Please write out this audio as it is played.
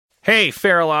Hey,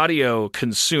 Feral Audio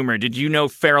consumer, did you know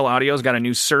Feral Audio's got a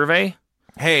new survey?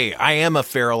 Hey, I am a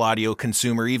Feral Audio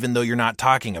consumer, even though you're not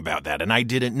talking about that, and I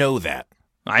didn't know that.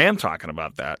 I am talking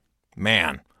about that.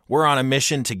 Man, we're on a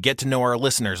mission to get to know our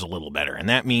listeners a little better, and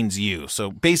that means you.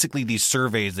 So basically, these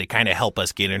surveys, they kind of help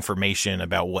us get information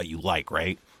about what you like,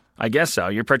 right? I guess so.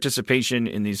 Your participation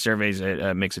in these surveys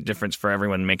makes a difference for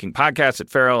everyone making podcasts at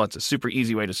Feral. It's a super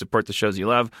easy way to support the shows you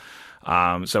love.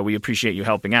 So we appreciate you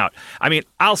helping out. I mean,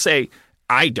 I'll say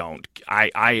I don't.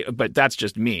 But that's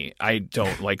just me. I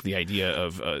don't like the idea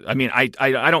of.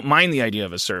 I don't mind the idea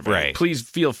of a survey. Right. Please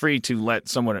feel free to let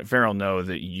someone at Feral know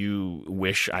that you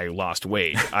wish I lost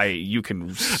weight. You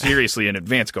can seriously in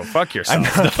advance go fuck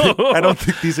yourself. I don't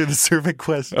think these are the survey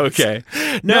questions. Okay.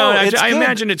 No, I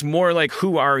imagine it's more like,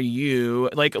 who are you?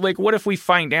 Like what if we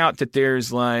find out that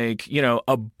there's a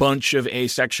bunch of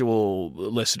asexual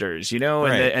listeners,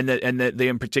 right. and that they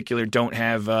in particular don't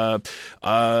have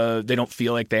they don't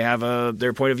feel like they have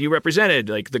their point of view represented.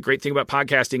 Like, the great thing about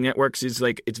podcasting networks is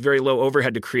it's very low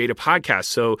overhead to create a podcast.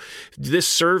 So this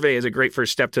survey is a great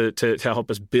first step to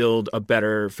help us build a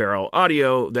better Feral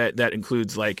Audio that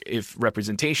includes if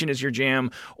representation is your jam,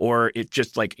 or it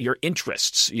just your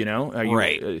interests,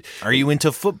 Right. Are you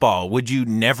into football? Would you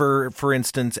never, for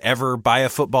instance, ever buy a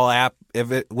football app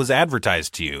if it was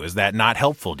advertised to you? Is that not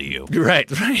helpful to you? Right.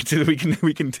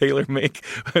 We can tailor make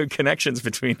connections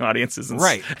between audiences and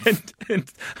and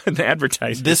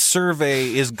advertising. This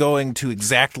survey is going to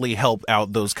exactly help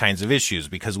out those kinds of issues,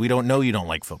 because we don't know you don't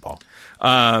like football.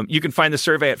 You can find the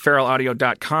survey at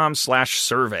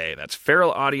feralaudio.com/survey. That's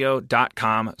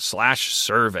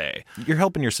feralaudio.com/survey. You're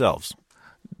helping yourselves.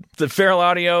 The Feral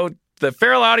Audio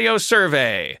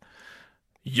survey.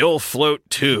 You'll float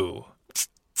too.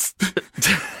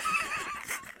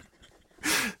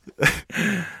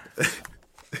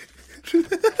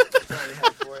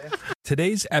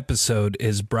 Today's episode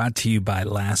is brought to you by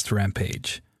Last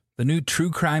Rampage, the new true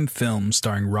crime film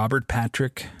starring Robert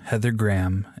Patrick, Heather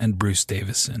Graham, and Bruce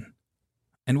Davison.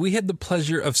 And we had the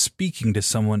pleasure of speaking to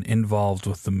someone involved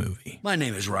with the movie. My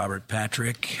name is Robert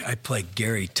Patrick. I play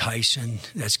Gary Tyson.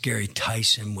 That's Gary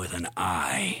Tyson with an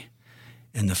I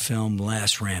in the film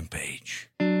Last Rampage.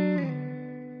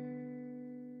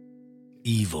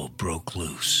 Evil broke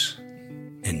loose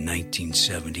in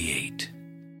 1978.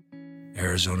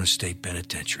 Arizona State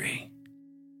Penitentiary.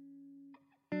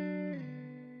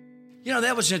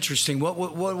 That was interesting. What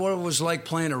it was like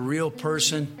playing a real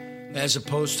person as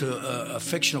opposed to a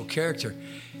fictional character.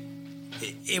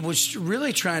 It was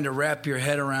really trying to wrap your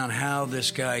head around how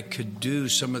this guy could do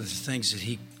some of the things that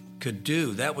he could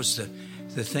do. That was the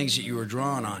things that you were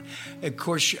drawing on. Of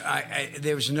course,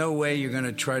 there was no way you're going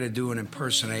to try to do an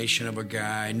impersonation of a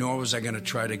guy, nor was I going to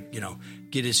try to,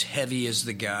 get as heavy as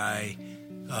the guy.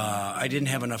 I didn't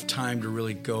have enough time to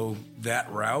really go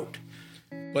that route.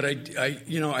 But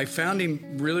I found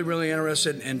him really, really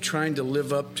interested in trying to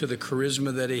live up to the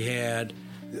charisma that he had.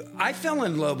 I fell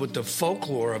in love with the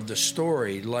folklore of the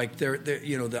story,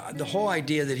 the whole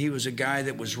idea that he was a guy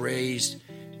that was raised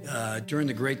during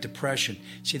the Great Depression.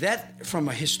 See, that from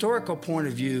a historical point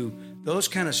of view, those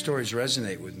kind of stories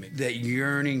resonate with me. That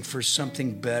yearning for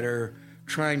something better,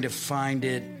 trying to find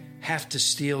it, have to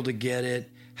steal to get it.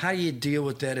 How do you deal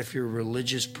with that if you're a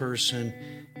religious person?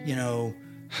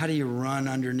 How do you run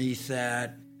underneath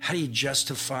that? How do you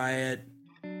justify it?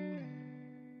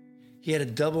 He had a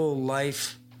double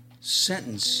life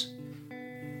sentence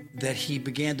that he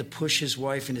began to push his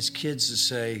wife and his kids to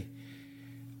say,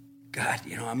 God,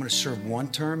 I'm going to serve one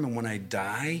term, and when I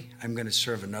die, I'm going to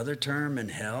serve another term in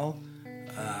hell.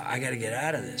 I got to get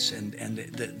out of this. And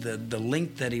the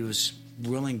length that he was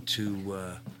willing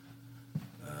to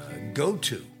go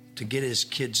to get his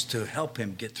kids to help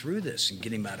him get through this and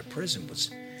get him out of prison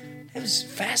was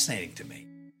fascinating to me.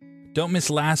 Don't miss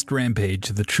Last Rampage,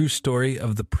 the true story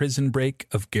of the prison break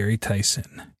of Gary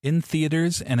Tyson. In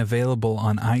theaters and available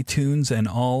on iTunes and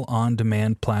all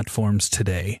on-demand platforms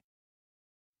today.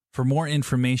 For more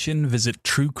information, visit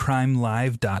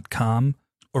truecrimelive.com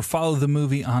or follow the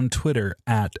movie on Twitter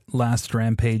at Last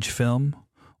Rampage Film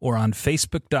or on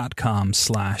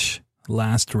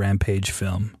Facebook.com/Last Rampage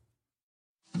Film.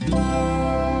 Feral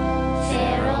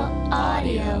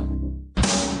Audio.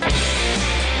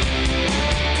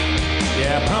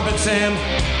 Yeah, pump it, Sam.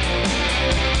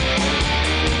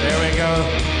 There we go.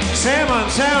 Sam on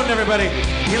sound, everybody.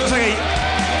 He looks like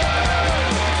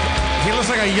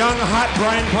a young, hot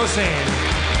Brian Posehn.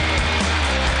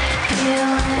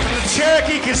 From the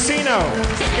Cherokee Casino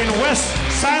in West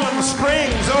Siloam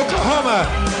Springs, Oklahoma.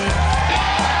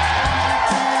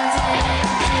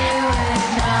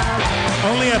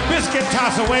 Only a biscuit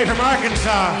toss away from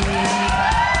Arkansas.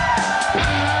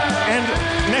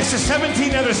 next to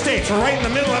 17 other states. We're right in the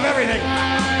middle of everything.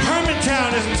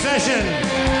 Hermantown is in session.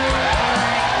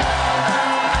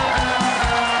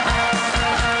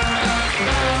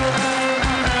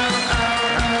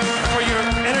 For your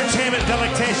entertainment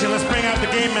delectation, let's bring out the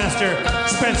Game Master,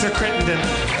 Spencer Crittenden.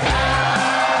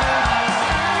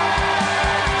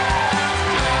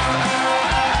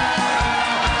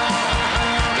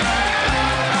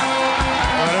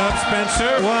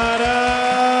 Spencer, what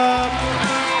up?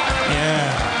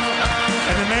 Yeah.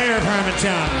 And the mayor of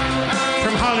Hermantown,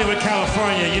 from Hollywood,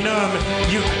 California. You know him.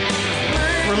 You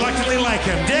reluctantly like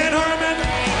him. Dan Harmon.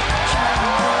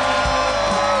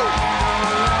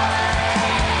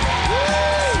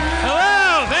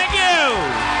 Hello, thank you.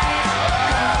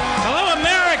 Hello,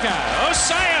 America.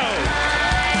 Osio.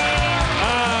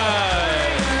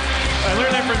 I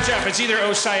learned that from Jeff. It's either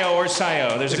Osio or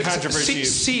Sio. There's a controversy.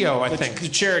 Sio, I think. The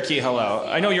Cherokee, hello.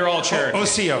 I know you're all Cherokee.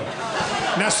 Osio.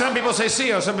 Now, some people say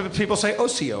Sio, some people say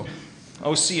Osio.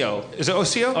 Osio. Is it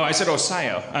Osio? Oh, I said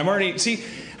Osio. I'm already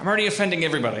offending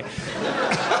everybody.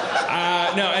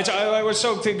 I was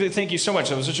so thank you so much.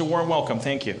 That was such a warm welcome.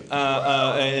 Thank you,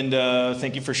 and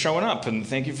thank you for showing up, and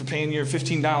thank you for paying your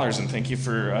 $15, and thank you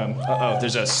for.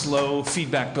 There's a slow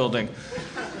feedback building.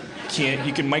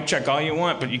 You can mic check all you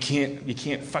want, but you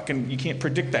can't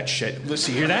predict that shit.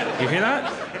 Listen, you hear that? You hear that?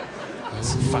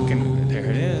 It's fucking. There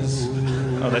it is.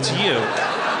 Oh, that's you.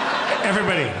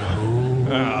 Everybody.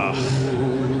 Oh.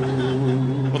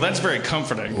 Well, that's very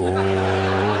comforting. Old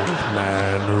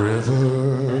Man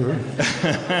River.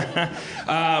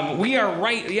 We are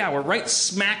right. Yeah, we're right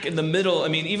smack in the middle. I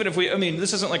mean, even if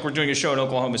this isn't like we're doing a show in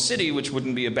Oklahoma City, which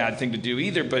wouldn't be a bad thing to do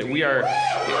either. But we're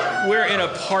in a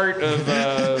part of.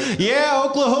 Yeah,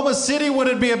 Oklahoma City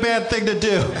wouldn't be a bad thing to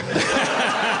do.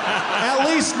 At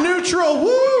least neutral.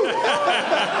 Woo!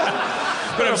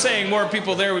 But I'm saying more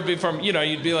people there would be from,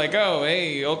 you'd be like, oh,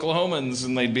 hey, Oklahomans,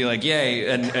 and they'd be like, yay,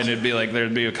 and it'd be like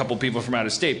there'd be a couple people from out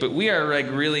of state. But we are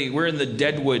like we're in the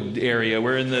Deadwood area.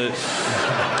 We're in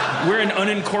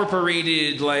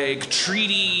unincorporated like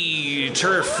treaty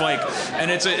turf, like,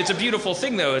 and it's a beautiful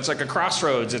thing though. It's like a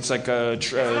crossroads. It's like a.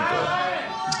 Jesus Christ!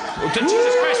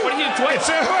 What?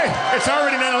 It's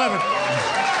already 9/11.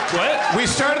 What? We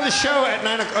started the show at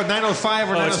 9:05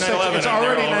 or 9:06. It's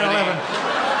already 9/11.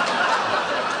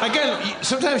 Again,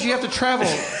 sometimes you have to travel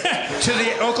to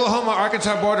the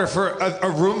Oklahoma-Arkansas border for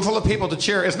a room full of people to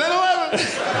cheer. It's 9/11.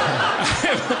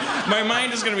 My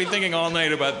mind is going to be thinking all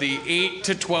night about the 8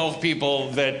 to 12 people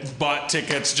that bought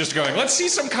tickets, just going, let's see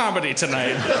some comedy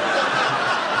tonight.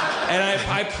 And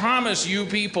I promise you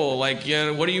people, like,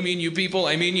 what do you mean you people?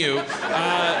 I mean you.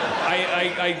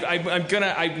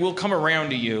 I will come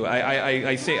around to you.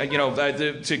 I think,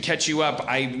 to catch you up,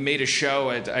 I made a show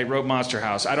I wrote Monster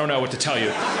House. I don't know what to tell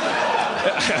you.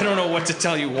 I don't know what to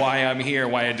tell you why I'm here,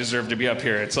 why I deserve to be up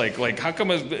here. It's like how come,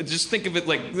 just think of it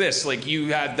like this, like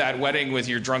you had that wedding with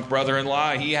your drunk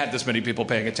brother-in-law, he had this many people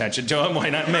paying attention to him, why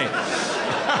not me?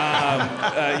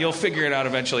 You'll figure it out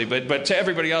eventually, but to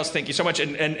everybody else, thank you so much.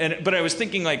 But I was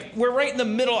thinking, like, we're right in the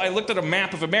middle. I looked at a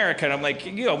map of America, and I'm like,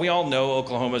 we all know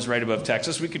Oklahoma's right above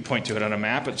Texas. We could point to it on a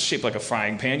map. It's shaped like a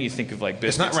frying pan. You think of, like,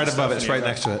 biscuits. It's not right above it. It's right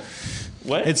next to it.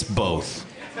 What? It's both.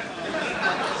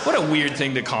 What a weird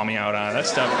thing to call me out on. That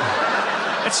stuff.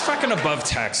 It's fucking above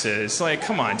Texas. Like,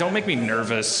 come on, don't make me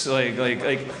nervous. It's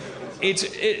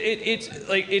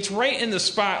right in the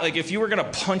spot. Like, if you were gonna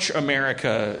punch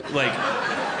America, like,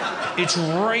 it's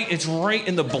right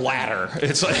in the bladder.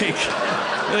 It's like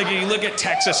you look at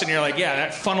Texas and you're like, yeah,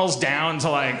 that funnels down to,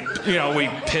 like, we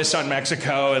piss on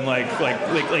Mexico, and like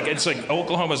it's like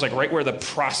Oklahoma's like right where the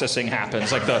processing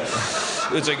happens.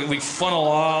 It's like we funnel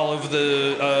all of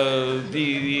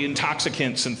the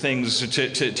intoxicants and things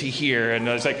to here. And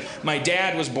it's like my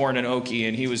dad was born in Okie,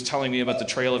 and he was telling me about the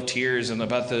Trail of Tears and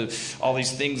about all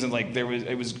these things, and like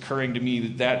it was occurring to me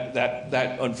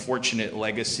that unfortunate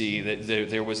legacy that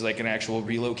there was like an actual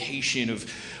relocation of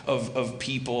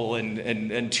people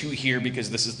and to here, because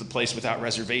this is the place without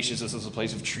reservations. This is the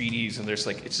place of treaties, and there's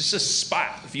like, it's just a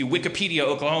spot. If you Wikipedia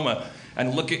Oklahoma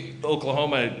and look at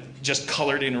Oklahoma just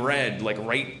colored in red, like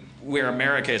right where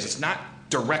America is, it's not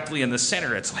directly in the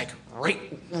center. It's like right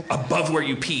above where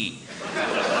you pee.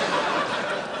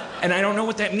 And I don't know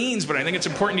what that means, but I think it's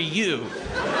important to you.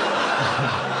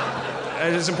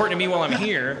 It's important to me while I'm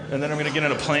here, and then I'm going to get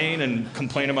on a plane and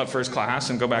complain about first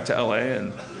class and go back to LA.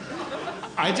 And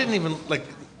I didn't even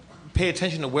pay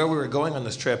attention to where we were going on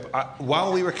this trip.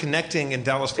 While we were connecting in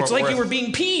Dallas, Fort it's like Worth, you were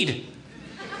being peed. You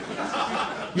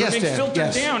yes, were being Dan, filtered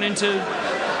yes. down into.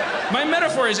 My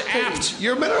metaphor is apt.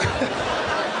 Your metaphor.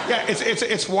 Yeah,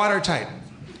 it's watertight.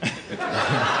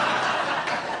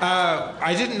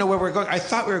 I didn't know where we were going. I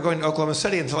thought we were going to Oklahoma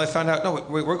City until I found out, no,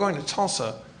 we're going to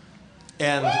Tulsa.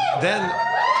 And then...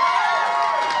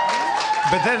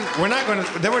 But then we're not going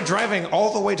to... Then we're driving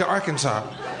all the way to Arkansas.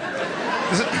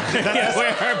 Yeah,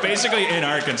 we're basically in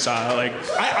Arkansas. Like,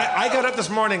 I got up this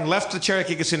morning, left the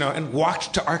Cherokee Casino, and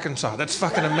walked to Arkansas. That's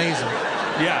fucking amazing.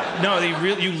 Yeah, no,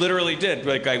 you literally did.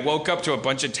 Like, I woke up to a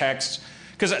bunch of texts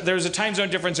because there was a time zone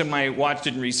difference and my watch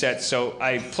didn't reset, so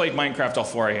I played Minecraft till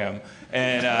 4 a.m.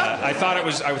 And I thought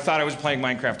I was playing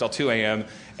Minecraft till 2 a.m.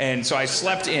 And so I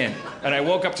slept in, and I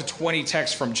woke up to 20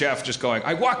 texts from Jeff just going,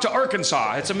 "I walked to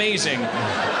Arkansas. It's amazing."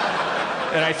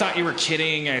 And I thought you were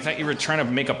kidding, and I thought you were trying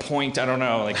to make a point. I don't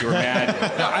know, like you were mad.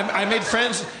 No, I made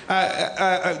friends.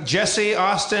 Jesse,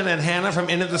 Austin, and Hannah from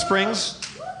Inn of the Springs.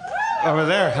 Over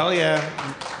there, hell yeah.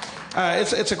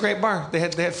 It's a great bar. They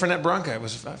had Fernet Branca. It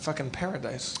was fucking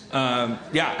paradise.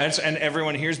 Yeah, and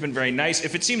everyone here's been very nice.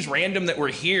 If it seems random that we're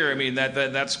here, I mean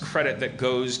that's credit that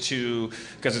goes to,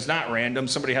 because it's not random.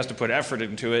 Somebody has to put effort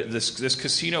into it. This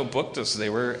casino booked us. They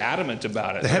were adamant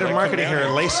about it. The head of marketing here,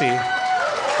 Lacey.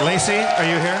 Lacey, are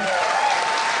you here?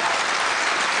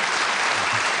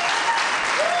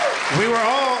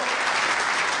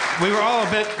 We were all a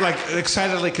bit like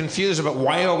excitedly confused about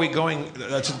why are we going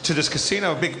to this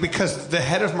casino, because the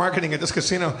head of marketing at this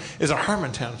casino is a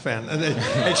Harmontown fan,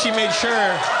 and she made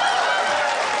sure.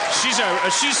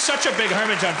 She's such a big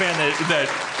Harmontown fan that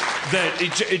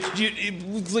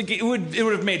it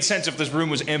would have made sense if this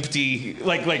room was empty,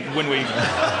 like when we.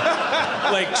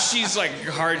 Like, she's like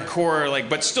hardcore, like,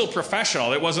 but still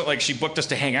professional. It wasn't like she booked us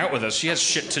to hang out with us. She has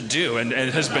shit to do and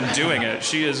has been doing it.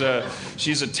 She's a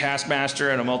taskmaster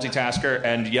and a multitasker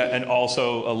and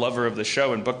also a lover of the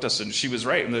show, and booked us, and she was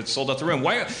right, and it sold out the room.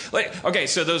 Why? Like, okay,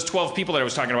 so those 12 people that I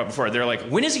was talking about before, they're like,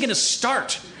 when is he going to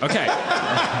start? Okay.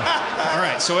 All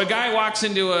right. So a guy walks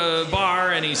into a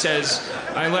bar and he says,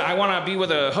 I want to be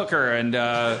with a hooker, and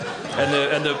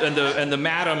the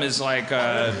madam is like,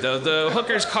 the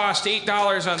hookers cost $8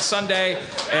 on Sunday,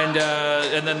 and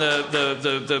then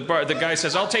the guy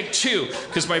says, I'll take 2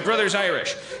 because my brother's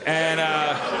Irish, and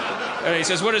he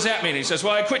says, what does that mean? He says,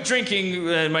 well, I quit drinking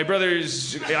and my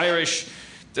brother's Irish,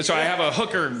 so I have a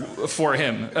hooker for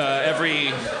him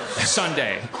every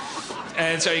Sunday.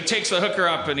 And so he takes the hooker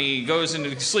up and he goes and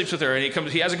he sleeps with her, and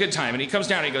he has a good time, and he comes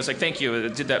down and he goes like, thank you, I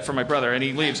did that for my brother, and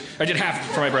he leaves. I did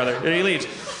half for my brother, and he leaves.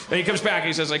 And he comes back and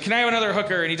he says like, can I have another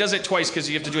hooker? And he does it twice because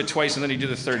you have to do it twice, and then you do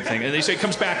the third thing. And so he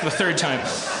comes back the third time.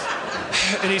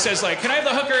 And he says like, can I have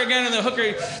the hooker again? And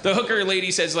the hooker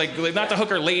lady says like, not the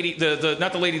hooker lady,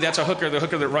 not the lady that's a hooker, the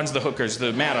hooker that runs the hookers,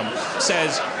 the madam,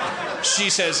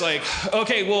 she says like,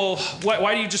 okay, well,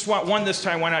 why do you just want 1 this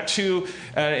time? Why not 2?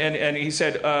 And he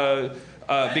said,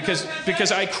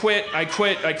 because I quit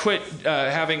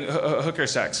having hooker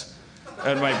sex,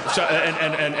 and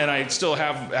I still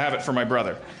have it for my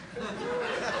brother.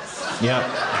 Yeah.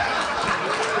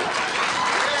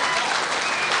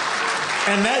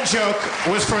 And that joke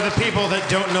was for the people that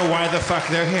don't know why the fuck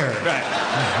they're here. Right.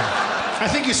 I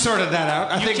think you sorted that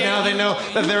out. I think now they know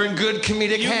that they're in good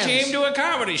comedic hands. You came to a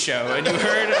comedy show and you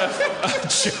heard a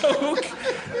joke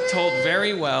told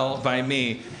very well by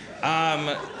me.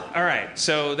 All right,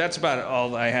 so that's about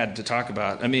all I had to talk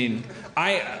about. I mean,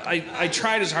 I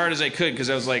tried as hard as I could, because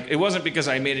I was like, it wasn't because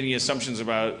I made any assumptions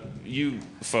about you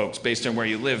folks based on where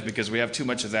you live, because we have too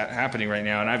much of that happening right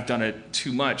now, and I've done it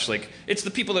too much. Like, it's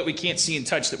the people that we can't see and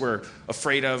touch that we're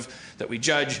afraid of, that we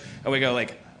judge, and we go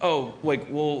like, oh, like,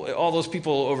 well, all those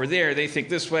people over there, they think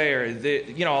this way, or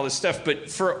all this stuff. But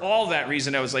for all that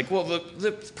reason, I was like, well,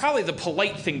 probably the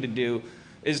polite thing to do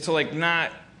is to like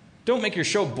don't make your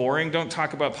show boring. Don't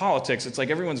talk about politics. It's like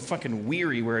everyone's fucking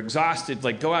weary. We're exhausted.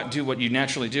 Like, go out and do what you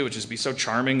naturally do, which is be so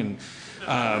charming and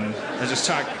just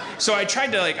talk. So I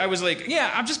tried to I was like,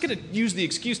 yeah, I'm just gonna use the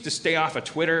excuse to stay off of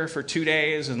Twitter for 2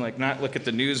 days and like not look at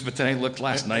the news. But then I looked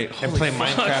last night and play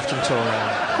Minecraft until.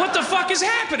 What the fuck is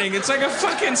happening? It's like a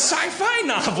fucking sci-fi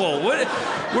novel. But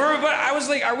I was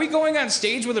like, are we going on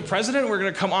stage with the president? We're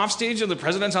gonna come off stage and the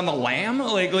president's on the lam?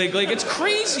 Like it's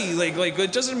crazy. Like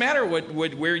it doesn't matter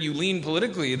where you lean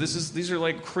politically. These are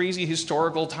like crazy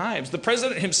historical times. The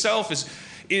president himself is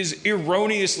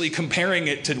erroneously comparing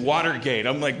it to Watergate.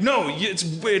 I'm like, no, it's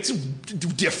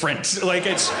different. Like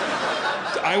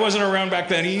I wasn't around back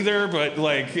then either, but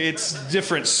like it's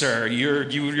different, sir.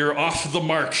 You're off the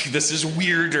mark. This is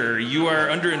weirder. You are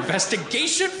under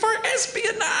investigation for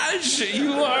espionage.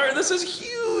 This is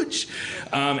huge.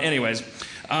 Anyways.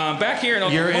 Back here in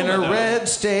Oklahoma, you're in a red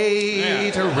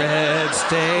state, a red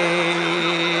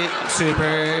state,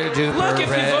 super duper Look, if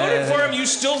you voted for him, you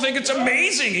still think it's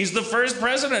amazing. He's the first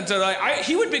president.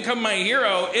 He would become my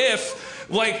hero if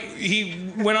like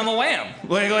he went on the lam.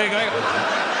 Like,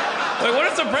 what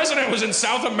if the president was in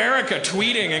South America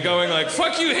tweeting and going like,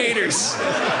 "Fuck you, haters"?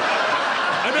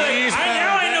 I'd be like,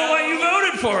 now I know why you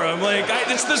voted for him. Like,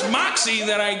 it's this moxie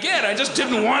that I get. I just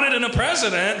didn't want it in a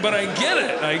president, but I get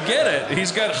it.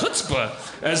 He's got chutzpah,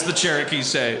 as the Cherokees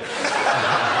say.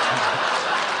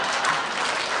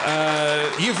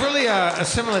 You've really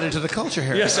assimilated to the culture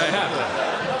here. Yes, I have.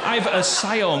 I've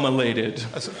Siloam-alated.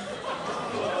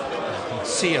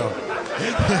 Seal.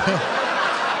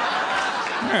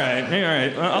 All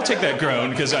right. Well, I'll take that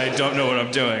groan because I don't know what I'm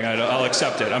doing. I'll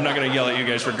accept it. I'm not going to yell at you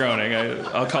guys for groaning.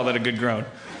 I'll call that a good groan.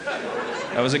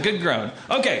 That was a good groan.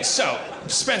 Okay, so,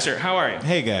 Spencer, how are you?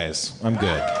 Hey, guys. I'm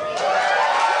good.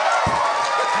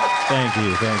 Thank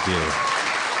you.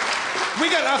 We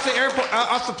got off the airport,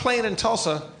 off the plane in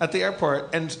Tulsa at the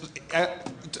airport, and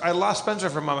I lost Spencer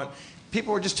for a moment.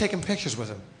 People were just taking pictures with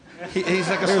him. He's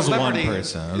like a celebrity.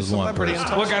 There's one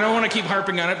person. Look, I don't want to keep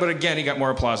harping on it, but again, he got more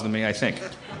applause than me, I think.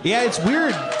 Yeah, it's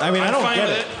weird. I mean, I don't get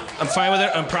it. I'm fine with it.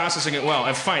 I'm processing it well.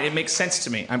 I'm fine. It makes sense to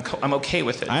me. I'm okay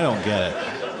with it. I don't get it.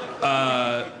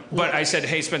 But I said,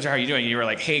 "Hey, Spencer, how are you doing?" And you were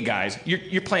like, "Hey, guys."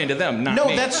 You're playing to them, not me.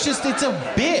 No, that's just, it's a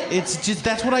bit. It's just,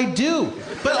 that's what I do.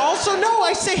 But also, no,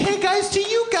 I say, "Hey, guys," to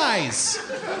you guys.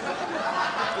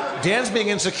 Dan's being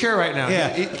insecure right now.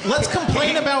 Yeah. Let's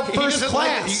complain about first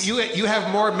class. You have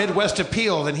more Midwest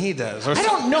appeal than he does. Or I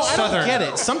don't know. Southern. I don't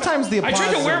get it. Sometimes the applause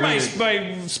I tried to wear my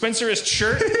Spencerist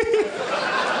shirt.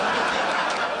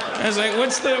 I was like,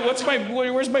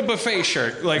 where's my buffet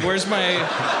shirt? Like, where's my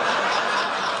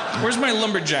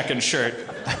lumberjacking shirt?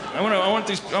 I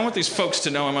want these folks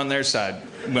to know I'm on their side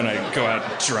when I go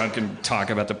out drunk and talk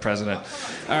about the president.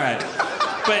 All right.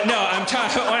 But no, I'm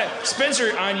talking,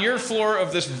 Spencer, on your floor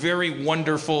of this very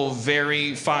wonderful,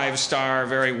 very 5-star,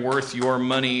 very worth your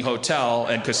money hotel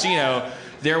and casino,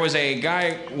 there was a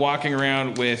guy walking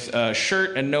around with a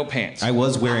shirt and no pants. I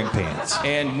was wearing pants.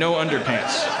 And no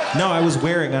underpants. No, I was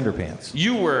wearing underpants.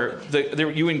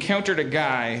 You encountered a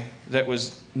guy that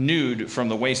was nude from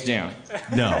the waist down.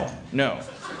 No.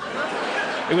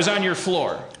 It was on your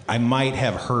floor. I might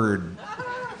have heard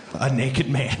a naked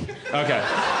man. Okay.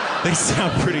 They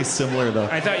sound pretty similar, though.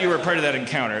 I thought you were part of that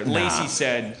encounter. Nah. Lacey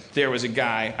said there was a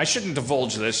guy. I shouldn't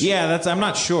divulge this. Yeah, I'm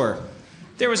not sure.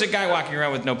 There was a guy walking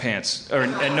around with no pants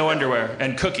and no underwear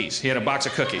and cookies. He had a box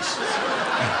of cookies.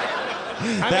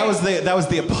 That was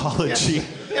the apology.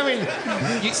 Yeah. I mean,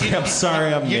 I'm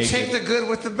sorry, I'm naked. You take the good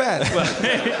with the bad.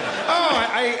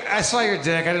 I saw your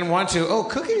dick. I didn't want to. Oh,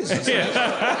 cookies.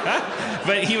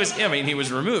 But he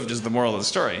was removed is the moral of the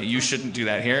story. You shouldn't do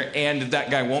that here, and that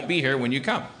guy won't be here when you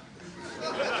come.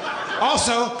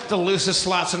 Also, the loosest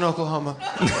slots in Oklahoma.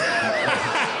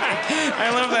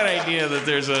 I love that idea that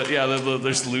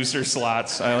there's looser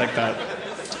slots. I like that.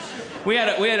 We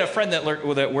had a friend that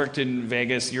worked in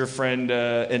Vegas. Your friend,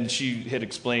 and she had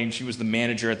explained she was the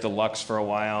manager at the Lux for a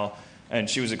while, and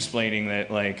she was explaining that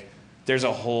like there's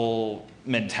a whole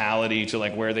mentality to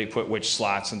like where they put which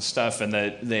slots and stuff, and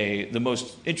that the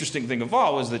most interesting thing of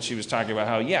all was that she was talking about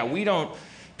how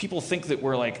people think that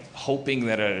we're like hoping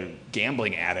that a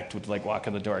gambling addict would like walk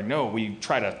in the door. No, they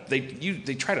try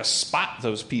to spot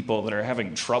those people that are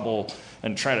having trouble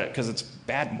and because it's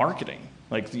bad marketing.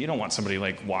 Like, you don't want somebody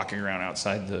like walking around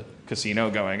outside the casino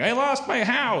going, "I lost my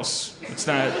house." It's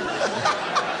not.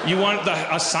 You want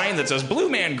a sign that says Blue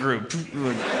Man Group.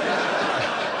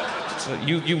 So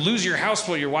you lose your house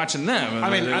while you're watching them. I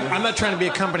mean, I'm not trying to be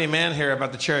a company man here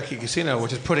about the Cherokee Casino,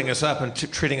 which is putting us up and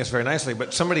treating us very nicely,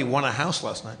 but somebody won a house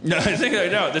last night. No, I think I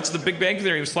know. That's the Big Bang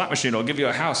Theory slot machine. It'll give you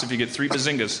a house if you get 3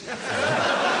 bazingas.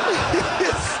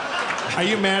 Are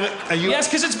you mad at... Yes,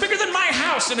 because it's bigger than my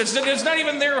house, and it's not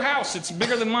even their house. It's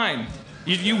bigger than mine.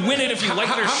 You win it if you like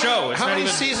their show. How many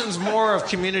seasons more of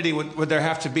Community would there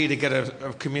have to be to get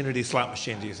a Community slot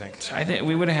machine, do you think? I think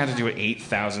we would have had to do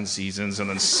 8,000 seasons and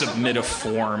then submit a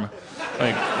form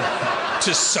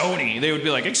to Sony. They would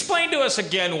be like, "Explain to us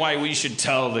again why we should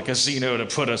tell the casino to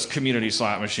put a Community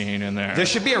slot machine in there." There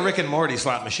should be a Rick and Morty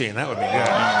slot machine. That would be good.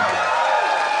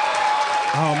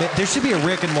 Oh, man, there should be a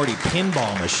Rick and Morty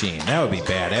pinball machine. That would be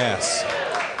badass.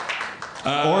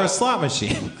 Or a slot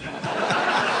machine.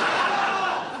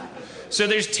 So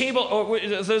there's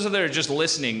those that are just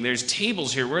listening, there's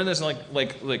tables here. We're in this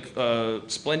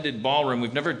splendid ballroom.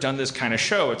 We've never done this kind of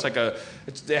show. It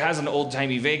has an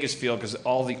old-timey Vegas feel because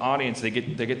all the audience, they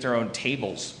get their own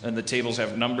tables, and the tables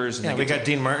have numbers. And we got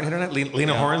Dean Martin here tonight.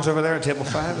 Lena Horne's over there at table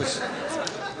 5.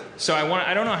 So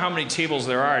I don't know how many tables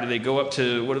there are. What do they go up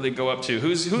to?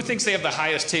 Who thinks they have the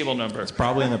highest table number? It's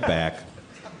probably in the back.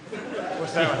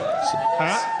 What's that one?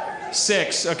 Huh?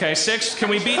 6. Okay, 6. Can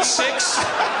we beat 6?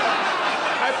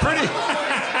 I Pretty.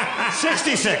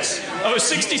 66. Oh,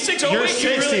 66. Oh, You're wait,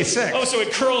 66. Really, oh, so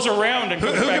it curls around and Who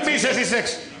goes can back be to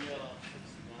 66?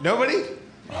 Nobody?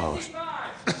 I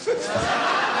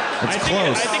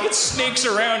think it snakes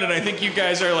around, and I think you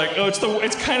guys are like, oh,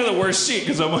 it's kind of the worst seat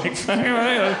because I'm like, or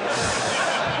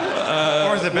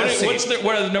the best seat.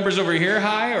 What are the numbers over here?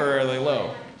 High or are they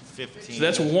low? 15. So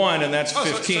that's 1, and that's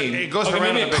 15. So it goes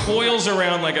around. Maybe it coils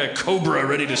around like a cobra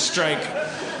ready to strike,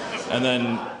 and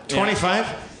then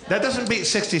 25. That doesn't beat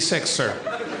 66, sir.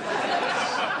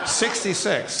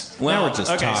 66. Well, now we're just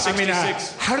talking.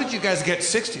 66. How did you guys get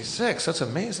 66? That's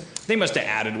amazing. They must have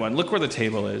added one. Look where the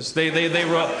table is.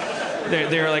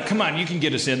 They're like, come on, you can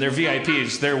get us in. They're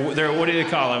VIPs. They're what do they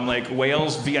call them? Like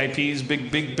whales, VIPs,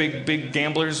 big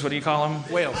gamblers. What do you call them?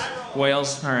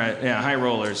 Whales. All right. Yeah, high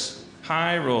rollers.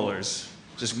 High rollers.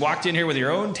 Just walked in here with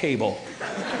your own table.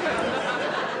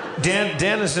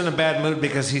 Dan is in a bad mood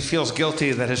because he feels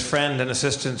guilty that his friend and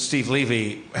assistant Steve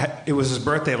Levy, it was his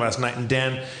birthday last night, and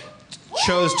Dan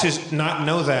chose to not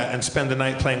know that and spend the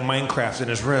night playing Minecraft in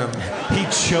his room. He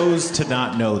chose to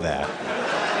not know that.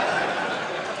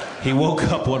 He woke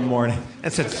up one morning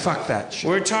and said, fuck that shit.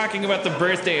 We're talking about the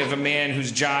birthday of a man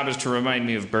whose job is to remind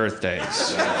me of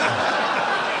birthdays.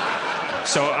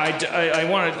 So I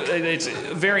want to, it's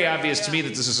very obvious to me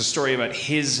that this is a story about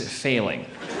his failing.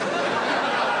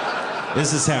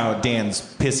 This is how Dan's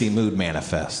pissy mood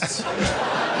manifests.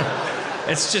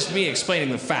 It's just me explaining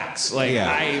the facts. Like, Yeah,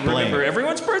 I remember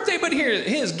everyone's birthday, but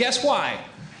his, guess why?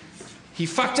 He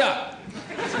fucked up.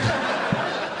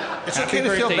 It's Happy okay to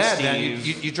feel birthday, bad, Dan.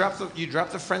 Steve. You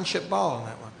dropped the friendship ball on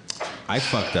that one. I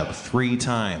fucked up 3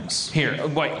 times. Here,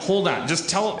 wait, hold on. Just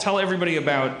tell everybody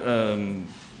about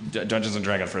Dungeons and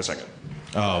Dragons for a second.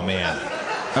 Oh, man.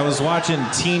 I was watching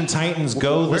Teen Titans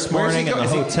Go this Where's he morning in the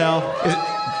going? hotel.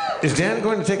 Is Dan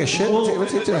going to take a shit?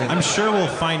 What's he doing? I'm sure we'll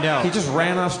find out. He just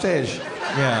ran off stage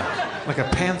Yeah. like a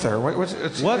panther.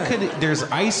 There's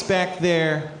ice back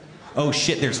there. Oh,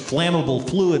 shit, there's flammable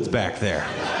fluids back there.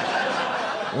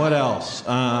 What else?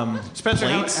 Spencer,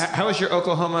 plates? how has your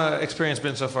Oklahoma experience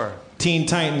been so far? Teen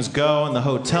Titans Go in the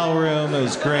hotel room. It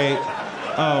was great.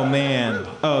 Oh, man.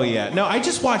 Oh, yeah. No, I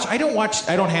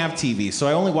don't have TV, so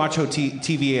I only watch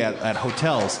TV at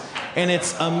hotels. And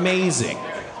it's amazing.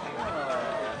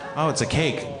 Oh, it's a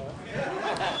cake.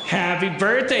 Happy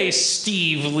birthday,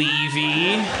 Steve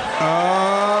Levy.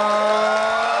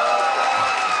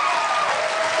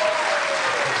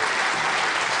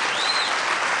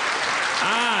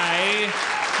 I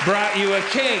brought you a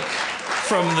cake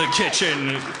from the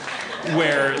kitchen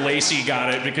where Lacey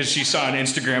got it because she saw on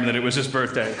Instagram that it was his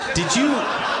birthday. Did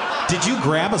you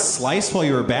grab a slice while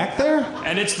you were back there?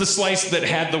 And it's the slice that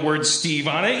had the word Steve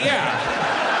on it,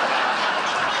 yeah.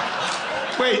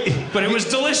 Wait. But it was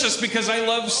delicious because I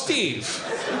love Steve.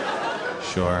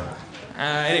 Sure.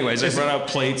 Anyways, I brought out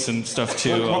plates and stuff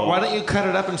too. Why don't you cut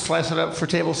it up and slice it up for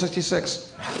table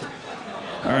 66?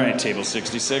 All right, table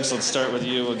 66. Let's start with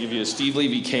you. We'll give you a Steve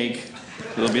Levy cake.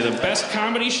 It'll be the best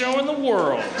comedy show in the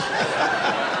world.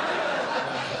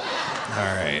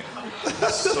 All right.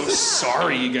 So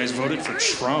sorry you guys voted for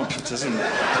Trump. It doesn't...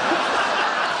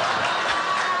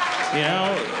 You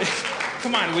know,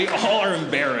 come on, we all are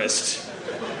embarrassed.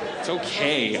 It's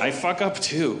okay. I fuck up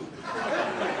too.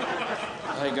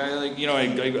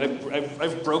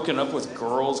 I've broken up with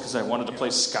girls because I wanted to play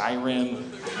Skyrim.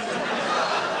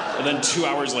 And then 2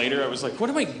 hours later, I was like,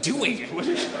 what am I doing?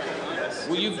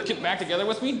 Will you get back together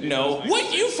with me? No.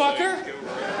 What, you fucker?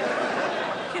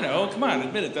 You know, come on,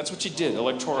 admit it. That's what you did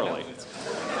electorally.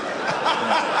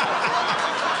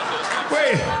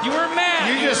 Wait. You were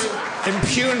mad. You just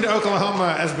impugned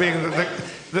Oklahoma as being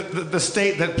the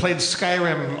state that played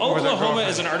Skyrim. Oklahoma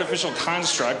is an artificial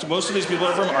construct. Most of these people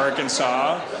are from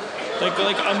Arkansas.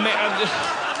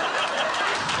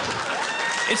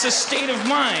 It's a state of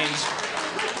mind.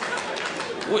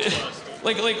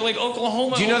 Like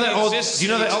Oklahoma. Do you know that exists. Do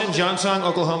you know that Elton John song,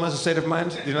 Oklahoma is a State of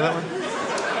Mind? Do you know that one?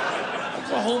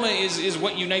 Oklahoma is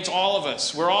what unites all of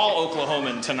us. We're all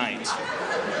Oklahoman tonight.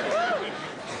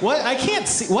 What? I can't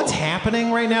see. What's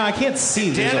happening right now? I can't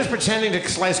see. Dan is pretending to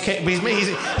slice cake, but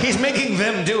he's making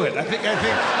them do it. I think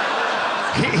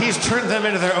he's turned them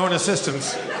into their own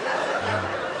assistants.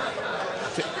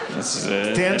 This is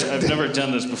it. I've never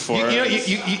done this before.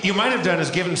 You might have done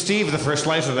is given Steve the first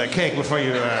slice of that cake before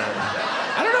you.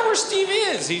 I don't know where Steve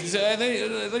is. He's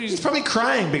probably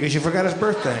crying because you forgot his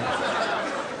birthday.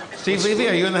 Steve Levy,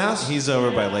 are you in the house? He's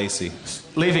over by Lacey.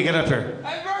 Levy, get up here.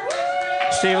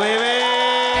 Steve Levy!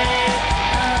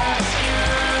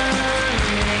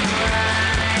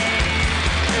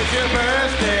 It's your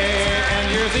birthday,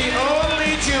 and you're the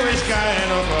only Jewish guy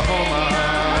in Oklahoma.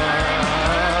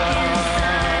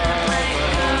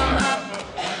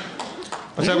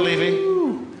 What's up, Levy?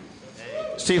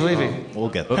 Steve Levy. We'll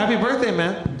get there. Happy birthday,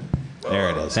 man. There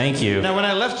it is. Thank you. Now, when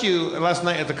I left you last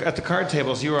night at the card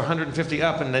tables, you were 150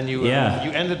 up, and then you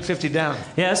ended 50 down.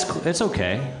 Yeah, it's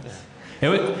okay.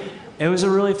 It was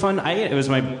a really fun. It was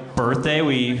my birthday.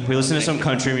 We listened to some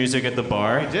country music at the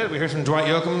bar. We did. We heard some Dwight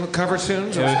Yoakam cover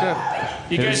tunes. It was good.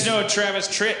 You guys know Travis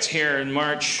Tritt's here in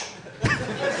March.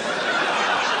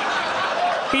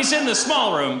 He's in the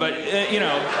small room, but he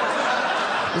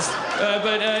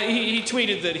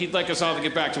tweeted that he'd like us all to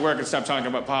get back to work and stop talking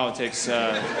about politics.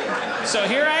 So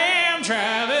here I am,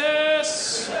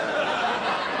 Travis.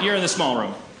 You're in the small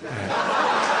room.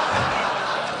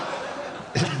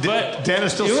 But Dan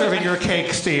is still serving your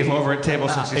cake, Steve, over at table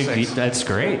 66. That's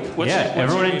great.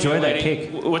 Everyone enjoyed that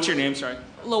cake. What's your name? Sorry.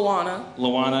 Luana.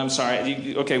 Luana, I'm sorry.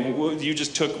 You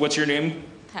just took. What's your name?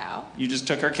 How? You just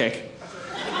took her cake.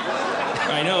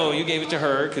 I know you gave it to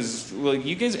her because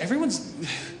you guys. Everyone's.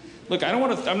 Look, I don't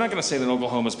want to. I'm not going to say that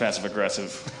Oklahoma's passive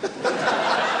aggressive.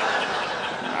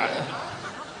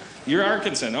 You're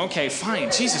Arkansas. Okay, fine.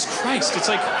 Jesus Christ, it's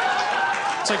like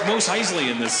Mos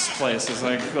Eisley in this place. It's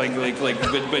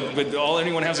but all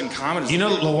anyone has in common is... You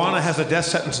know, Luana has a death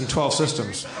sentence in 12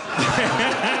 systems.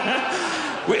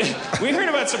 we heard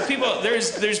about some people.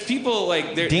 There's people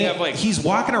they have he's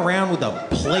walking around with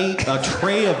a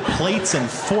tray of plates and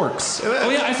forks. Oh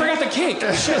yeah, I forgot the cake.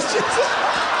 Shit.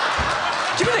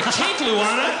 Give me the cake,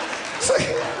 Luana. It's like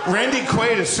Randy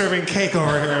Quaid is serving cake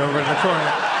over here over in the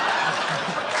corner.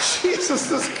 Jesus,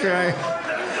 this guy.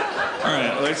 All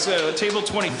right, let's table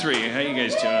 23. How you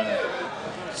guys doing?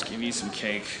 Let's give you some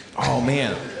cake. Oh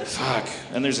man, fuck.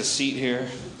 And there's a seat here.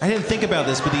 I didn't think about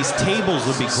this, but these tables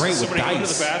would be great with Somebody dice. go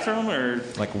to the bathroom or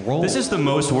roll. This is the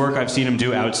most work I've seen him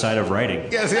do outside of writing.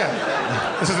 Yes,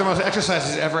 yeah. This is the most exercise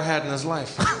he's ever had in his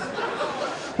life.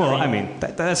 Well, I mean,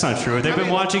 that's not true. They've been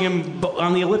watching him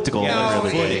on the elliptical.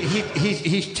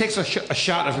 He takes a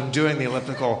shot of him doing the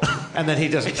elliptical, and then he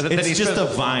doesn't. It's just a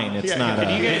vine. It's not a...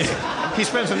 He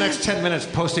spends the next 10 minutes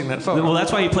posting that photo. Well,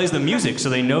 that's why he plays the music, so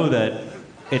they know that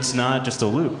it's not just a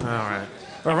loop. All right.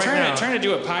 Well, trying to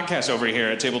do a podcast over here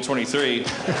at table 23.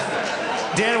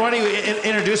 Dan, why don't you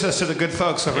introduce us to the good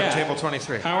folks over at table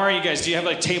 23? How are you guys? Do you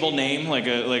have table name, like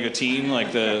a team,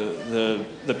 like the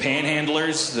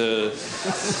Panhandlers, the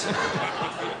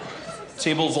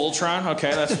Table Voltron?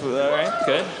 Okay, that's all right.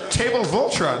 Good. Table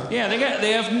Voltron. Yeah,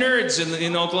 they have nerds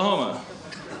in Oklahoma.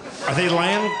 Are they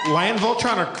Lion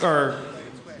Voltron or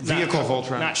vehicle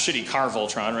Voltron? Not shitty car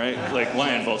Voltron, right? Like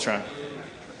Lion Voltron.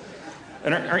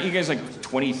 And aren't you guys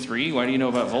 23? Why do you know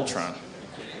about Voltron?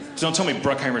 Don't tell me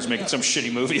Bruckheimer's making some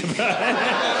shitty movie about it.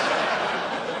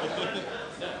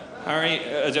 All right,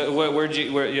 where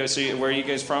are you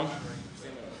guys from?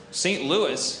 St.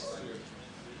 Louis.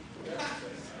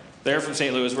 They're from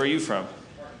St. Louis. Where are you from?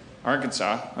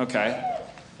 Arkansas. Okay.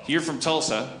 You're from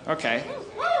Tulsa. Okay.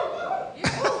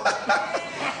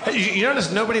 You notice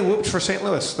nobody whooped for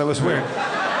St.Louis. That was weird.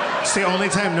 It's the only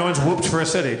time no one's whooped for a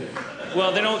city.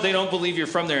 Well, they don't believe you're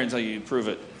from there until you prove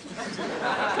it.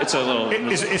 It's a little.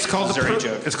 It's called Missouri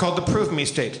joke. It's called the Prove Me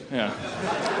State. Yeah.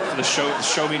 The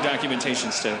show me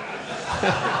documentation state.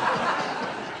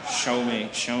 Show me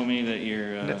that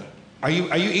you're. Are you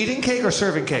eating cake or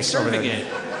serving cake? Serving it.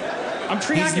 I'm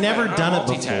preoccupied. He's never done it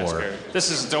before. This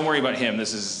is. Don't worry about him.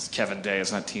 This is Kevin Day.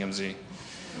 It's not TMZ.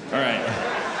 All right.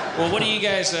 Well, what do you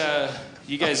guys?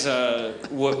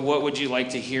 What would you like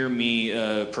to hear me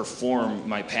perform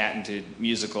my patented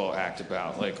musical act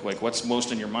about? Like what's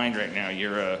most in your mind right now?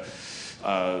 You're a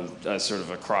sort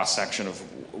of a cross section of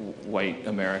white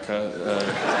America.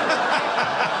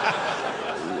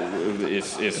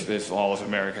 If all of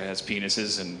America has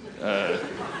penises and.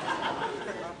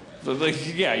 But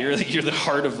you're the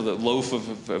heart of the loaf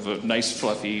of a nice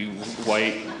fluffy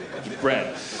white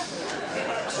bread.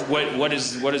 What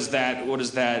is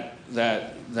that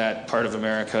part of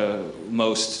America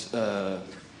most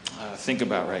think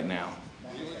about right now?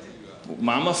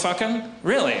 Mama fucking?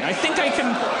 Really? I think I can.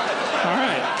 All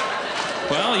right.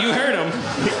 Well, you heard him.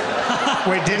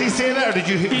 Wait, did he say that, or did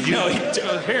you? No.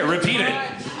 Here, repeat it.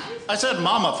 I said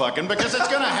mama fucking because it's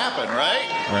gonna happen, right?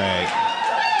 Right.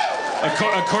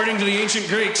 According to the ancient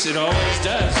Greeks, it always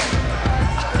does.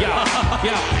 Yeah.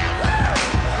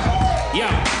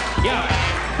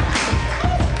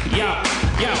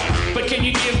 But can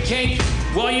you give cake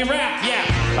while you rap? Yeah.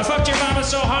 I fucked your mama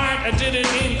so hard, I did it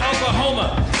in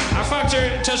Oklahoma. I fucked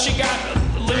her till she got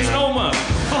lymphoma.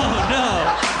 Oh,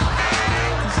 no.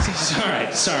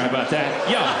 Sorry about that.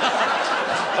 Yo.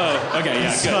 Oh, okay,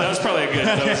 yeah, good. That was probably a good.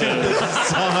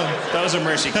 That was a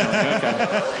mercy killing. Okay.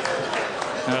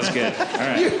 That was good. All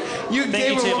right. You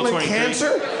gave a woman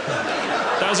cancer?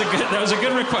 That was a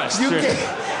good request.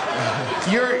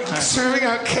 You're serving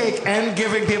out cake and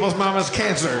giving people's mamas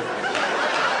cancer.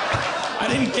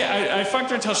 I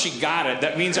fucked her until she got it.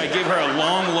 That means I gave her a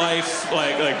long life.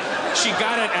 Like she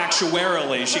got it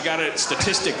actuarially. She got it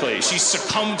statistically. She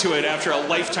succumbed to it after a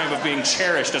lifetime of being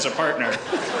cherished as a partner.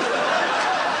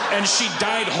 And she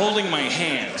died holding my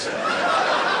hand.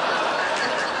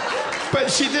 But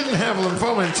she didn't have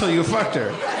lymphoma until you fucked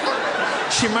her.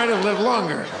 She might have lived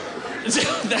longer.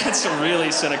 That's a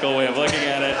really cynical way of looking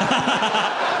at it.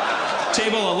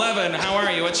 Table 11, how are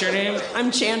you? What's your name?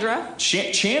 I'm Chandra.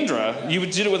 Chandra? You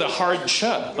did it with a hard ch.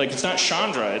 Like, it's not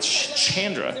Chandra, it's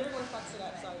Chandra.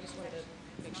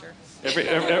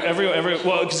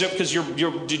 Well, because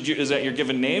is that your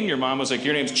given name? Your mom was like,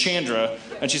 your name's Chandra,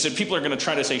 and she said people are going to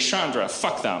try to say Chandra.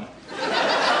 Fuck them. So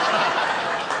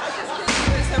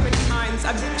many times.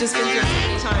 I've just been here so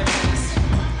many times.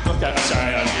 Okay, I'm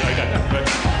sorry. I got that. But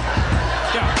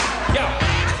yeah.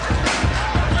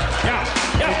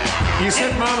 You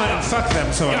said mama and fuck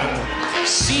them, so. Chandra.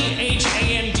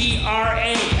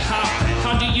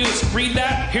 How do you read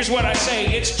that? Here's what I say.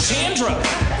 It's Chandra,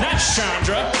 not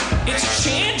Chandra. It's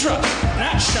Chandra,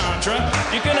 not Chandra.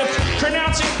 You're gonna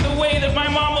pronounce it the way that my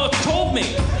mama told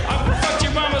me. I fucked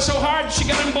your mama so hard she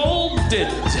got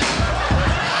emboldened.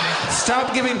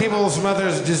 Stop giving people's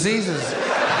mothers diseases.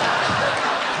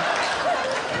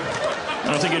 I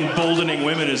don't think emboldening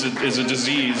women is a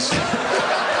disease.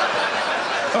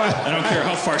 I don't care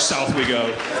how far south we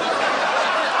go.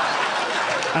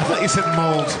 I thought you said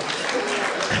mold.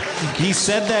 He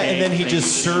said that, and then he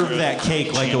just served that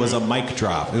cake like it was a mic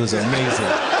drop. It was amazing.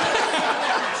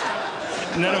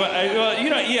 None of it. You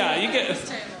get.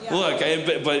 Look,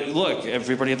 but look,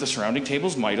 everybody at the surrounding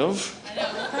tables might have. I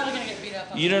know, we're probably gonna get beat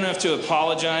up. You don't have to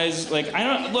apologize. Like,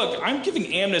 I'm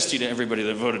giving amnesty to everybody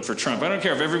that voted for Trump. I don't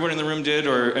care if everyone in the room did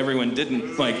or everyone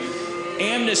didn't. Like,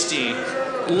 amnesty.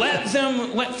 Let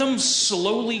them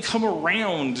slowly come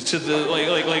around to the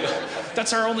like.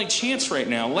 That's our only chance right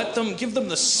now. Give them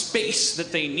the space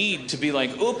that they need to be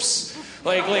like, oops,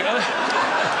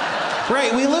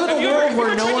 Right, we live in a world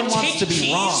where no one wants to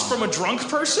be wrong. Keys from a drunk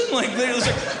person? Like, there's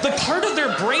the part of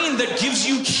their brain that gives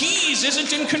you keys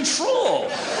isn't in control.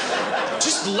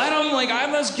 Just let them,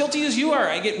 I'm as guilty as you are.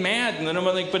 I get mad, and then I'm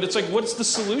like, but it's like, what's the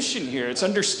solution here? It's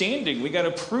understanding. We got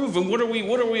to prove, and what are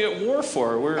we at war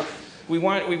for? We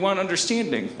want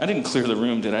understanding. I didn't clear the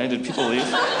room, did I? Did people leave?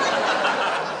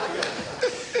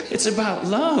 It's about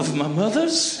love, my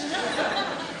mothers.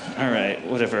 All right,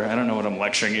 whatever. I don't know what I'm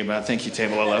lecturing you about. Thank you,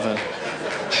 table 11.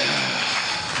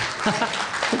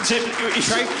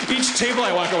 Each table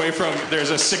I walk away from, there's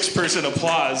a 6-person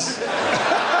applause.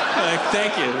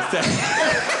 Thank you.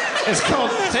 It's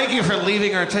called "Thank you for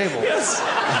leaving our table." Yes.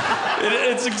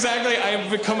 It's exactly. I've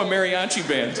become a mariachi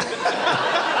band.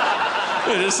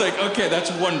 It's like, okay,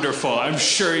 that's wonderful. I'm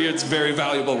sure it's very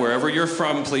valuable wherever you're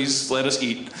from. Please let us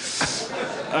eat.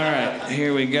 All right,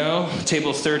 here we go.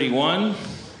 Table 31.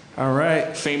 All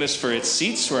right. Famous for its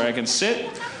seats where I can sit.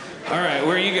 All right,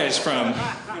 where are you guys from?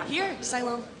 Here,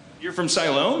 Siloam. You're from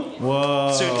Siloam?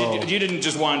 Whoa. So you didn't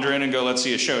just wander in and go, let's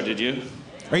see a show, did you?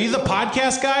 Are you the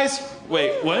podcast guys?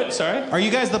 Wait, what? Sorry? Are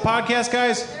you guys the podcast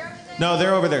guys? No,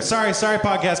 they're over there. Sorry,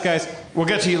 podcast guys. We'll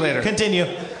get to you later. Continue.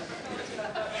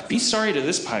 Be sorry to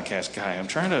this podcast guy. I'm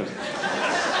trying to...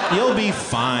 You'll be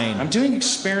fine. I'm doing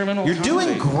experimental You're comedy.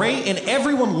 doing great, and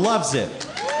everyone loves it.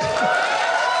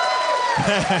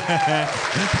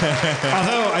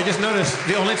 Although, I just noticed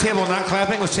the only table not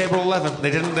clapping was table 11.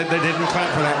 They didn't clap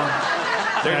for that one.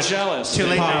 They're jealous. Too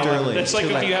late now. Early. It's like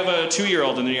if you have a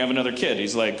 2-year-old and then you have another kid.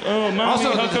 He's like, oh, Mommy,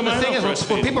 Also, how come the I thing don't is,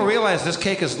 breastfeed? when people realize this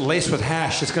cake is laced with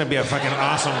hash, it's going to be a fucking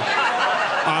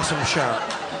awesome show.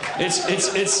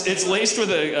 It's laced with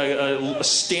a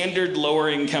standard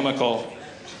lowering chemical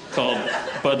called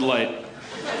Bud Light.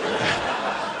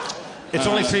 It's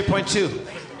only 3.2.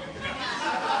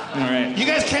 All right. You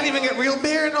guys can't even get real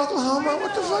beer in Oklahoma?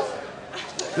 What the fuck?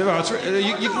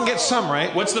 You can get some,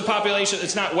 right? What's the population?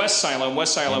 It's not West Siloam.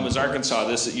 West Siloam is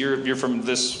Arkansas. You're from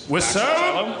this West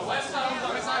Siloam?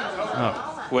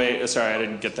 Oh. Wait, sorry, I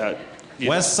didn't get that.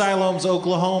 West Siloam's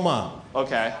Oklahoma.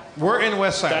 Okay. We're in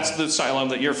West Siloam. That's the Siloam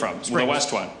that you're from, the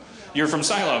west one. You're from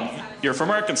Siloam. You're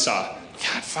from Arkansas.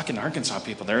 God, fucking Arkansas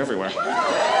people, they're everywhere. All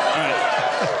right.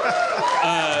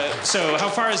 So how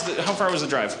far was the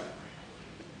drive?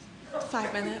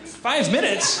 5 minutes. 5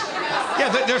 minutes?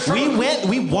 Yeah, they're from...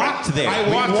 We walked there. I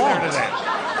walked there today.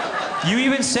 You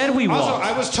even said we walked. Also,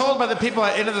 I was told by the people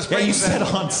at Into the Springs you said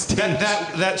on stage.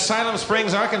 that Siloam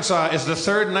Springs, Arkansas is the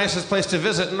 3rd nicest place to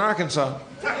visit in Arkansas.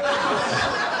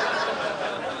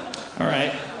 All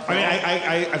right.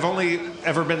 I mean, I've only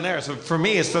ever been there, so for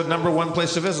me, it's the #1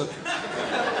 place to visit.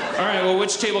 All right, well,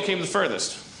 which table came the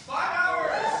furthest? 5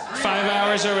 hours. 5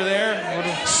 hours over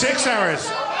there? 6 hours.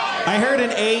 I heard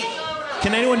an 8.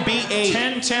 Can anyone beat 8?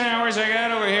 10 hours I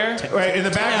got over here. Right, in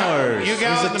the back. 10 hours. You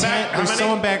gal in the back. How There's many?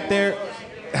 someone back there.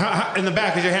 In the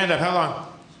back, with your hand up. How long?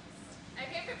 I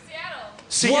came from Seattle.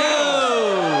 Seattle.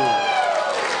 Whoa!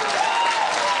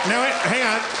 No, wait, hang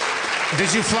on.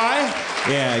 Did you fly?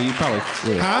 Yeah, you probably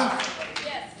flew. Huh?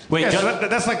 Yes. Wait, Yeah, so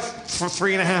that's like for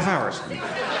 3.5 hours.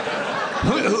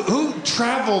 Who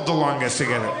traveled the longest to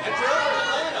get it?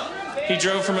 He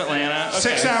drove from Atlanta. Okay.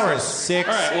 6 hours. 6,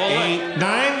 All right, well, 8,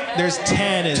 9? There's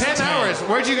 10 is 10 hours.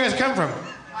 Where'd you guys come from?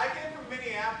 I came from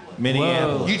Minneapolis.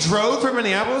 Minneapolis. You drove from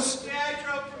Minneapolis? Yeah, I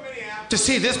drove from Minneapolis. To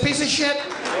see this piece of shit?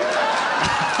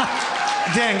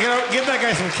 Dan, give that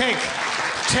guy some cake.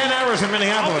 10 hours in I'll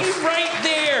Minneapolis. be right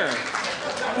there.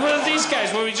 What are these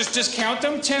guys? Will we just discount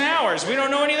them? 10 hours. We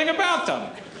don't know anything about them.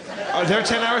 Oh, they're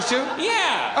 10 hours too?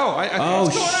 Yeah. Oh,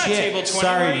 What's going on, shit. Table 20?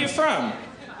 Sorry. Where are you from?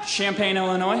 Champaign,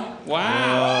 Illinois.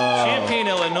 Wow. Champaign,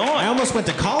 Illinois. I almost went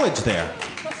to college there.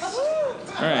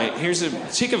 All right,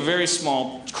 take a very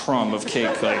small crumb of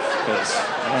cake like this.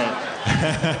 All right.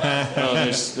 Oh,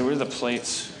 where are the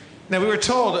plates? Now, we were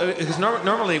told, because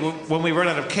normally when we run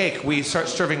out of cake, we start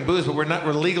serving booze, but we're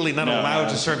legally not allowed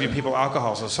to serve you people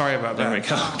alcohol, so sorry about that. There we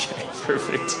go. Okay,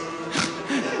 perfect.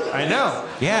 I know.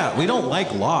 Yeah, we don't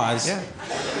like laws. Yeah.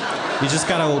 You just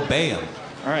gotta obey them.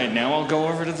 All right, now I'll go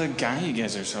over to the guy you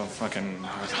guys are so fucking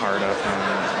hard up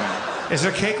on. Is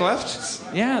there cake left?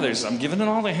 Yeah, I'm giving it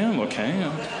all to him, okay?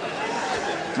 All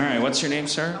right, what's your name,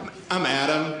 sir? I'm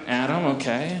Adam. Adam,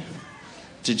 okay.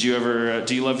 Did you ever,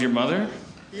 do you love your mother?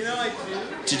 You know I do.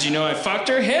 Did you know I fucked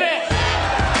her? Hit it!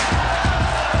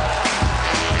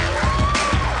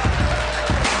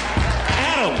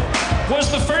 Adam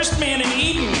was the first man in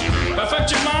Eden. I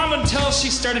fucked your mom until she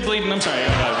started bleeding. I'm sorry.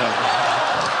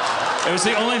 It was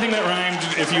the only thing that rhymed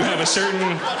if you have a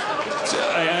certain...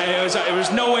 There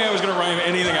was no way I was going to rhyme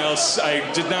anything else. I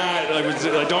did not...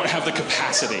 I don't have the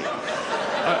capacity.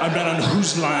 I'm not on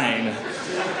whose line.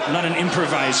 I'm not an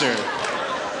improviser.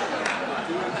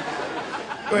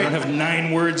 I don't have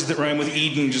 9 words that rhyme with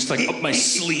Eden just like up my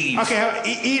sleeve. Okay,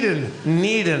 Eden.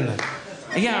 Needen.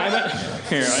 Yeah, I went...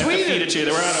 Here, I have to feed it to you.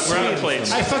 We're out of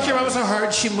plates. I fucked your mom so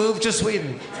hard, she moved to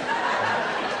Sweden.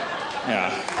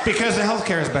 Yeah. Because the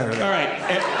healthcare is better there. All right.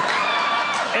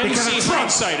 MC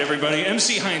Hindsight, everybody.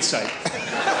 MC Hindsight.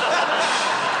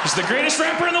 He's the greatest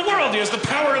rapper in the world. He has the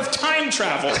power of time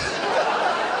travel.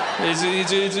 He's the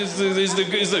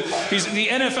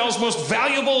NFL's most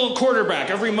valuable quarterback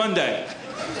every Monday.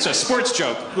 It's a sports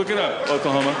joke. Look it up,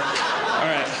 Oklahoma. All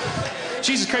right.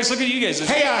 Jesus Christ, look at you guys.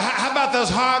 Hey, how about those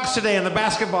hogs today in the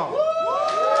basketball?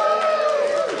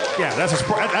 Yeah, that's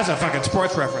a fucking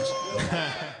sports reference.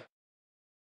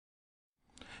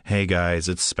 Hey guys,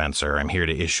 it's Spencer. I'm here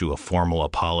to issue a formal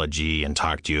apology and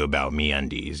talk to you about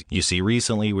MeUndies. You see,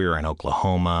 recently we were in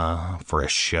Oklahoma for a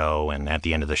show, and at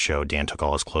the end of the show, Dan took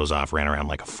all his clothes off, ran around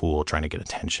like a fool trying to get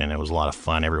attention. It was a lot of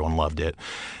fun. Everyone loved it.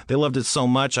 They loved it so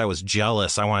much, I was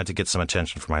jealous. I wanted to get some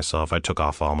attention for myself. I took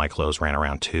off all my clothes, ran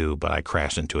around too, but I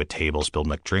crashed into a table, spilled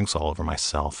McDrinks all over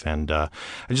myself. And I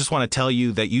just want to tell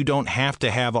you that you don't have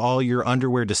to have all your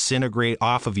underwear disintegrate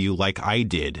off of you like I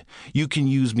did. You can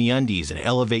use MeUndies and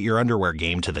elevate your underwear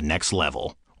game to the next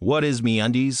level. What is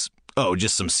MeUndies? Oh,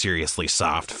 just some seriously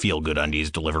soft, feel-good undies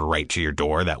delivered right to your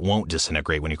door that won't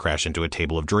disintegrate when you crash into a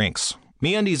table of drinks.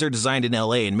 MeUndies are designed in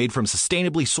LA and made from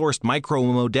sustainably sourced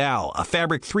micromodal, a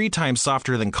fabric 3 times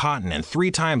softer than cotton and 3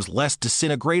 times less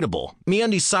disintegratable.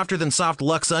 MeUndies softer than soft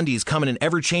luxe undies come in an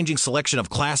ever-changing selection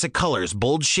of classic colors,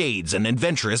 bold shades, and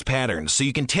adventurous patterns, so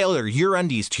you can tailor your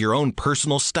undies to your own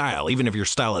personal style, even if your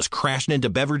style is crashing into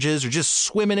beverages or just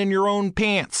swimming in your own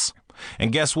pants.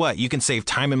 And guess what? You can save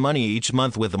time and money each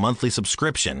month with a monthly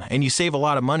subscription, and you save a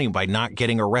lot of money by not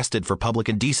getting arrested for public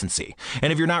indecency.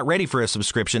 And if you're not ready for a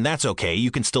subscription, that's okay. You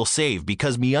can still save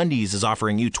because MeUndies is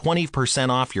offering you 20%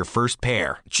 off your first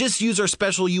pair. Just use our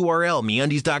special URL,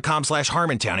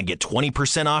 MeUndies.com/Harmontown, and get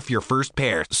 20% off your first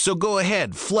pair. So go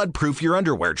ahead, flood-proof your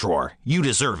underwear drawer. You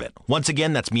deserve it. Once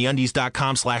again, that's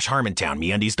MeUndies.com/Harmontown,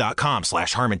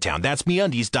 MeUndies.com/Harmontown. That's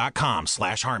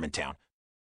MeUndies.com/Harmontown.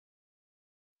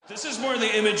 This is more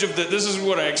the image of this is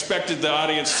what I expected the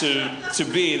audience to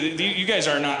be. You guys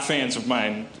are not fans of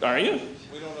mine, are you?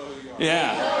 We don't know who you are.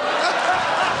 Yeah.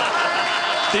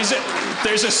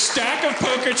 There's a stack of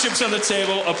poker chips on the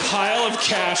table, a pile of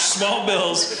cash, small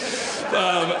bills.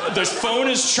 The phone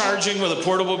is charging with a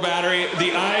portable battery.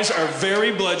 The eyes are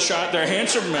very bloodshot. They're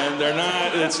handsome men. They're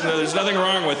not. There's nothing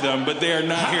wrong with them, but they are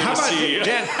not here to see you.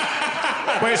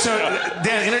 Wait, so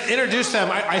Dan, introduce them.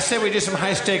 I say we do some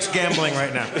high stakes gambling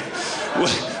right now.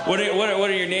 What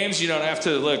are your names? You don't have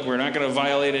to look. We're not going to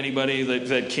violate anybody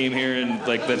that came here and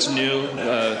that's new.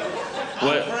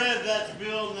 What? Fred, that's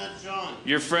Bill, and that's John.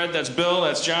 You're Fred. That's Bill.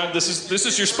 That's John. This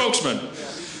is your spokesman.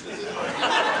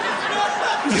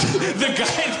 The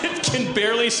guy that can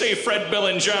barely say Fred, Bill,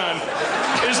 and John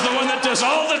is the one that does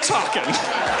all the talking.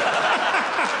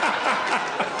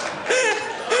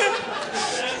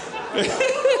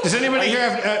 Does anybody here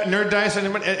have nerd dice?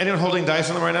 Anyone holding dice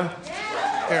on them right now?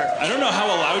 Here. I don't know how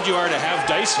allowed you are to have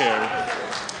dice here.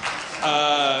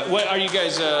 What are you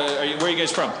guys? Where are you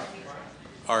guys from?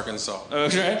 Arkansas.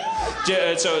 Okay.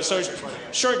 So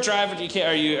short drive.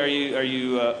 Are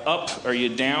you up? Are you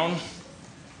down?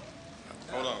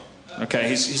 Hold on. Okay.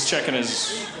 He's checking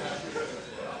his.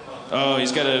 Oh,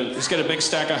 he's got a big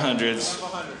stack of hundreds. All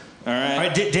right. All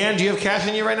right, Dan, do you have cash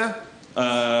in you right now?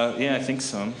 Yeah, I think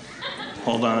so.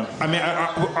 Hold on. I mean,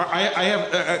 I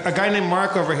have a guy named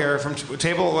Mark over here from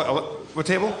table. What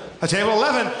table? Table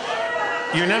 11.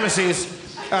 Your nemesis.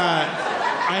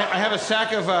 I have a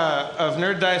sack of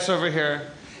nerd dice over here,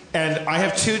 and I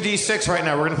have 2d6 right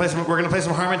now. We're gonna play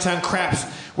some Harmontown craps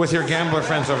with your gambler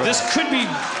friends over there. This could be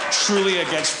truly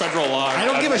against federal law. I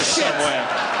don't give a shit.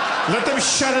 Let them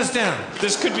shut us down.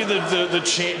 This could be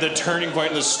the turning point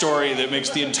in the story that makes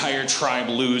the entire tribe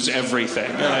lose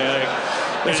everything.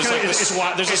 There's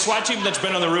a SWAT team that's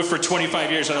been on the roof for 25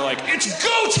 years, and they're like, it's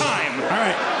go time! All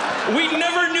right. We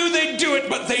never knew they'd do it,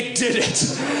 but they did it.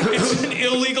 It's an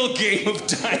illegal game of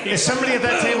dice. Is somebody at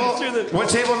that table? What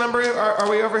table number are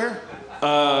we over here?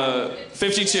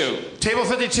 52. Table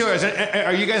 52.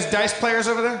 Are you guys dice players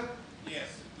over there? Yes.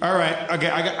 All right. Okay.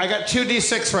 I got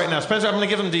 2d6 right now. Spencer, I'm going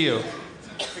to give them to you.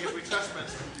 Because we trust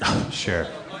Spencer. Sure.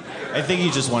 I think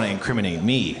you just want to incriminate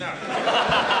me.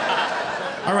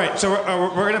 All right, so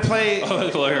we're gonna play. Oh,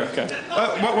 the lawyer. Okay.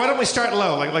 Why don't we start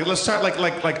low? Let's start like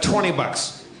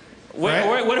 $20.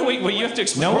 Wait, what do we? Well, you have to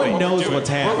explain. No one knows what's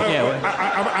happening.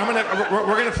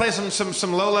 We're gonna play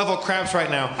some low level craps right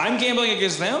now. I'm gambling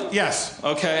against them. Yes.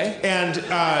 Okay. And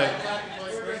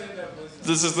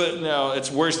this is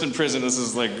it's worse than prison. This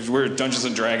is like we're Dungeons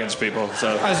and Dragons people.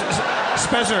 So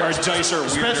Spencer, our dice are weirder.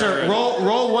 Spencer,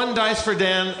 roll one dice for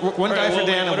Dan, one die for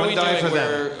Dan, and one die for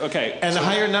them. Okay. And the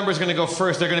higher number is going to go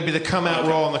first. They're going to be the come out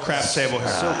roll on the craps table here.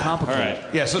 So complicated. All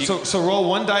right. Yeah. So roll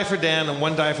one die for Dan and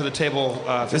one die for the table.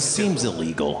 This seems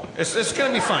illegal. It's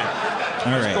going to be fine.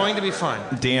 All right. It's going to be fine.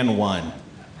 Dan won.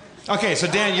 Okay, so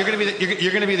Dan, you're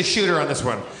going to be the shooter on this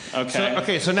one.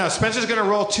 Okay. So now Spencer's going to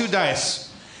roll 2 dice.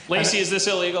 Lacey, is this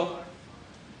illegal?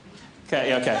 Okay,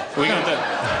 yeah, okay.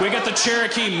 We got the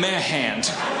Cherokee meh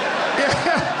hand.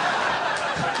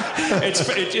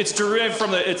 It's derived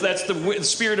from that's the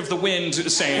spirit of the wind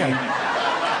saying.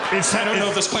 I don't know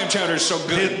if this clam chowder is so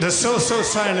good. The so-so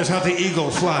sign is how the eagle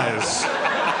flies.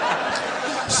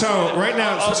 So right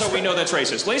now. Also, we know that's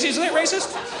racist. Lacey, isn't that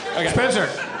racist? Okay. Spencer.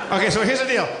 Okay, so here's the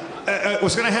deal.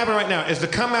 What's going to happen right now is the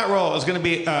come out roll is going to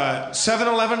be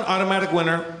 7-11 automatic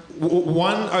winner.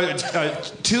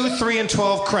 2, 3, and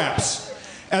 12 craps.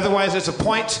 Otherwise, it's a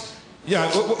point. Yeah.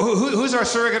 Who's our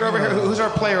surrogate over here? Who's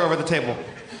our player over the table?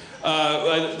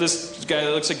 This guy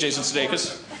that looks like Jason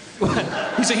Sudeikis.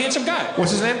 He's a handsome guy.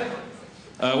 What's his name?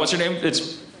 What's your name?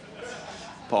 It's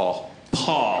Paul.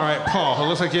 Paul. All right, Paul. Who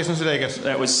looks like Jason Sudeikis.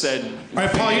 That was said. All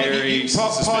right, Paul.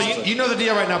 Paul, you know the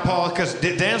deal right now, Paul, because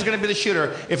Dan's going to be the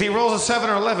shooter. If he rolls a 7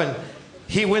 or 11,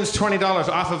 he wins $20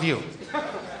 off of you.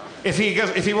 If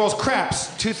he rolls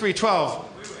craps, 2, 3, 12,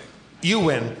 you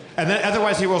win. And then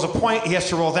otherwise he rolls a point. He has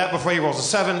to roll that before he rolls a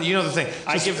 7. You know the thing.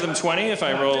 I give them 20 if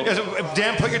I roll.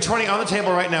 Dan, put your 20 on the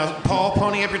table right now. Paul,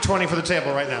 pony up your 20 for the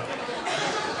table right now.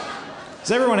 Is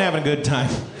everyone having a good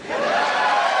time?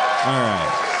 All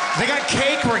right. They got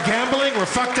cake. We're gambling. We're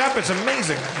fucked up. It's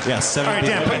amazing. Yeah, 7. All right,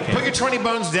 Dan, put your 20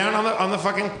 bones down on the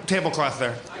fucking tablecloth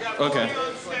there. Okay.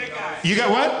 You got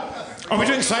what? Are we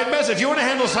doing side bets? If you want to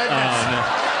handle side bets. No.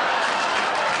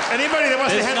 Anybody that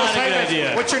wants to handle side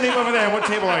bets. What's your name over there? What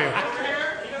table are you?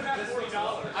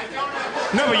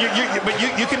 No, but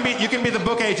you can be the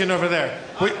book agent over there.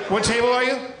 What table are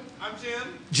you? I'm Jim.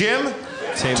 Jim?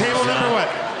 Table number what?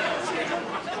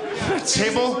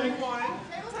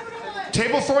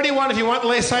 Table 41. If you want to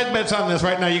lay side bets on this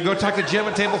right now, you go talk to Jim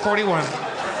at table 41.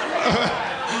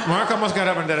 Mark almost got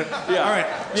up and did it. Yeah. All right.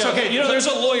 Yeah, So, okay. there's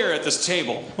a lawyer at this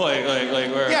table. Like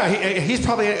where? Yeah, he's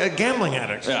probably a gambling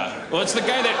addict. Yeah. Well, it's the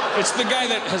guy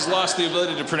that has lost the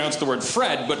ability to pronounce the word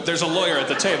Fred, but there's a lawyer at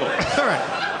the table. All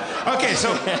right. Okay,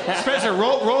 so Spencer,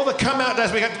 roll the come out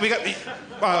dice. We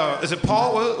got. Is it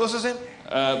Paul? What's his name?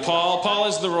 Paul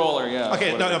is the roller, yeah.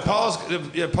 Okay, no, Paul is.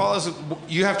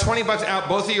 You have $20 out,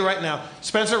 both of you right now.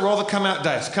 Spencer, roll the come out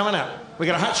dice. Coming out. We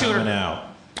got a hot shooter. Coming out.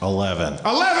 11.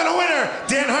 11, a winner.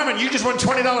 Dan Harmon, you just won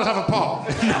 $20 off of Paul.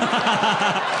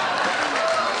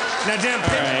 Now, Dan. All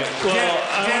right. Well,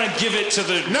 I want to give it to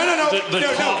the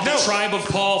the Tribe of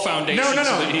Paul Foundation. No.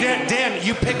 So that Dan,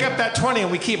 you pick up that 20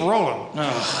 and we keep rolling.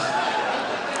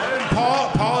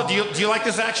 Paul, do you like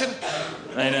this action?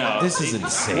 I know. This is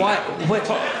insane. What?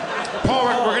 Paul,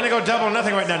 we're going to go double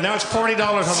nothing right now. Now it's $40 on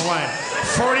the line.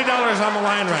 $40 on the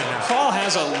line right now. Paul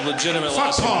has a legitimate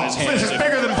lawsuit Paul. in his hands. This is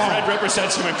bigger than Paul. Fred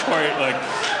represents him in court. Like,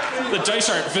 the dice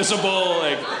aren't visible.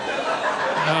 Like,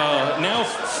 now,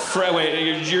 Fred,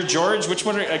 wait, you're George? Which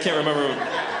one? I can't remember.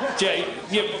 Yeah,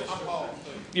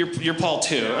 you're Paul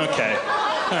too. Okay.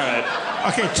 All right.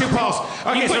 Okay, 2 Pauls.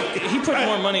 Okay, he put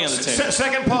more money on the table.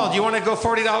 Second Paul, do you want to go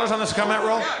 $40 on this come out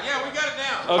roll? Yeah, we got it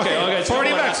now. Okay,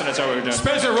 $40. That's what we're doing.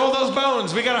 Spencer, roll those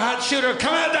bones. We got a hot shooter.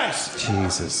 Come out dice.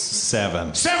 Jesus.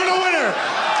 7. 7, a winner.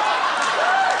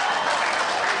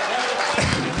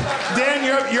 Dan,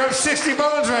 you're up 60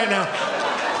 bones right now.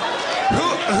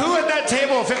 Who at that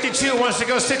table, 52, wants to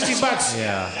go $60?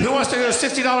 Yeah. Who wants to go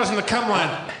 $60 in the come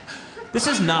line? This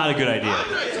is not a good idea.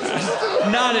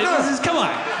 Come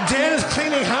on. Dan is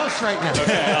cleaning house right now.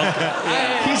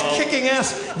 Okay, He's kicking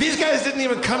ass. These guys didn't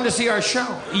even come to see our show.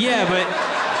 Yeah, but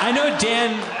I know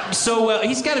Dan so well.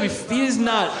 He is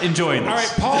not enjoying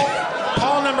this. All right,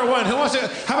 Paul number 1. Who wants to?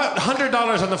 How about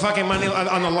 $100 on the fucking money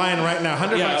on the line right now?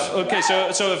 $100. Yeah. Okay.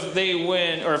 So if they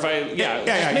win, or if I,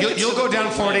 yeah. You'll go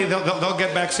down 40. They'll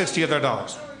get back 60 of their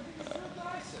dollars.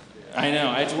 I know.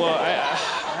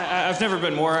 I've never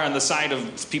been more on the side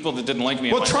of people that didn't like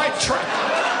me. Well, try.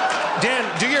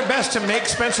 Dan, do your best to make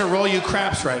Spencer roll you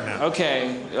craps right now.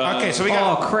 Okay. Okay, so we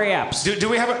got. Oh, craps. Do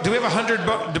we have 100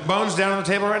 bones down on the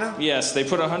table right now? Yes, they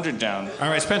put 100 down. All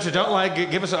right, Spencer, don't lie.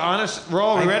 Give us an honest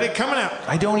roll. We ready? Coming out.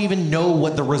 I don't even know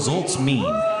what the results mean. 11.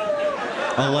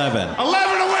 11,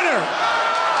 a winner.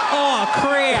 Oh,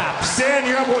 craps. Dan,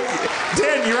 you're up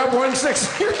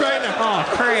 160 right now. Oh,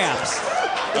 craps.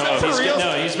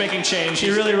 He's making change.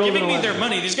 He's really rolled giving me an their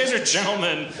money. These guys are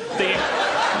gentlemen.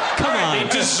 Come on. They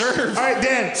deserve All right,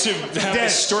 Dan, to have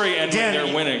this story end when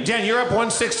they're winning. Dan, you're up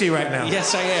 160 right now.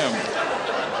 Yes, I am.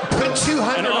 Put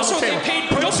 200 And also, on the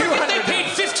table. don't forget they paid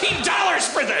 $15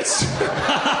 for this.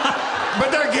 But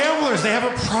they're gamblers. They have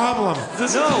a problem.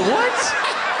 No, what?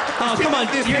 Oh, come on.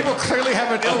 These people clearly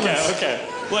have an illness. Okay.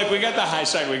 Look, we got the high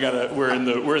side. We're in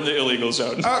the illegal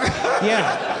zone.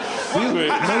 Yeah.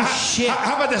 No shit.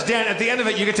 How about this, Dan? At the end of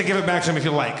it, you get to give it back to them if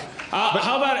you like.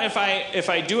 How about if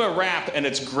I do a rap and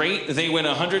it's great, they win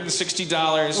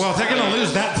 $160. Well, they're gonna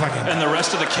lose that fucking. And the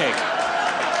rest of the cake.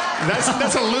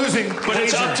 That's a losing. But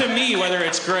it's up to me whether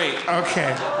it's great.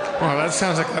 Okay. Well, that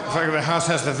sounds like the house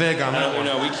has the vig on that one.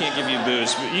 No, we can't give you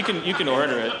booze. But you can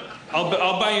order it.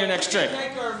 I'll buy your next drink. You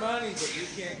take our money, but you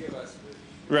can't give us booze.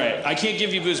 Right. I can't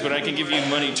give you booze, but I can give you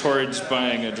money towards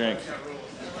buying a drink.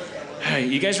 Hey,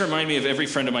 you guys remind me of every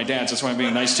friend of my dad's. That's why I'm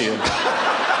being nice to you.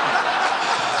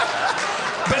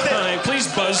 Please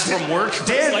buzz from work.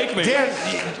 Dan, like me. Dan,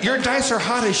 your dice are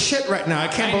hot as shit right now. I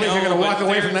can't believe you're going to walk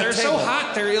away from that They're table. so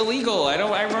hot. They're illegal.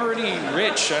 I'm already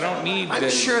rich. I don't need. I'm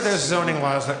sure there's zoning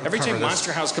laws that Every cover time this.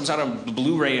 Monster House comes out on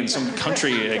Blu-ray in some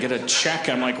country, I get a check.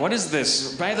 I'm like, what is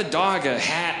this? Buy the dog a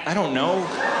hat. I don't know.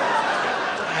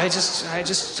 I just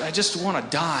want to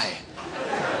die.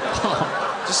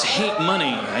 Just hate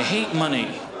money. I hate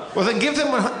money. Well, then give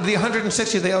them the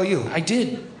 160 they owe you. I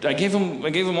did. I gave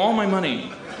them all my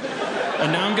money.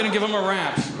 And now I'm going to give them a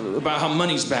rap about how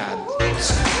money's bad.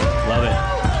 Love it.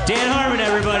 Dan Harmon,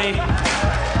 everybody.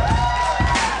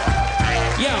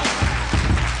 Yo.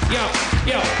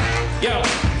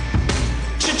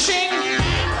 Cha-ching.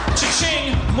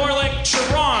 Cha-ching. More like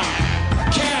charong.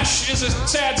 Cash is a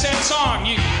sad, sad song.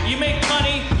 You make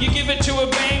money, you give it to a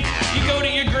bank, you go to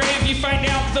your grave, you find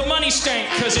out the money stank.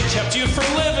 Cause it kept you from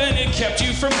living, it kept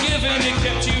you from giving, it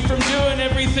kept you from doing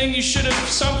everything you should have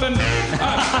something.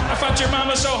 I fought your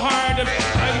mama so hard,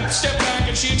 I stepped back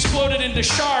and she exploded into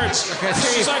shards.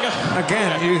 She's like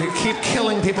Again, you keep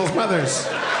killing people's mothers.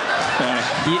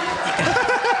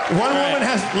 One woman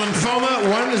has lymphoma,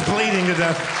 one is bleeding to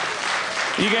death.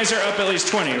 You guys are up at least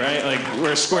 20, right? Like,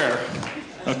 we're square.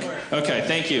 Okay,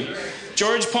 thank you.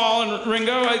 George, Paul, and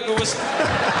Ringo, thank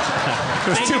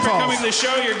you for coming to the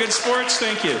show. You're good sports.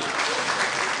 Thank you.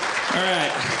 All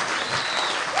right.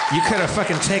 You could have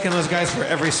fucking taken those guys for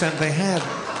every cent they had.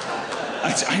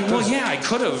 Well, yeah, I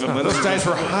could have. Those guys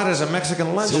were hot as a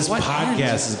Mexican lunch. This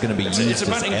podcast is going to be used It's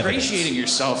about as ingratiating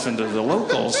yourself into the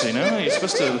locals, you know? You're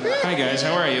supposed to... Hi, guys,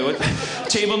 how are you?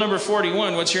 Table number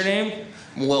 41, what's your name?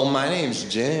 Well, my name's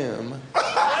Jim.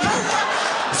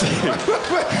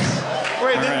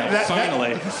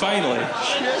 Wait,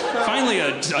 finally,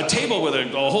 a table with a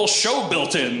whole show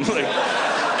built in.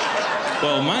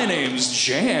 Well, my name's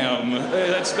Jam.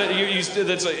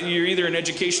 You're either an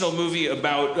educational movie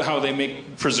about how they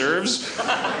make preserves.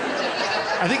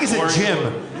 I think it's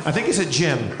a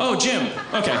Jim. Oh, Jim.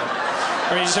 Okay.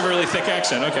 Or you just have a really thick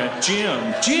accent. Okay.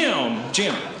 Jim.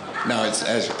 No,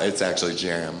 it's actually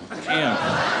Jam. Jam.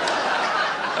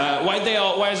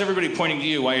 Why is everybody pointing to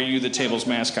you? Why are you the table's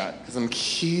mascot? Because I'm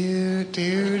cute,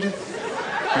 dude.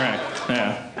 All right.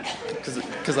 Yeah.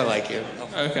 Because I like you.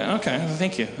 Okay. Well,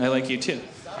 thank you. I like you too.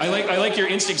 I like your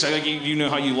instincts. I like you know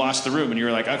how you lost the room and you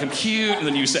were like, I'm cute, and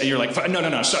then you're like,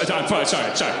 no, sorry.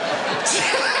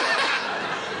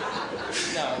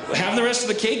 Have the rest of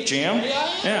the cake, Jam.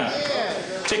 Yeah.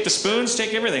 Take the spoons.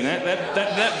 Take everything.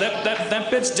 That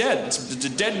bit's dead. It's a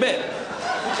dead bit.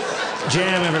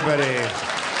 Jam, everybody.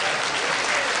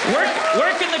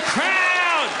 Work in the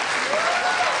crowd.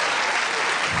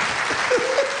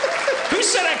 Who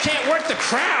said I can't work the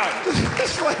crowd?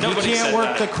 Nobody You can't said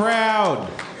work that. the crowd.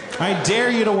 I dare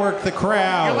you to work the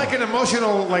crowd. You're like an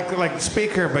emotional like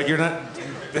speaker, but you're not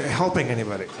helping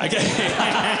anybody.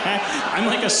 I'm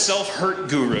like a self-hurt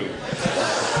guru.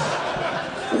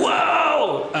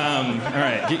 Whoa! All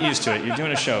right, get used to it. You're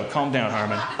doing a show. Calm down,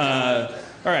 Harmon.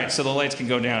 All right, so the lights can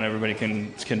go down. Everybody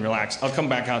can relax. I'll come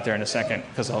back out there in a second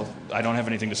because I don't have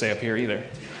anything to say up here either.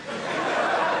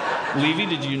 Levy,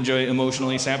 did you enjoy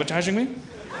emotionally sabotaging me?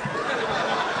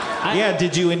 Yeah,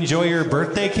 did you enjoy your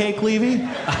birthday cake, Levy? Wait,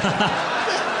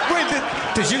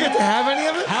 did you get to have any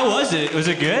of it? How was it? Was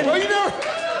it good? Well,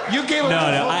 you gave it.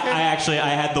 No. I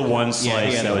had the one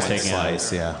slice that was taken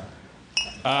out. Yeah.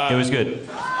 It was good.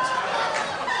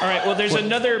 All right. Well, there's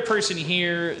another person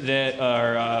here that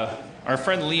our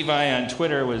friend Levi on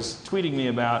Twitter was tweeting me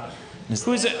about.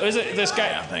 Who's it? Is it this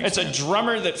guy? It's a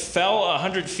drummer that fell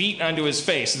 100 feet onto his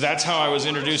face. That's how I was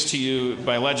introduced to you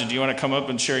by legend. Do you want to come up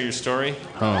and share your story?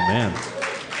 Oh man.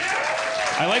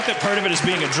 I like that part of it is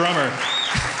being a drummer.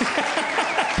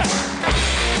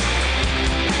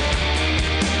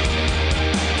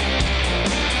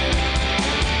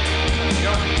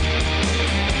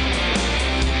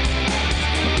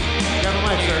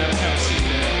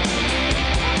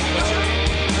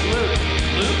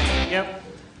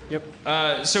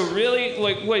 Yep. So really,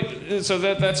 so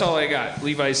that's all I got.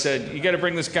 Levi said, you got to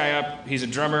bring this guy up. He's a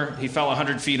drummer. He fell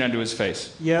 100 feet onto his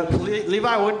face. Yep.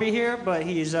 Levi would be here, but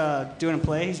he's doing a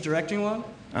play. He's directing one.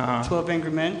 12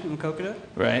 Angry Men in Coconut.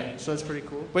 Right. So that's pretty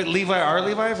cool. Wait,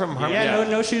 Levi from Harmony? Yeah,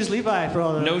 No Shoes Levi for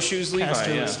all the No Shoes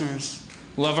Levi, listeners.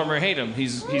 Love him or hate him.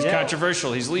 He's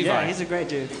controversial. He's Levi. Yeah, he's a great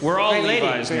dude. We're all great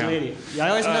Levi's lady, now. Great lady. Yeah, I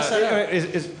always mess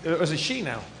that up. Was it she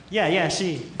now? Yeah,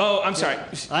 she. Oh, I'm sorry.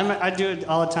 I do it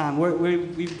all the time.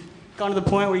 We've gone to the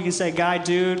point where you can say guy,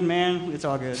 dude, man. It's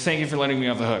all good. Thank you for letting me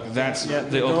off the hook. That's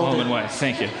the Oklahoman way.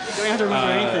 Thank you. You don't have to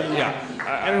remember anything. Yeah.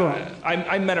 Everyone.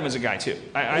 I met him as a guy too.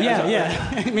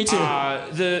 Me too.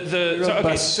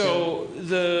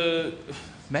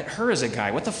 Met her as a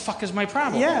guy. What the fuck is my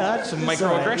problem? Yeah, that's some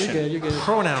microaggression. Right. You're good.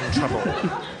 Pronoun trouble.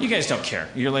 You guys don't care.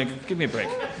 You're like, give me a break.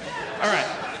 All right.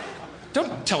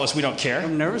 Don't tell us we don't care.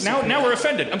 I'm nervous. Now we're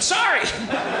offended. I'm sorry.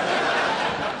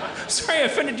 Sorry I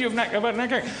offended you about not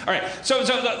caring. All right. So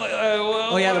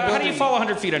how do you fall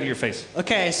 100 feet onto your face?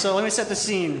 Okay, so let me set the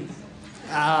scene.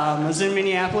 I was in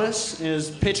Minneapolis. It was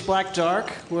pitch black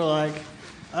dark. We're like,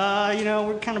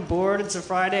 we're kind of bored. It's a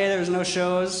Friday. There was no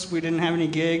shows. We didn't have any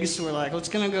gigs. So we're like, let's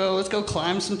go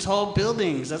climb some tall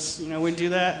buildings. That's, we do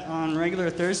that on regular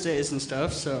Thursdays and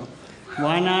stuff. So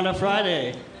why not a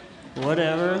Friday?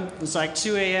 Whatever. It's like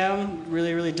 2 a.m.,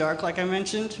 really, really dark, like I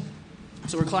mentioned.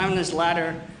 So we're climbing this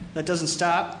ladder that doesn't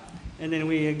stop, and then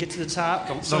we get to the top.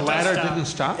 The ladder didn't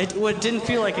stop? It didn't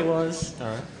feel like it was. All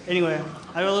right. Anyway,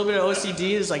 I have a little bit of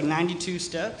OCD. It's like 92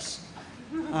 steps,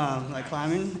 like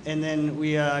climbing. And then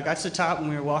we got to the top, and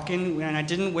we were walking, and I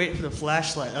didn't wait for the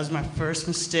flashlight. That was my first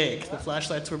mistake. The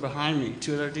flashlights were behind me.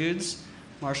 Two other dudes,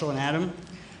 Marshall and Adam.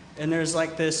 And there's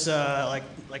like this,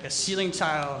 like a ceiling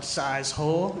tile size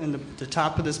hole in the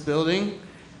top of this building.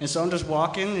 And so I'm just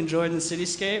walking, enjoying the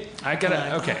cityscape.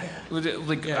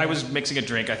 I was mixing a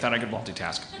drink. I thought I could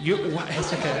multitask.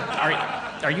 It's okay.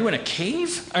 Are you in a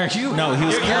cave? Are you? No, he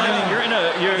was climbing. You're in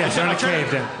a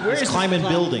cave then. He's climbing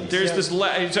buildings. There's this.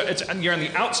 You're on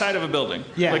the outside of a building.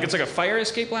 Yeah. Like it's like a fire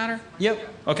escape ladder. Yep.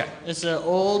 Okay. It's an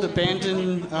old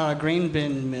abandoned grain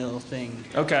bin mill thing.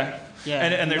 Okay. Yeah,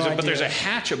 And there's no but there's a idea.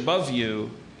 hatch above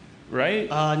you, right?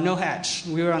 No hatch.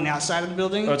 We were on the outside of the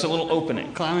building. Oh, it's a little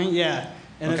opening. Climbing, yeah.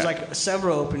 And there's Okay. like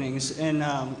several openings. And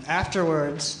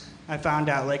afterwards, I found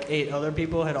out like 8 other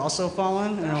people had also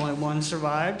fallen, and only 1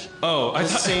 survived. Oh, I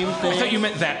same thing. I thought you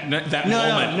meant that No,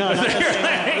 moment. not the same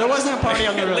moment. There wasn't a party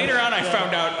on the roof. Later on, I Yeah.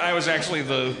 found out I was actually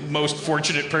the most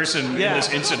fortunate person in this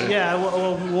incident. Yeah,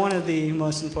 well, one of the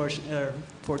most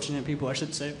fortunate people, I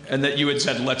should say. And that you had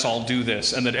said, "Let's all do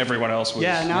this," and that everyone else was.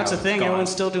 Yeah, now it's a thing. gone. Everyone's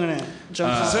still doing it.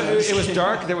 Jumping off So it. it was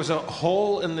dark. There was a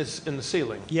hole in the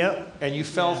ceiling. Yep. And you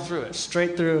fell through it.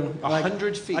 Straight through.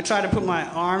 100 feet. I tried to put my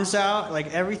arms out,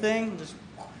 like everything. Just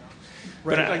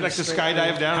Like to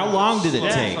skydive down. How long did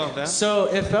it take? So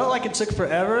it felt like it took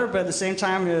forever, but at the same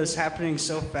time, it was happening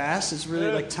so fast. It's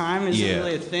really like time isn't Yeah.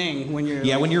 really a thing when you're.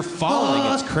 Yeah, when you're falling,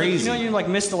 it's Like, crazy. you know, you like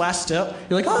miss the last step.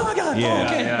 You're like, oh my god, Yeah. oh,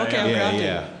 okay, Yeah, okay, yeah, I'm yeah, grounded.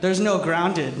 yeah. There's no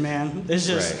grounded, man. It's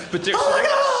just, Right. But there's, oh my god,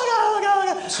 oh my god, oh my god,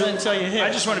 oh my god. So until you hit.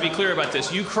 I just want to be clear about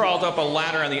this. You crawled up a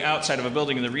ladder on the outside of a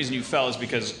building, and the reason you fell is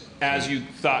because as you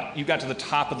thought you got to the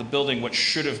top of the building, what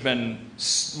should have been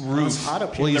roof. Well,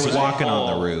 he's there was a walking on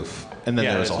hole. the roof, and then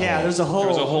there's a hole. Yeah, there's a hole. There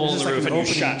was a hole in There's the like roof, an and you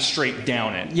opening. shot straight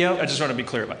down it. Yep. I just want to be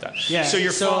clear about that. Yeah, So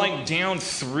you're so- falling down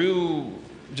through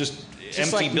just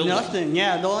empty like building. nothing.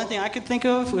 Yeah, the only thing I could think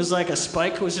of was like a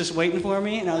spike was just waiting for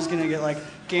me, and I was gonna get like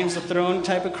Games of Thrones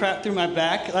type of crap through my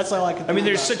back. That's all I could. I mean, think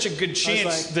there's about. such a good I was chance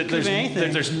like, that could've been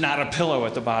anything. there's not a pillow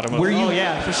at the bottom of Were it. you? Oh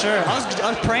yeah, for sure. I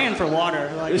was praying for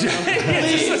water. Like, you know,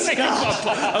 please, Like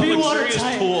God, a be luxurious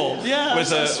watertight. pool Yeah, with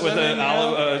so a swimming, an you know?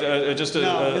 olive just a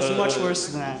No, it's much worse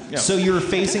than that. Yeah. So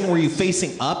were you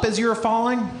facing up as you were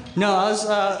falling? No, I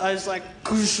was like,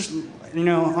 you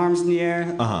know, arms in the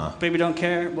air. Baby don't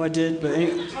care. Well, I did, but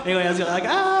anyway, I was like,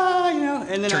 you know,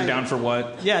 and then Turned down for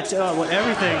what? Yeah,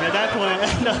 everything at that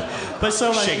point. No, but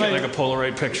so Shake it like a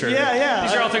Polaroid picture. Yeah.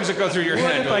 These are all things that go through your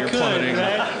What head if while I you're could, plummeting.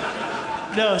 right?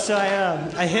 No, so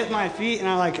I hit my feet and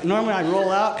I like normally I roll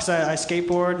out because I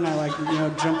skateboard and I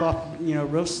like jump off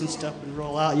roofs and stuff and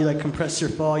roll out. You like compress your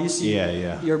fall. You see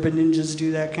urban ninjas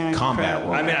do that kind of Combat crap.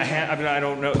 roll. I mean, I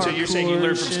don't know. So you're saying you Parkour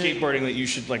learned from and shit. skateboarding that you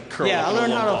should like curl Yeah, up I in a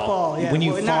learned little how to ball. fall. Yeah, When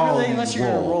you well, fall, not really unless you're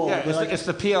gonna roll. Yeah, but, like, it's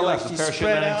the PLF, the you parachute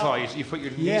spread landing out. fall. You put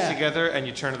your knees Yeah. together and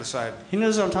you turn to the side. He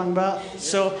knows what I'm talking about.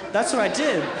 So that's what I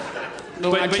did.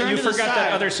 when I But turned you to the forgot that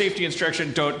side- other safety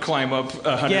instruction: don't climb up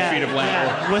 100 feet of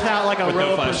ladder without like a with no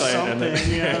rope or flashlight something. and then-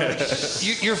 You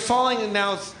know? You're falling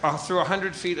now through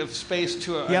 100 feet of space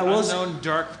to an unknown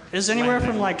dark. It was anywhere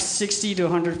landing. from like 60 to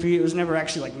 100 feet. It was never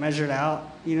actually like measured out.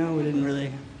 You know, we didn't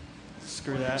really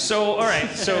screw that. So all right,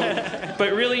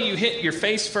 but really you hit your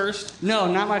face first. No,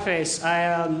 not my face. But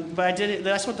I did it.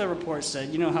 That's what the report said.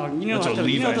 You know how That's what the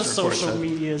Levi's report social said.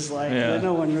 media is like. Yeah.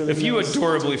 No one really. If you knows.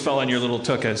 adorably fell on your little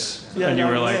tuchus, Yeah, and you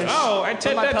no, were like, wish. "Oh,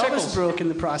 But my that pelvis tickles." broke in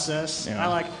the process. Yeah. I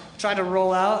like tried to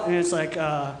roll out, and it's like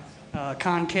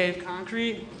concave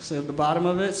concrete, so the bottom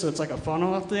of it, so it's like a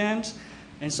funnel at the end.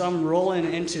 And so I'm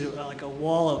rolling into like a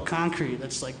wall of concrete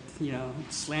that's like,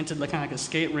 slanted like kind of like a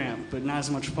skate ramp, but not as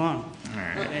much fun. All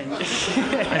right. And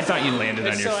I thought you landed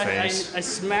on your so face. I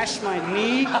smashed my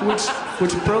knee, which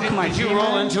broke my Did you femur.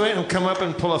 roll into it and come up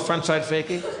and pull a frontside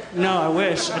fakie? No, I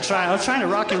wish. I was trying to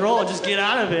rock and roll, just get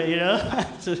out of it,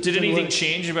 Did anything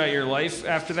change about your life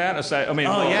after that? Aside, I mean,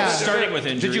 Oh, yeah. starting with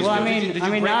injuries. Well, I did you mean,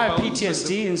 break now I have bones?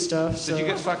 PTSD and stuff. So. Did you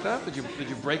get fucked up? Did you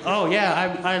break? Oh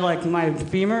yeah, I like my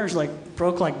femurs like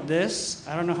broke like this.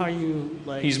 I don't know how you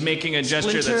like. He's making a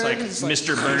gesture that's like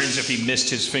Mr. Burns if he missed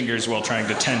his fingers while trying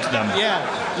to tent them.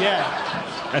 Yeah.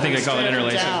 I think they call it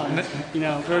interlacing.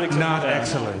 Down, vertically. Not down.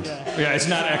 excellent. Yeah, it's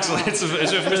not excellent. It's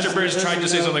as if Mr. Burns tried to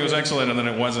say something was excellent and then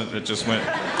it wasn't. It just went.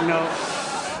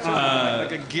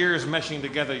 Like a gears meshing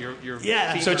together. Your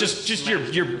feet So are just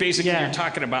you're basically you're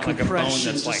talking about like a bone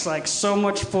Compression, that's just like so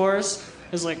much force.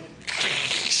 It's like.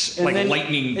 Like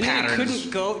lightning and patterns.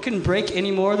 Then it couldn't break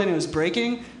any more than it was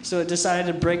breaking, so it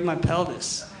decided to break my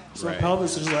pelvis. So my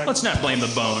pelvis was like. Let's not blame the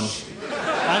bone.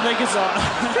 I think it's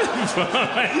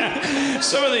all.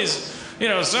 Some of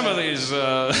these.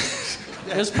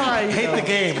 It was probably hate the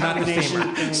game, not the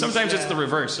femur. Sometimes it's the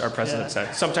reverse. Our president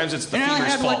said. Sometimes it's the and I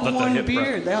femur's had fault like that the one hip beer.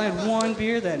 broke. They only had one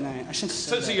beer that night. I shouldn't have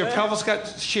said So that. your pelvis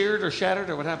got sheared or shattered,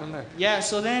 or what happened there? Yeah.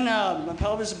 So then my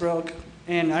pelvis broke,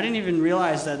 and I didn't even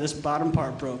realize that this bottom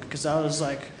part broke because I was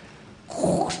like, I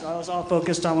was all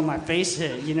focused on when my face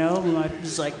hit. When I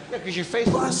was like, because your face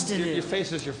busted your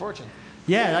face is your fortune.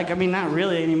 Yeah, like I mean, not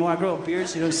really anymore. I grow a beard,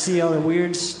 so you don't see all the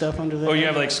weird stuff under there. Oh, you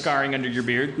have like scarring under your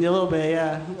beard? Yeah, a little bit,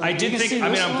 yeah. Like, I did you can think. see I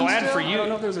mean, this I'm one glad still. for I don't you.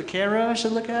 know if there's a camera I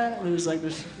should look at. There's like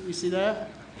this. You see that?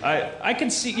 I can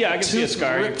see. Yeah, I can see a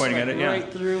scar. You're pointing at it. Yeah. Right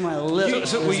through my lip.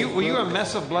 So were you a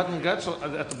mess of blood and guts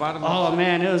at the bottom? Oh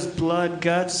man, it was blood,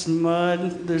 guts,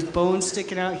 mud. There's bones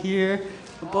sticking out here.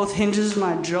 Both hinges of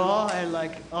my jaw. I had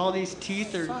like all these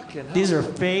teeth these are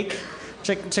fake.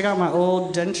 Check out my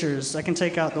old dentures. I can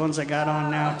take out the ones I got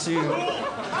on now too.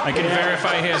 I can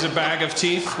verify he has a bag of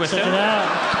teeth with Check him. it out.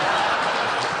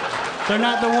 They're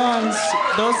not the ones.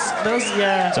 Those,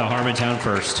 yeah. It's a Harmontown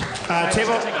first.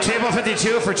 Table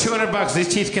 52 for $200.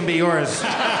 These teeth can be yours.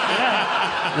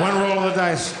 One roll of the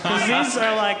dice. Because these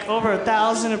are like over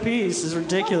 1,000 a piece. It's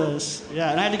ridiculous.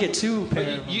 Yeah, and I had to get 2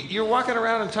 pairs. You're walking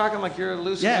around and talking like you're a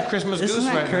loose Christmas goose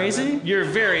Isn't that right crazy? now. You're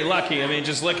very lucky. I mean,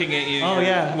 just looking at you. Oh,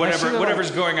 yeah.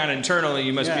 Whatever's going on internally,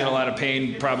 you must be in a lot of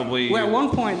pain. Probably. Well, at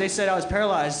one point they said I was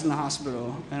paralyzed in the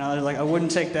hospital, and I was like, I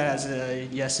wouldn't take that as a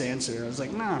yes answer. I was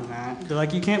like, no, I'm not. They're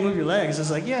like, you can't move your legs. I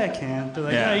was like, yeah, I can. They're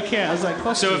like, no, you can't. I was like,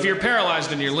 fuck So you. if you're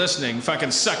paralyzed and you're listening,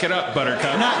 fucking suck it up,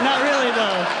 Buttercup. Not really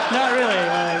though. Not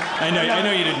really. I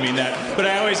know you didn't mean that, but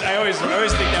I always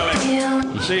think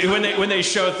that way. When they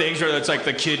show things where it's like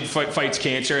the kid fights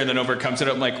cancer and then overcomes it,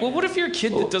 I'm like, well, what if you're a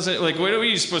kid that doesn't like? What are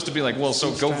you supposed to be like? Well, so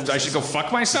I should go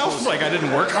fuck myself? Like I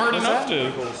didn't work hard enough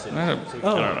to. I don't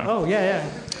know. Oh yeah.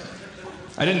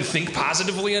 I didn't think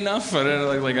positively enough.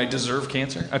 Like I deserve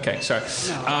cancer. Okay, sorry.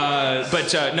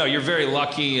 But no, you're very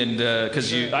lucky, and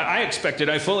because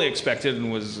I fully expected, and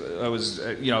I was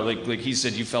like he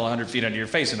said, you fell 100 feet under your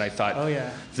face, and I thought, oh yeah,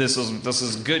 this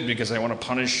is good because I want to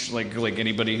punish like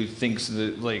anybody who thinks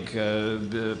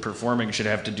that performing should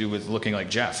have to do with looking like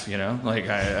Jeff. You know, like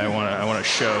I want to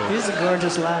show. He's a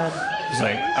gorgeous lad. It's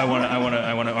like I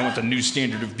want the new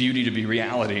standard of beauty to be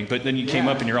reality. But then you came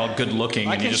up and you're all good looking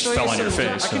and you just fell on your face.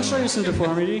 I can show you some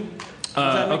deformity.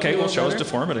 Okay, well, show us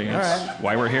deformity. All right.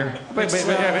 Why we're here. But it's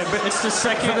the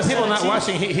second. For the people not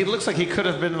watching, he looks like he could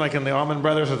have been like in the Allman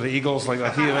Brothers or the Eagles. Like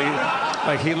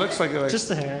he looks like just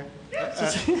the hair.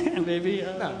 Maybe.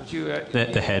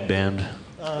 The headband.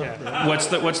 Yeah. What's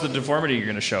the deformity you're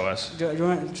going to show us?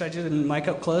 Should I do the mic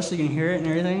up close so you can hear it and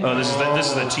everything? Oh, this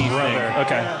is the teeth thing.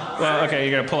 Okay. Well, okay,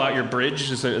 you're going to pull out your bridge.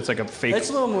 It's like a fake. It's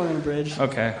a little more than a bridge.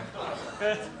 Okay.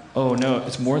 Oh no,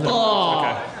 it's more than. Oh.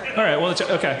 Okay. All right. Well, it's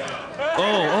okay.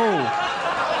 Oh.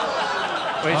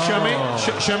 Wait,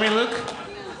 show me, Luke.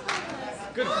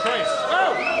 Good Christ!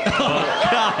 Oh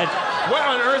God! What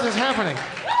on earth is happening?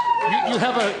 You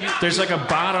have a. There's like a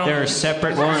bottom. There are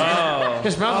separate ones. Oh.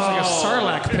 His mouth is like a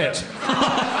sarlacc pit.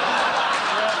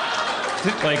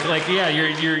 Didn't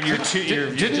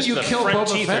you the kill front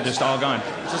Boba teeth Fett? are just all gone.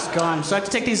 Just gone. So I have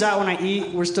to take these out when I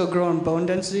eat. We're still growing bone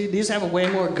density. These have way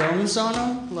more gums on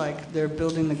them. Like they're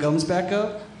building the gums back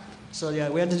up. So yeah,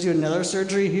 we had to do another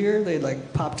surgery here. They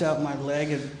like popped out my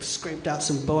leg and scraped out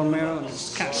some bone marrow and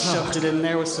just kind of shoved it in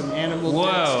there with some animal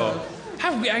dead stuff.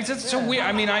 That's so weird.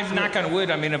 I mean, I've knock on wood.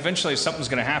 I mean, eventually something's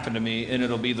going to happen to me, and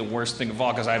it'll be the worst thing of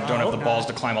all because I don't have the balls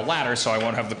to climb a ladder, so I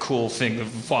won't have the cool thing of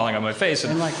falling on my face.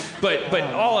 But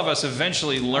all of us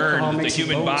eventually learn that the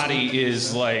human body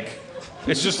is like.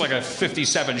 It's just like a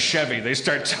 57 Chevy. They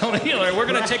start telling you, like, we're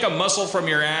going to take a muscle from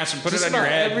your ass and put it on your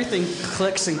head. Everything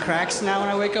clicks and cracks now when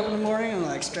I wake up in the morning. I'm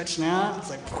like stretching out.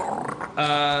 It's like.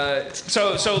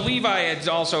 So Levi had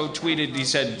also tweeted. He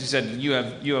said you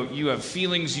have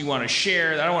feelings you want to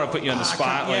share. I don't want to put you on the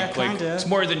spot. Like it's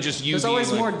more than just you. There's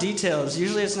always more details.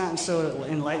 Usually it's not so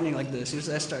enlightening like this.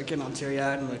 Usually I start getting all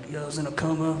teary-eyed and like, I was in a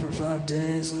coma for 5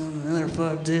 days. And another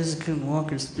 5 days I couldn't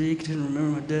walk or speak. Didn't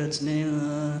remember my dad's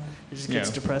name. It just gets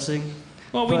depressing.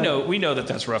 Well, we know that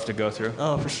that's rough to go through.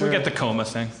 Oh, for sure. We get the coma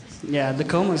thing. Yeah, the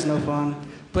coma's no fun.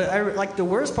 But the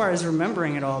worst part is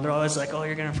remembering it all. They're always like, "Oh,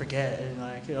 you're gonna forget," and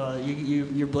like, your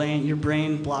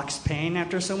brain blocks pain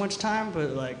after so much time. But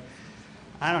like,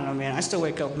 I don't know, man. I still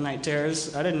wake up with night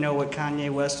terrors. I didn't know what Kanye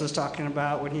West was talking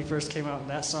about when he first came out with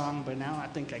that song, but now I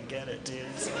think I get it, dude.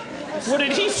 What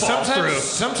did he fall through?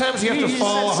 Sometimes you have to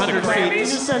fall 100 feet. He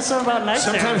just said something about night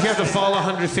terrors. Sometimes you have to fall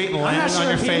 100 feet and land on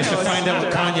your face to find out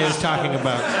what Kanye is talking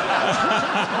about.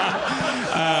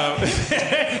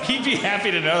 He'd be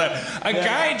happy to know that. A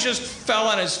guy just fell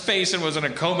on his face and was in a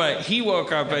coma. He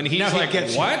woke up and he's like,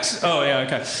 "What?" Oh yeah,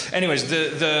 okay. Anyways,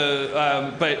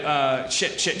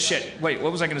 shit. Wait,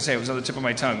 what was I going to say? It was on the tip of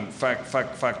my tongue. Fuck it.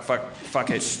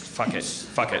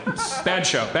 Bad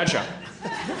show.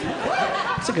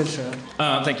 It's a good show.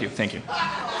 Thank you.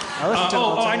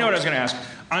 I know what I was going to ask.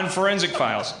 On Forensic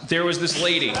Files, there was this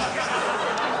lady.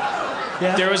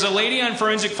 Yeah. There was a lady on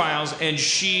Forensic Files, and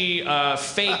she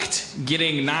faked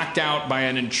getting knocked out by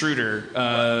an intruder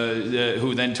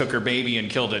who then took her baby and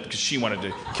killed it because she wanted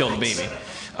to kill the baby.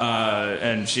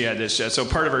 And she had this. So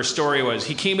part of her story was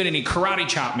he came in and he karate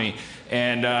chopped me,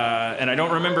 And I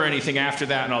don't remember anything after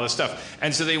that and all this stuff.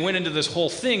 And so they went into this whole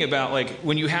thing about like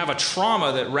when you have a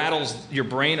trauma that rattles your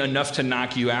brain enough to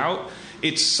knock you out,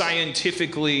 it's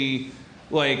scientifically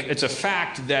like it's a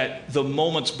fact that the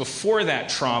moments before that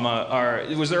trauma are.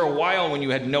 Was there a while when you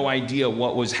had no idea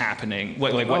what was happening,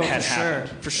 what had happened?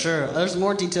 For sure. There's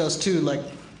more details too. Like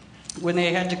when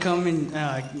they had to come and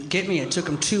get me, it took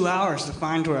them 2 hours to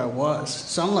find where I was.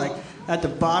 So I'm like at the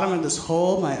bottom of this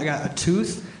hole. I got a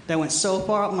tooth that went so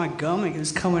far up my gum, it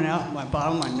was coming out my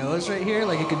bottom of my nose right here.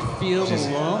 Like you could feel the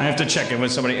lump. I have to check in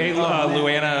with somebody. Hey,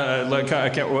 Luana,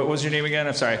 what was your name again?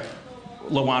 I'm sorry.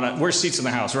 Luana, we're seats in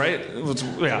the house, right?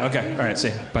 Yeah, okay. All right,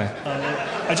 see. Bye.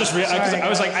 I just realized, I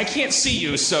was like, I can't see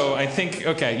you, so I think,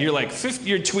 okay, you're like,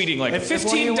 you're tweeting like,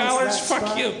 $15,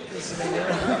 fuck you.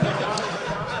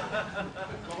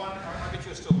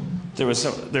 There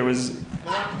was.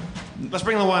 Let's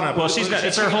bring Luana up. Well,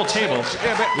 it's her whole table.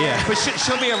 But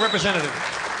she'll be a representative.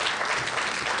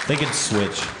 They could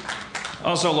switch.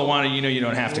 Also, Luana, you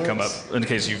don't have to come up in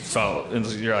case you fell. And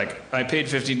you're like, I paid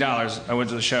 $15. I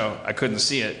went to the show. I couldn't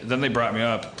see it. Then they brought me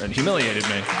up and humiliated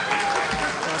me.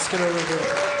 Let's get over here.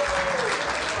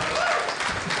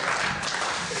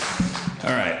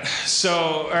 All right. So,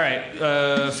 all right.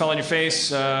 Fell on your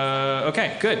face.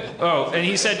 Okay, good. Oh, and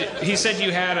he said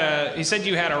you had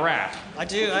a rap. I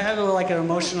do. I have an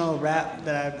emotional rap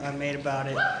that I made about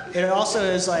it. It also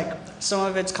is like some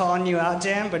of it's calling you out,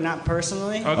 Dan, but not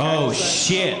personally. Okay. Oh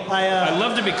shit! I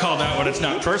love to be called out when it's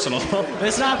not personal.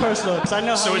 It's not personal because I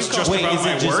know. So how it's you just about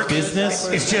my work. Business?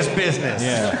 It's just business.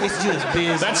 Yeah. It's just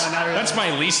business. That's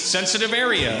my least sensitive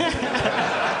area.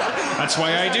 That's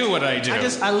why I do what I do.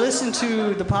 I listened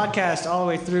to the podcast all the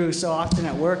way through so often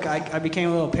at work. I became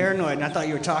a little paranoid, and I thought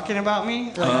you were talking about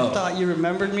me. I thought you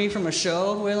remembered me from a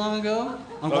show way long ago.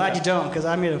 I'm glad you don't, because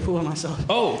I made a fool of myself.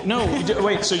 Oh no!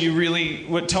 Wait. So you really?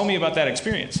 Tell me about that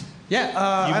experience.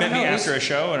 Yeah. You met me after a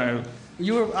show, and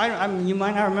You were. You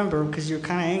might not remember because you're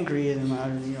kind of angry, and I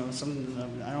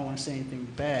don't want to say anything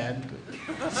bad.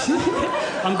 But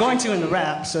I'm going to in the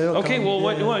rap. So okay. Well,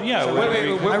 what? Yeah. So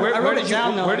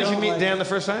where did you meet Dan the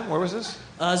first time? Where was this?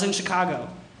 I was in Chicago.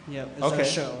 Yep. Okay. A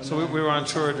show. So we were on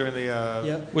tour during the.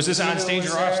 Yep. Was this on stage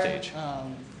or off stage?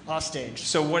 Off stage.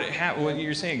 So what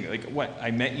you're saying? Like what?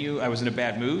 I met you. I was in a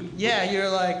bad mood. Yeah, you're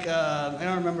like I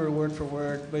don't remember word for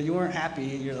word, but you weren't happy.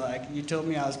 You're like you told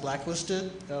me I was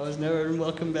blacklisted. I was never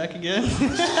welcome back again.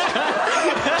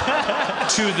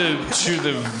 to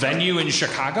the venue in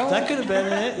Chicago. That could have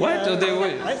been it. What?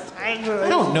 Yeah. I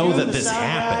don't know that this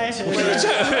happened.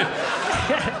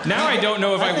 Now I don't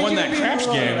know if I won that craps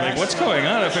game. Like what's going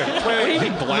on up here? What do you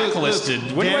mean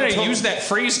blacklisted? When did I use that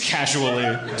phrase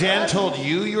casually? Dan told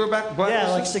you were back. Yeah,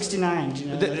 like 69. You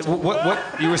know. What?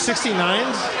 You were 69?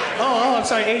 Oh, I'm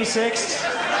sorry, 86.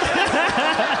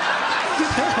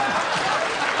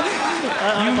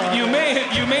 You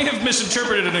may have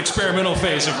misinterpreted an experimental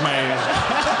phase of my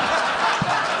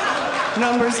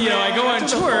numbers. I go on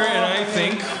tour and I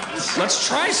think, let's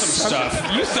try some stuff.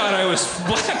 You thought I was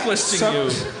blacklisting you.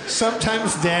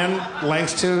 Sometimes Dan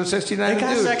likes to 69 It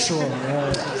got dude. sexual.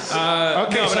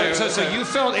 Okay, so you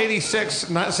felt 86,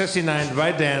 not 69,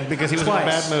 by Dan because he was in a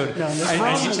bad mood.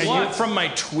 No, from my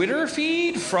Twitter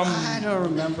feed? I don't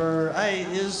remember.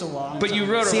 It was a while. But you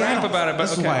wrote a rap about it.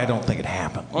 This is why I don't think it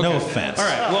happened. Okay. No offense. All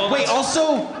right. Well, wait.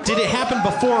 Also, did it happen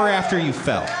before or after you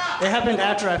fell? It happened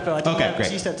after I fell. I didn't have great.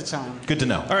 teeth at the time. Good to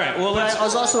know. All right. Well, but I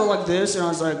was also like this, and I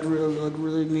was like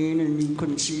really mean, and you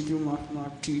couldn't see through my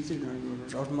teeth, and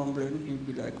I was mumbling. He'd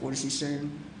be like, "What is he saying?"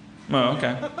 Oh,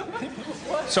 okay.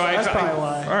 So that's probably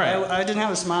why. All right. I didn't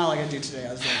have a smile like I do today.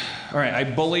 I was like, all right. I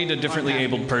bullied a differently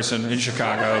abled person in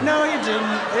Chicago. No, you didn't.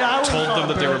 Yeah, I told them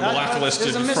that they were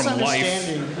blacklisted from life.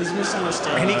 It was a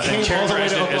misunderstanding. And he came all the way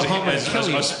to Oklahoma as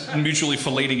us mutually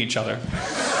filleting each other.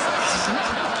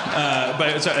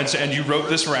 And you wrote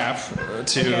this rap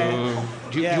to. Okay.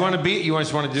 Do you want to beat? You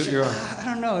just want to do your own? I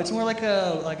don't know. It's more like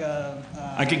a.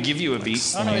 I could give you a beat.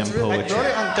 I don't know. I wrote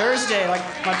it on Thursday. Like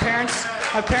my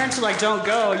parents were like, "Don't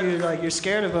go. You're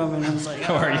scared of them." And I was like,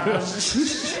 "How are you?"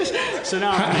 So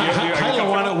now. Hi,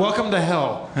 Luana. Welcome to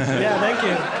hell. Yeah, thank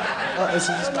you. I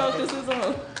don't know if this is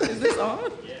on. Is this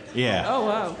on? Yeah. Oh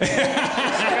wow.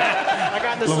 I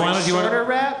got this Luana, shorter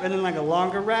rap and then like a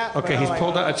longer rap. Okay, he's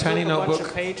pulled out a tiny notebook. A bunch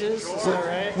of pages. Is that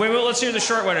right? Wait, well, let's hear the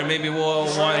short one, and maybe we'll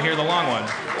want to hear the long one.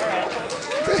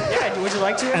 Yeah, would you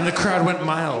like to? And the crowd went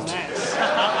mild. Nice.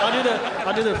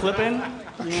 I'll do the flipping.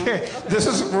 Okay, this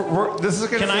is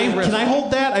good. Can I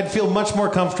hold that? I'd feel much more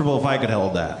comfortable if I could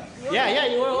hold that. Yeah,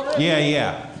 you want to hold that?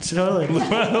 Yeah. Totally.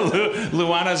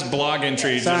 Luana's blog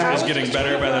entries is getting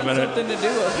better by the minute. Something to do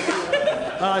with.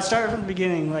 Start from the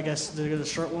beginning, I guess, the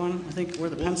short one. I think where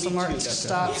the pencil mark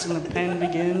stops and the pen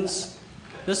begins.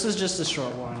 This is just a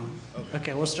short one.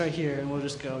 Okay, we'll start here and we'll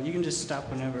just go. You can just stop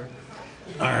whenever.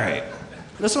 All right.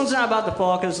 This one's not about the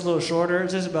fall because it's a little shorter.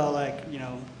 It's just about, like,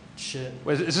 shit.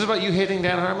 Wait, is this about you hating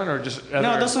Dan Harmon or just?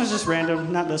 No, this one's just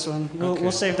random. Not this one.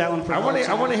 We'll save that one for. I want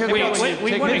to hear. We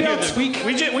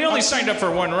only signed up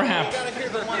for one rap.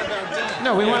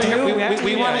 No, we want to hear. We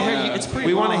want to hear.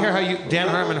 We want to hear how Dan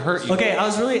Harmon hurt you. Okay, I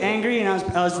was really angry, and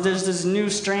I was. There's this new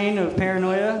strain of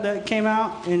paranoia that came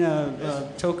out in a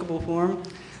tokable form.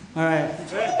 All right.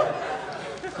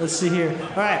 Let's see here.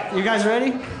 All right, you guys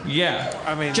ready? Yeah.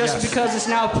 I mean, just because it's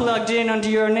now plugged in under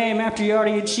your name after you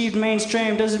already achieved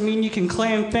mainstream doesn't mean you can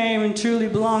claim fame and truly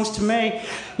belongs to me.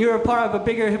 You're a part of a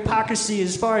bigger hypocrisy.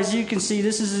 As far as you can see,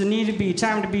 this is a need to be,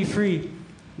 time to be free.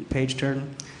 Page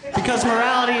turn. Because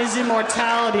morality is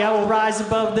immortality. I will rise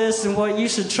above this, and what you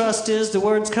should trust is the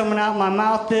words coming out my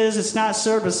mouth is it's not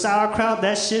served with sauerkraut.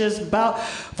 That shit is about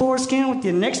foreskin with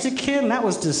your next to kin. That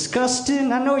was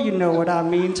disgusting. I know you know what I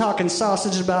mean. Talking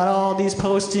sausage about all these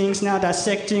postings, now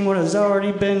dissecting what has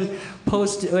already been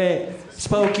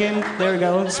spoken. There we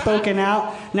go, spoken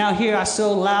out. Now here I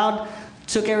so loud.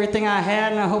 Took everything I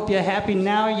had, and I hope you're happy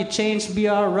now. You changed to be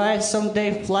all right.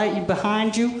 Someday flight you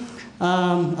behind you.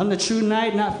 I'm the true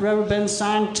knight, not forever been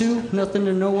signed to. Nothing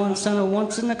to no one, son of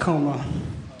once in a coma.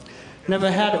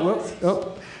 Never had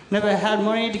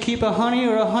money to keep a honey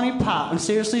or a honey pot. I'm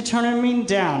seriously turning me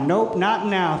down. Nope, not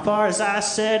now. Far as I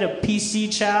said, a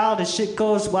PC child, as shit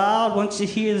goes wild. Once you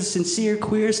hear the sincere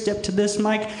queer, step to this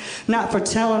mic. Not for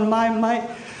telling my might,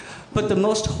 but the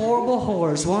most horrible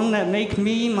horrors, one that make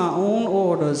me my own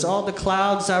orders. All the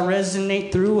clouds I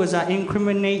resonate through as I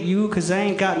incriminate you, cause I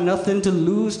ain't got nothing to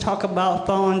lose. Talk about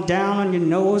falling down on your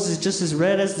nose is just as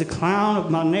red as the clown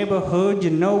of my neighborhood.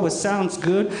 You know what sounds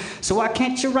good. So why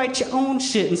can't you write your own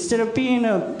shit instead of being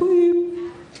a beep?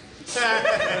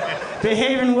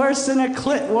 Behaving worse than a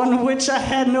clit, one which I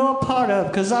had no part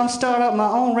of, cause I'm starting up my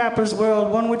own rapper's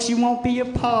world, one which you won't be a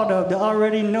part of. To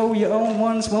already know your own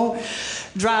ones won't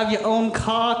drive your own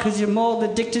car, cause you're more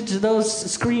addicted to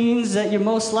those screens that you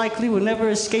most likely will never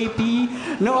escape.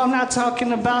 No, I'm not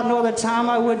talking about no other time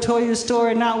I would tell you a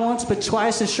story, not once but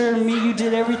twice, assuring me you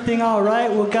did everything all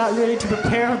right. Well, got ready to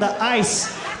prepare the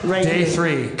ice. Right Day here.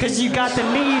 3. Because you got the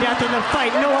need after the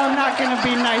fight. No, I'm not going to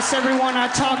be nice. Everyone I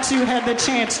talked to had the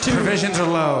chance to. Provisions are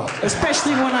low.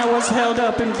 Especially when I was held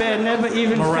up in bed, never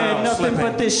even fed nothing slipping.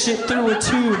 but this shit through a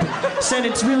tube. Said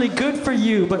it's really good for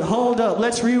you, but hold up,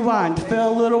 let's rewind.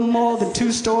 Fell a little more than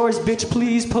 2 stories, bitch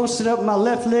please. Posted up my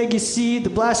left leg, you see. The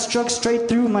blast struck straight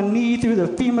through my knee, through the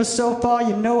femur so far.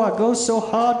 You know I go so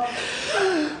hard.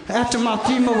 After my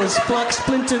femur was plucked,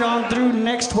 splintered on through,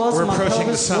 next was my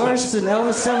pelvis worse than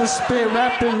Elvis ever spit,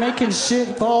 rapping, making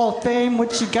shit, Hall of Fame.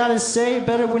 What you gotta say?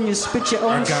 Better when you spit your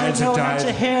own shit. No, not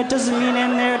your hair. Doesn't mean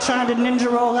in there trying to ninja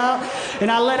roll out.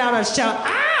 And I let out a shout,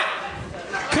 ah!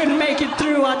 Couldn't make it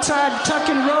through. I tried to tuck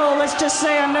and roll. Let's just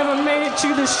say I never made it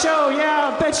to the show.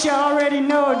 Yeah, I bet you already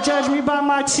know. Judge me by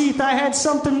my teeth. I had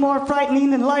something more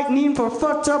frightening than lightning for a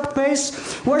fucked up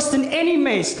face. Worse than any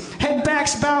mace. Head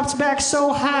backs bounced back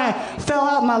so high. Fell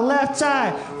out my left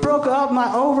eye. Broke up my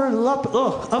upper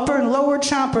and lower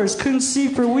chompers. Couldn't see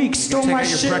for weeks. Stole my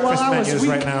shit while I was weak.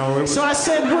 Right so I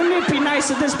said, wouldn't it be nice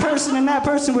if this person and that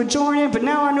person would join in? But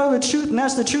now I know the truth, and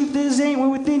that's the truth is ain't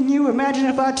within you. Imagine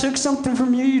if I took something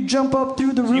from you. You jump up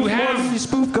through the roof, more than you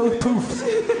spoof, go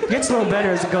poof. Gets a little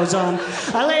better as it goes on.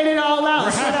 I laid it all out.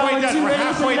 We're halfway done. We're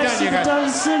halfway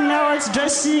done. Now it's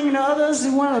just seeing others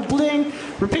and want to bling.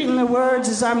 Repeating the words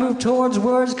as I move towards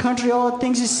words, country, all the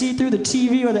things you see through the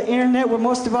TV or the internet where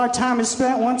most of our time is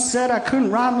spent. Once said I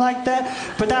couldn't rhyme like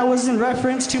that, but that was in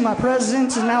reference to my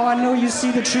presence. And now I know you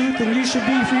see the truth and you should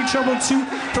be free trouble too.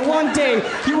 For one day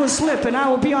you will slip and I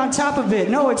will be on top of it.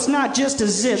 No, it's not just a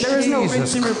zit. There is no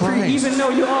rinse and reprieve. Even though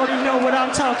you already know what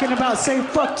I'm talking about. Say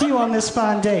fuck you on this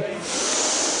fine day.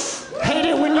 Hate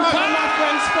it when you call my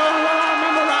friends phone while I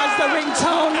memorize the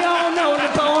ringtone. You don't know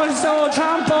the bones, old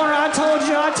trombone. I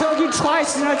told you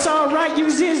twice, and it's all right. You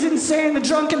is insane. The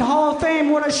drunken Hall of Fame.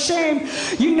 What a shame.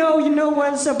 You know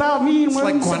what it's about me and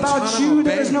what it's about you.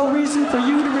 There's no reason for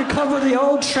you to recover the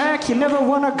old track. You never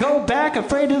want to go back.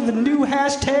 Afraid of the new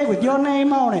hashtag with your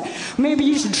name on it. Maybe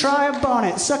you should try a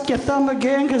bonnet. Suck your thumb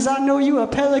again, cause I know you a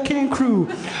Pelican crew.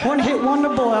 One hit wonder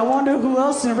boy. I wonder who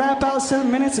else can rap out 7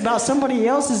 minutes about somebody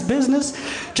else's business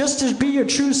just to be your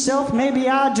true self. Maybe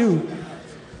I do.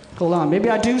 Hold on, maybe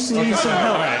I do need some help.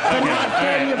 All right, But okay. not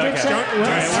getting a big check.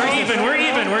 We're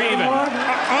even.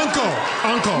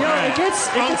 Uncle. Yo, it gets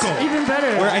even better.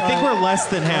 I think we're less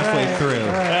than halfway through.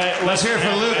 Let's hear it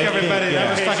for Luke, everybody. That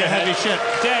was fucking heavy shit.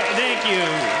 Thank you.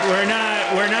 We're not.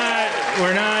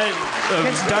 It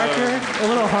gets darker, a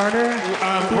little harder.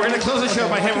 We're going to close the show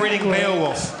by him reading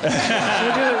Beowulf.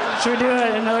 Should we do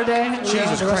it another day?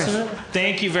 Jesus Christ.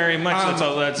 Thank you very much.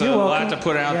 That's a lot to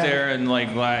put out there, and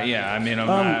yeah. I mean,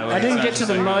 I didn't get to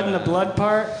the mud and the blood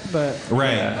part, but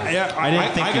right. Yeah, I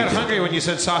got hungry when you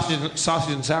said sausage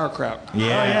and sauerkraut. Yeah. Oh,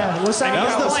 yeah. What's that?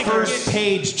 That was the first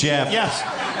page, Jeff. Yes.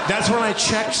 That's when I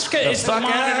checked. It's the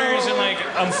monitors, and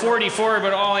I'm 44,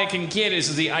 but all I can get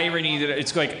is the irony that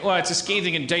it's like, well, it's a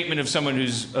scathing indictment of someone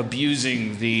who's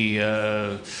abusing the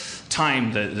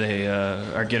time that they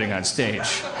are getting on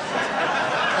stage.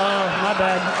 Oh, my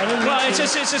bad. I didn't. Well, it's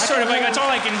just sort of like that's all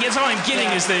I can. That's all I'm getting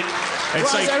is that.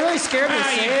 It's Is that really scared me to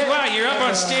say it? Wow, you're up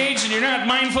on stage and you're not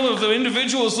mindful of the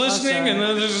individuals listening, and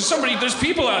there's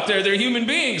people out there. They're human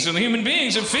beings, and the human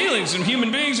beings have feelings, and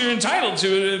human beings are entitled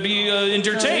to be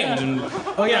entertained.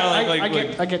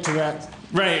 I get to that.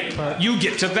 Right, you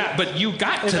get to that, but you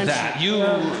got to that. You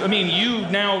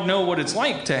now know what it's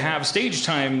like to have stage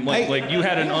time. Like you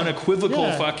had an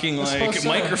unequivocal fucking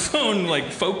microphone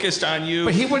focused on you.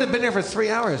 But he would have been there for 3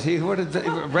 hours. He would have.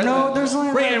 There's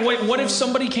only right. And what if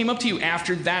somebody came up to you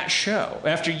after that show,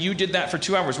 after you did that for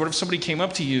 2 hours? What if somebody came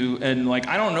up to you and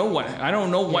I don't know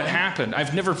what happened.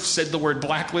 I've never said the word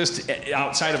blacklist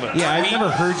outside of a tweet. I've never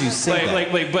heard you say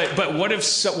that. But what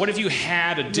if you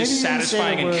had a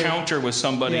dissatisfying encounter with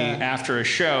somebody after a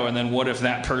show, and then what if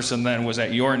that person then was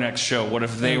at your next show? What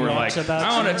if they were like,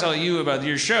 I want to tell you about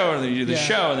your show, and then you do the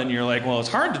show, and then you're like, well, it's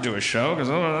hard to do a show because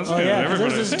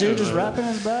there's this dude just rapping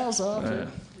his bells off.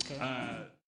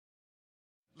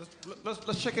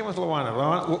 Let's check in with Luana.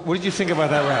 Luana, what did you think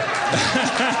about that rap?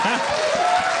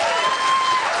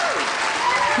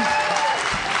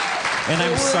 And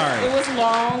I'm sorry. It was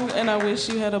long, and I wish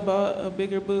you had a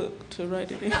bigger book to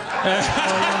write it in.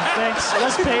 Thanks.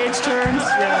 Less page turns.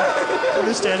 Yeah,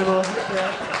 understandable.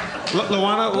 Yeah.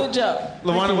 Luana, good job.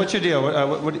 Luana, what's your deal?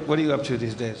 What are you up to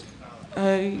these days?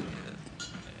 I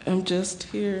am just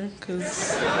here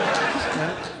because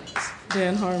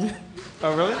Dan Harmon.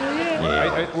 Oh, really?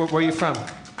 Yeah. Where are you from?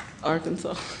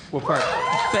 Arkansas. What part?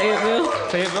 Fayetteville.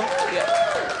 Fayetteville?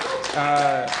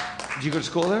 Yeah. Did you go to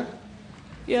school there?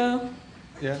 Yeah.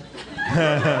 Yeah.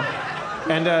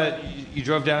 And you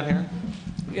drove down here?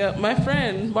 Yeah, my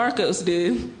friend Marcos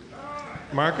did.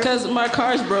 Marcos? Because my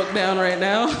car's broke down right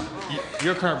now.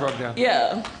 Your car broke down?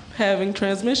 Yeah, having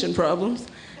transmission problems.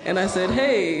 And I said,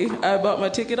 hey, I bought my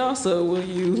ticket also. Will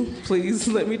you please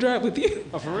let me drive with you?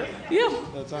 Oh, for real? Yeah.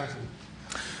 That's awesome.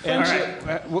 And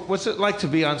what's it like to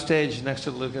be on stage next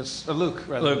to Lucas? Luke,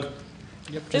 rather. Luke.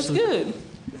 Yep, it's good.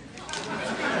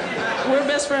 We're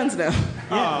best friends now.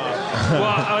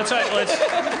 Well,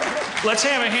 let's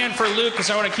have a hand for Luke because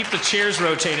I want to keep the chairs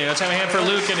rotating. Let's have a hand for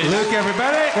Luke and his. Luke,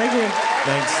 everybody. Thank you.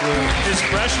 Thanks, Luke. His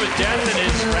brush with death and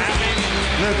his rapping.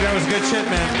 Luke, that was good shit,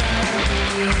 man.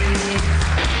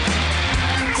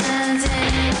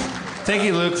 Thank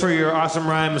you, Luke, for your awesome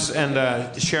rhymes and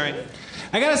sharing.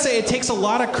 I gotta say, it takes a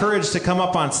lot of courage to come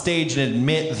up on stage and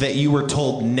admit that you were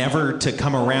told never to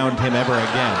come around him ever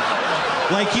again.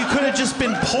 Like, you could have just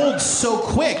been pulled so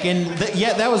quick, and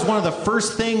yet that was one of the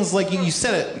first things, like, you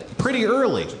said it pretty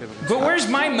early. But where's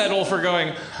my medal for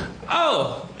going,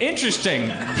 oh, interesting.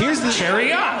 Here's the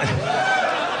cherry on.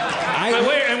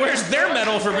 And where's their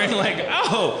medal for being like,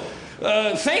 oh,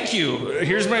 thank you.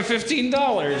 Here's my $15.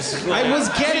 I was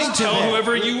getting just to tell that.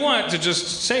 whoever you want to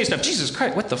just say stuff. Jesus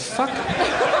Christ, what the fuck?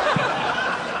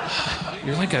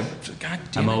 You're like a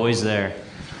goddamn. I'm always there.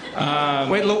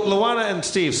 Wait, Luana and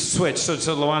Steve switch. So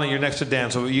Luana, you're next to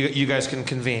Dan, so you guys can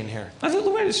convene here. I thought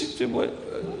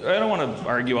I don't want to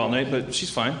argue all night, but she's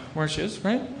fine where she is,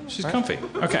 right? She's comfy.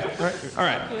 Okay. All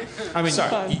right. I mean,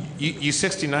 sorry. You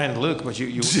 69 Luke, but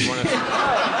you want to.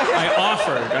 I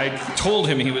offered. I told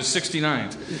him he was 69.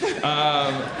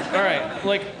 All right.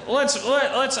 Like let's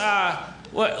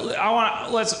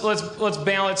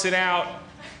balance it out.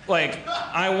 Like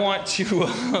I want to.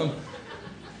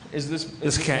 Is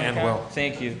this can't end well?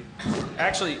 Thank you.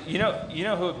 Actually, you know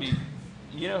who it'd be.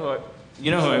 Oh,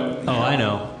 I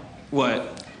know.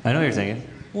 What? I know what you're thinking.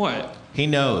 What? He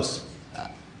knows.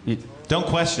 Don't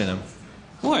question him.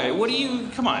 What? What do you?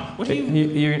 Come on. What do you?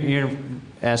 You're gonna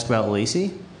ask about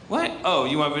Lacey? What? Oh,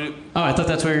 you want me to? Oh, I thought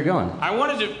that's where you're going.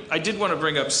 I did want to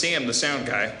bring up Sam, the sound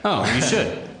guy. Oh, you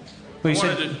should. I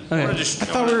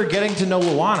thought we were getting to know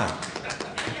Luana.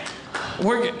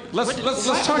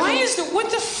 Let's talk. What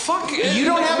the fuck? You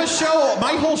don't have a show.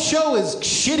 My whole show is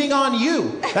shitting on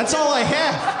you. That's all I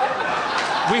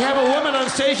have. We have a woman on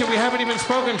stage that we haven't even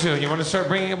spoken to. You want to start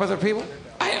bringing up other people?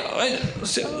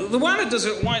 Luana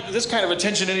doesn't want this kind of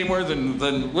attention any more than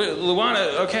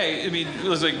Luana. Okay, I mean, it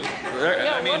was like,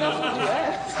 I mean,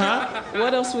 huh?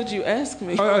 What else would you ask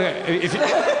me? Oh, okay.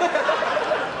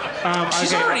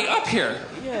 She's already up here.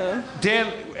 Yeah.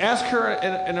 Dan, ask her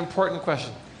an important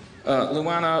question.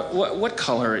 Luana, what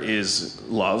color is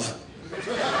love?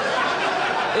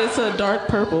 It's a dark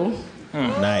purple.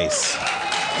 Nice.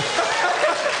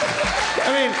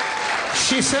 I mean,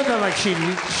 she said that like she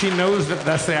knows that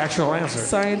that's the actual answer.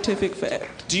 Scientific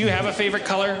fact. Do you have a favorite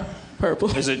color?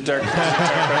 Purple. Is it dark purple?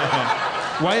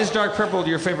 Why is dark purple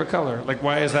your favorite color? Like,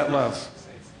 why is that love?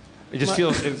 It just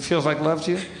feels like love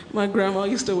to you? My grandma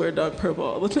used to wear dark purple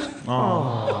all the time.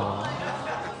 Oh.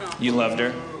 You loved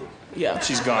her? Yeah.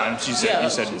 She's gone. She said, you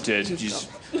said you did.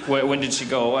 When did she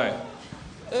go away?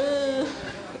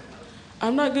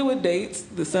 I'm not good with dates.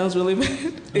 This sounds really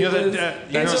bad.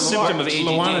 That's a symptom of ADD.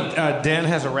 Luana, Dan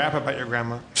has a rap about your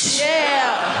grandma.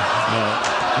 Yeah.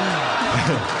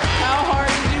 How hard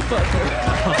did you fuck her?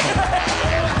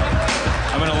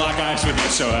 I'm gonna lock eyes with you,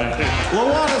 so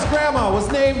Luana's grandma was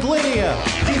named Lydia.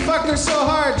 He fucked her so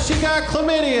hard, she got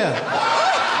chlamydia.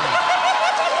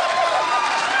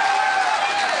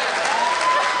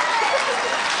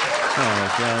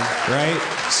 Oh, God. Right?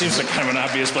 Seems like kind of an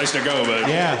obvious place to go, but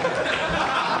yeah,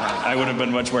 I would have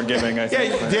been much more giving. I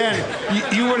think. Yeah,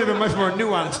 Dan, you would have been much more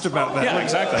nuanced about that. Yeah,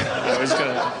 exactly. I was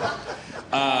gonna.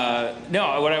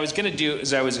 No, what I was gonna do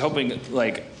is I was hoping,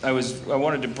 like, I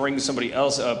wanted to bring somebody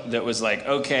else up that was like,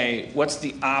 okay, what's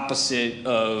the opposite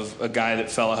of a guy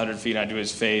that fell 100 feet onto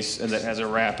his face and that has a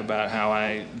rap about how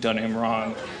I done him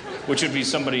wrong, which would be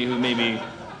somebody who maybe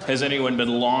has anyone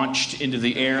been launched into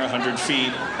the air 100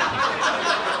 feet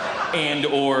and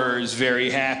or is very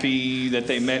happy that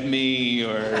they met me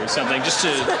or something.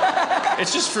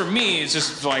 It's just for me, it's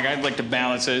just like I'd like to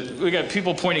balance it. We got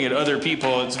people pointing at other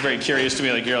people. It's very curious to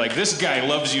me. Like, you're like, this guy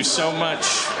loves you so much.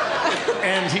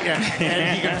 And he can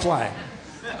fly.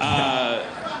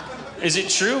 Is it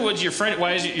true? Why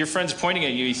is your friend's pointing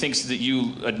at you? He thinks that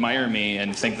you admire me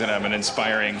and think that I'm an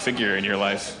inspiring figure in your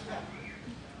life.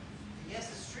 Yes,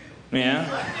 it's true. Yeah?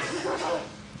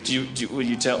 Will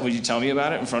you tell me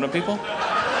about it in front of people?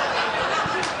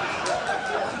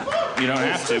 You don't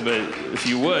have to, but if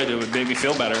you would, it would make me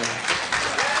feel better.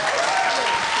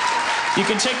 You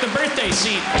can take the birthday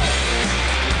seat.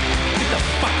 Get the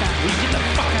fuck out. Will you get the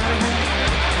fuck out of here?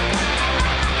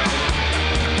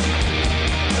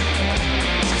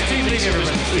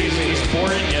 He's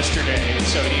born yesterday,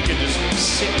 so he could just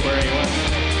sit where he wants.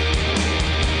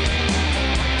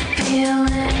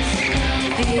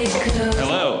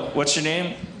 Hello, what's your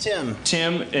name? Tim.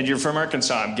 Tim, and you're from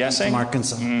Arkansas, I'm guessing? From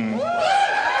Arkansas.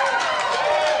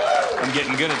 I'm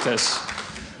getting good at this.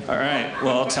 All right,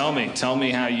 well, tell me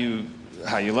how you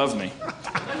love me.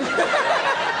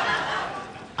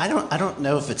 I don't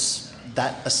know if it's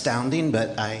that astounding,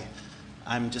 but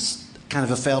I'm just kind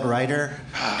of a failed writer,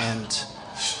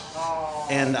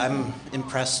 and I'm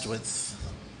impressed with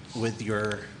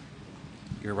your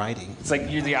writing. It's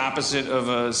like you're the opposite of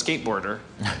a skateboarder.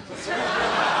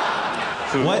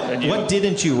 What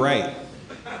didn't you write?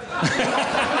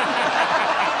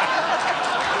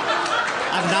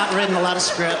 I've not written a lot of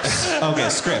scripts. Okay,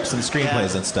 scripts and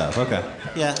screenplays and stuff. Okay.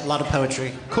 Yeah, a lot of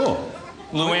poetry. Cool.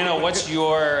 Luana, what's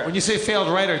your... When you say failed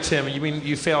writer, Tim, you mean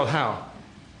you failed how?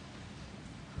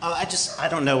 Oh, I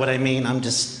don't know what I mean. I'm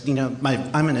just,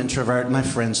 I'm an introvert. My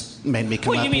friends made me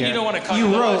come up here. What, you mean you don't want to call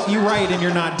You write and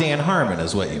you're not Dan Harmon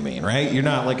is what you mean, right? You're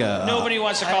not like a... Nobody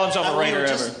wants to call himself a writer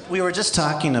ever. We were just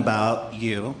talking about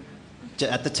you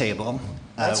at the table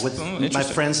with my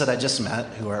friends that I just met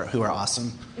who are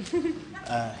awesome.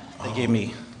 They gave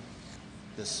me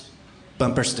this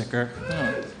bumper sticker.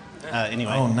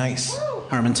 Anyway. Oh, nice.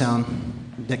 Harmontown,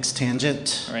 Nick's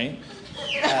Tangent. Right.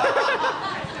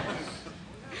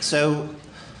 So,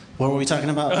 what were we talking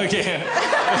about? Okay.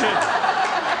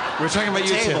 We're talking about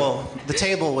you, Tim. The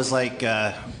table was like,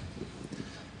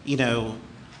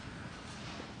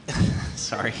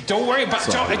 Sorry. Don't worry about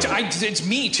it. It's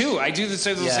me too. I do the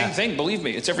same thing. Believe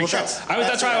me, it's every show.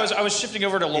 That's why I was shifting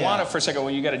over to Luana for a second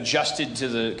when you got adjusted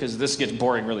to because this gets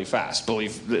boring really fast.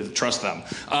 Trust them.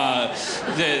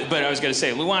 But I was going to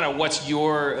say, Luana, what's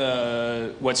your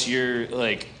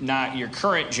like not your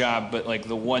current job, but like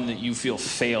the one that you feel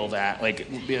failed at? Like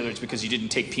whether it's because you didn't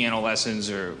take piano lessons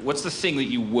or what's the thing that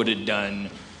you would have done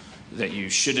that you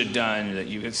should have done that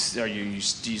do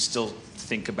you still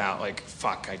think about like,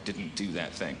 fuck, I didn't do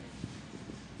that thing?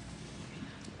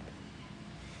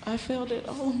 I failed at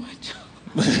all of my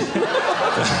jobs.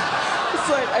 It's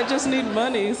like, I just need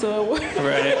money, so I work.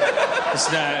 Right.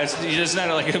 It's not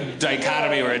like a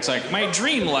dichotomy where it's like my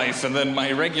dream life and then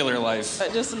my regular life. I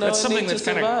just know that's I something need that's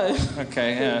to kind survive. of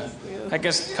okay. Yeah. I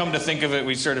guess come to think of it,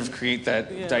 we sort of create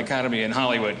that dichotomy in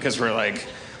Hollywood because we're like,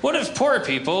 what if poor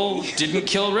people didn't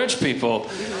kill rich people?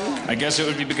 I guess it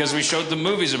would be because we showed them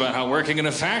movies about how working in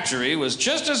a factory was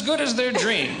just as good as their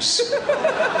dreams.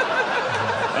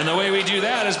 And the way we do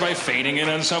that is by fading in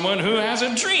on someone who has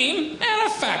a dream and a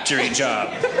factory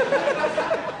job.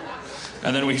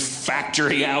 And then we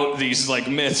factory out these like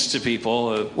myths to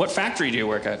people. What factory do you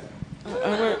work at?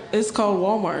 It's called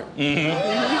Walmart. Mm-hmm.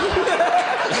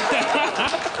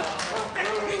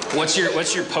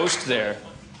 What's your post there?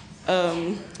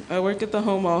 I work at the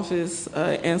home office.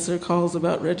 I answer calls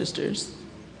about registers.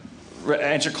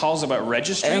 Answer calls about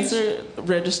registries? Answer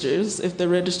registers. If the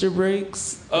register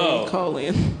breaks, they call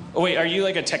in. Oh, wait, are you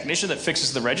like a technician that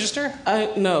fixes the register?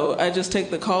 No, I just take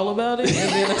the call about it and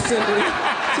then I send it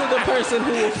to the person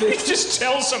who will fix it. You just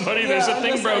tell somebody there's a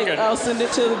thing broken. Like, I'll send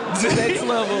it to the next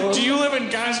level. Do you live in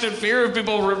constant fear of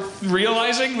people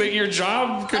realizing that your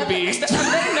job could be... They know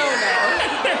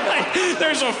now. Like,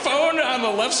 there's a phone on the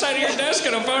left side of your desk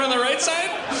and a phone on the right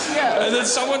side? Yeah. And then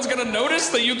someone's going to notice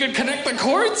that you can connect the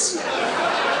cords?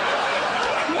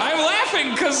 I'm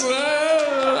laughing because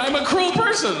I'm a cruel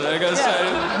person, I guess.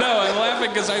 Yeah. I'm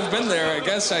laughing because I've been there. I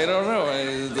guess I don't know.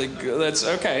 That's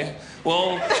okay.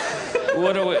 Well,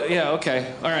 what do we... Yeah,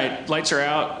 okay. All right, lights are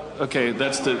out. Okay,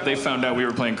 they found out we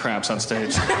were playing craps on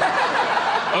stage.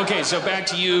 Okay, so back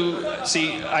to you.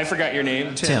 See, I forgot your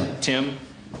name. Tim.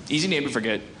 Easy name to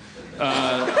forget.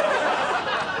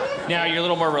 Now you're a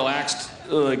little more relaxed.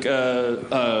 Like,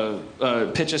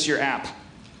 pitch us your app.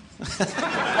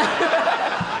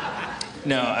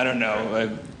 No, I don't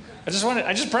know. I just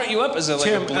brought you up as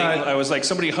Tim, I was like,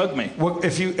 somebody hug me. What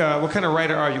kind of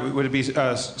writer are you? Would it be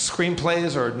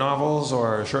screenplays or novels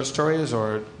or short stories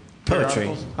or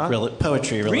poetry? Huh?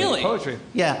 Poetry, really. Really? Poetry.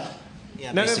 Yeah.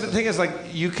 No, the thing is, like,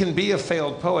 you can be a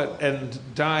failed poet and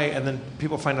die, and then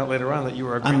people find out later on that you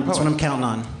were a great poet. That's what I'm counting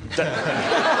on.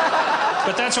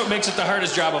 But that's what makes it the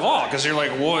hardest job of all, because you're like,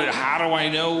 well, how do I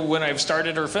know when I've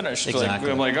started or finished?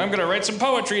 Exactly. I'm going to write some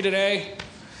poetry today.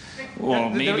 Well,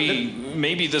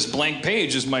 maybe this blank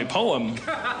page is my poem.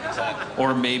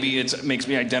 Or maybe it makes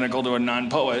me identical to a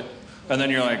non-poet. And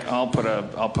then you're like, I'll put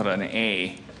an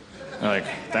A. You're like,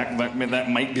 that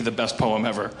might be the best poem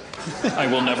ever. I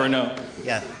will never know.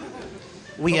 Yeah.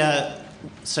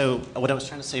 So what I was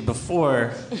trying to say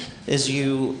before is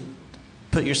you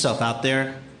put yourself out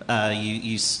there.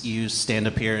 You stand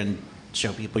up here and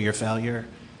show people your failure,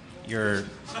 your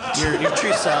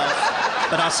true self,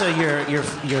 but also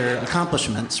your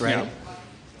accomplishments, right? Yeah.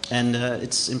 And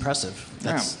it's impressive.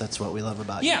 That's what we love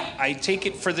about you. Yeah, I take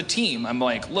it for the team. I'm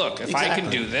like, look, if I can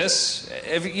do this,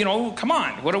 come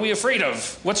on. What are we afraid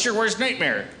of? What's your worst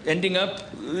nightmare? Ending up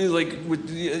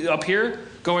up here,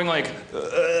 going like,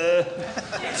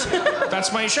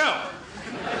 that's my show.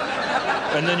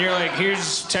 And then you're like,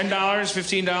 here's $10,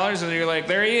 $15, and then you're like,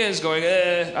 there he is, going,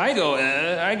 I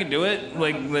can do it.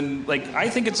 I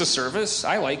think it's a service.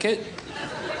 I like it.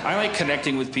 I like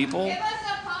connecting with people.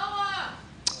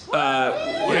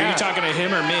 Are you talking to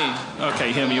him or me?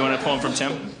 Okay, him. You want a poem from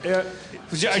Tim? Yeah.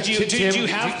 Do you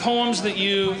have poems that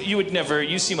you would never...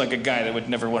 You seem like a guy that would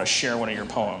never want to share one of your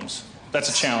poems. That's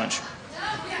a challenge.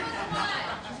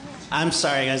 I'm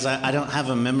sorry, guys. I don't have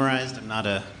them memorized. I'm not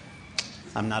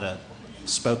a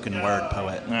spoken word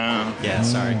poet. No. Yeah,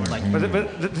 sorry. But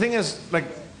the thing is, like,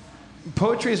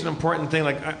 poetry is an important thing.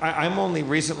 Like, I'm only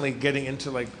recently getting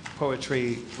into like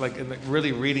poetry, like, and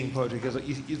really reading poetry, because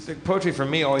poetry for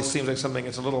me always seems like something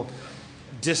that's a little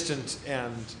distant,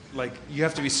 and like you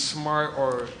have to be smart,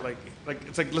 or like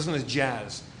it's like listening to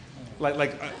jazz,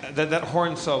 that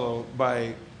horn solo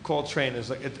by Coltrane is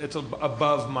like it's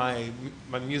above my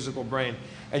musical brain,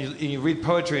 and you read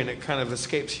poetry and it kind of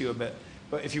escapes you a bit.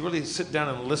 But if you really sit down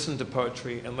and listen to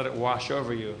poetry and let it wash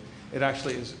over you, it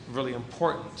actually is really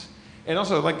important. And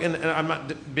also, like, and I'm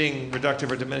not being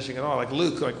reductive or diminishing at all. Like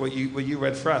Luke, like what you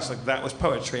read for us, like that was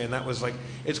poetry, and that was like,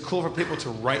 it's cool for people to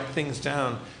write things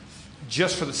down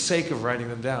just for the sake of writing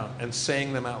them down and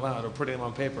saying them out loud or putting them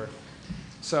on paper.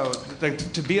 So, like,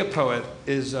 to be a poet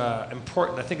is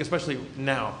important. I think, especially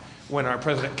now when our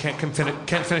president can't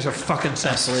finish a fucking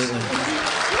sentence. Absolutely.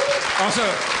 Also,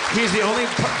 he's the only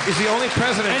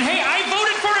president. And hey, I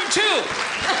voted for him too.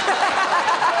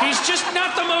 He's just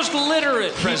not the most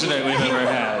literate president we've ever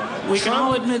had. We can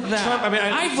all admit that. Trump,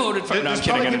 I voted for. No, I'm There's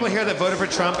kidding. probably people here that voted for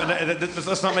Trump, and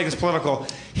let's not make this political.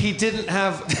 He didn't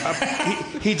have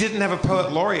he didn't have a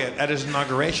poet laureate at his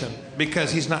inauguration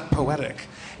because he's not poetic.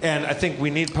 And I think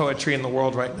we need poetry in the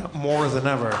world right now more than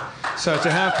ever. So to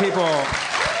have people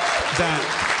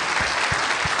that.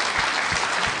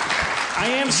 I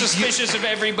am suspicious of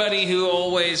everybody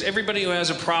who has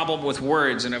a problem with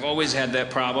words, and I've always had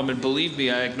that problem. And believe me,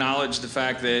 I acknowledge the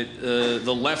fact that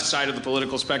the left side of the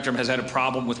political spectrum has had a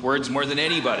problem with words more than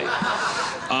anybody.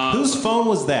 Whose phone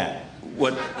was that?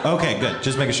 What? Okay, good.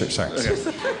 Just making sure. Sorry. Okay.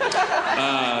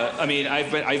 I mean,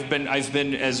 I've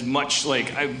been as much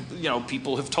like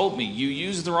people have told me you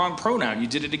used the wrong pronoun. You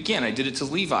did it again. I did it to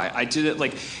Levi. I did it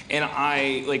and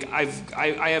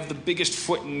I have the biggest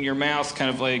foot in your mouth,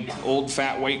 kind of like old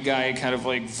fat white guy, kind of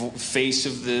like face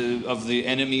of the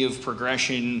enemy of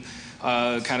progression.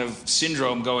 Kind of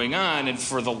syndrome going on, and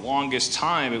for the longest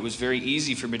time it was very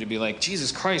easy for me to be like,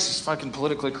 Jesus Christ, these fucking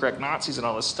politically correct Nazis and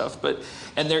all this stuff.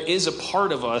 And there is a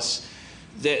part of us,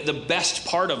 the best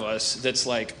part of us, that's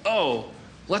like, oh,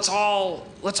 let's all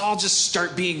just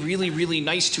start being really, really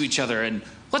nice to each other, and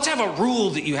let's have a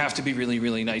rule that you have to be really,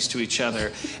 really nice to each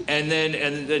other. And then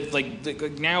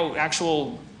now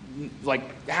actual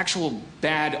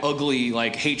bad, ugly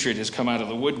hatred has come out of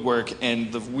the woodwork. And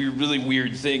the really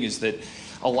weird thing is that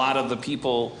a lot of the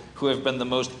people who have been the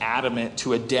most adamant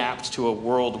to adapt to a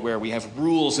world where we have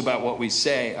rules about what we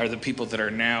say are the people that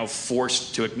are now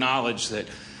forced to acknowledge that,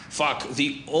 fuck,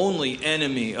 the only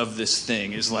enemy of this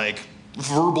thing is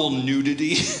verbal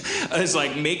nudity, is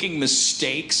making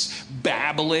mistakes,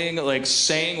 babbling,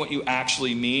 saying what you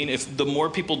actually mean. If the more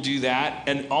people do that,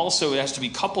 and also it has to be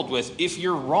coupled with, if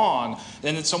you're wrong,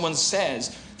 and then someone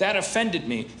says, that offended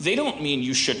me, they don't mean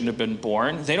you shouldn't have been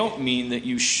born. They don't mean that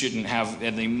you shouldn't have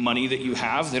any money that you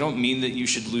have. They don't mean that you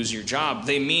should lose your job.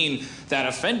 They mean that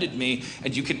offended me,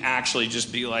 and you can actually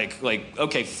just be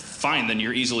okay, fine, then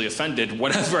you're easily offended,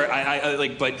 whatever.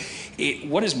 But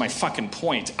what is my fucking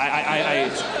point? I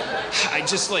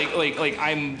just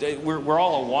we're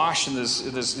all awash in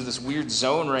this weird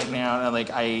zone right now, and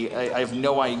I have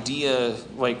no idea.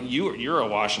 You're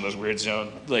awash in this weird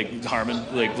zone, Harmon.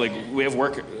 We have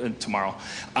work tomorrow.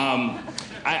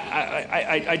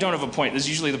 I don't have a point. This is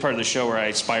usually the part of the show where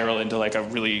I spiral into a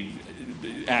really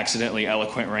accidentally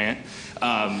eloquent rant.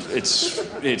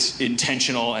 It's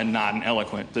intentional and not an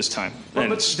eloquent this time.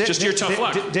 And it's just your tough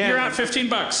luck. Dan, you're out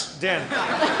 $15. Dan.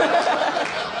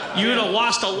 You would have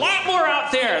lost a lot more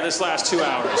out there this last 2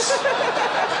 hours.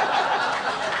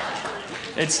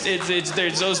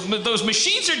 There's those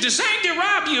machines are designed to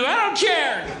rob you. I don't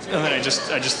care. And then I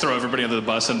just throw everybody under the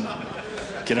bus and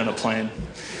get on a plane.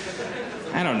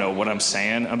 I don't know what I'm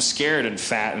saying. I'm scared and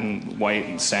fat and white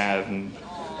and sad and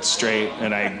straight,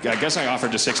 and I guess I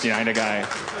offered to 69 a guy.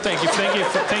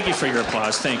 Thank you for your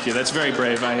applause. Thank you. That's very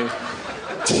brave. I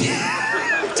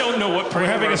don't know what we're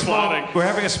having a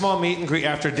small meet and greet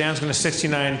after. Dan's going to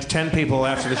 69 10 people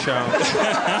after the show.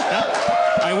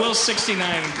 I will 69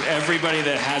 everybody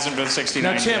that hasn't been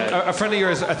 69 now, Tim, yet. a friend of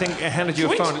yours, I think, handed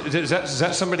you a phone. Is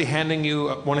that somebody handing you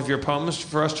one of your poems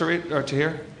for us to read or to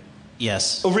hear?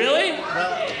 Yes. Oh, really?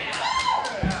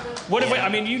 What if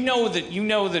you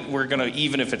know that we're gonna,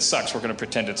 even if it sucks, we're gonna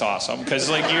pretend it's awesome because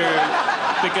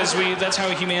that's how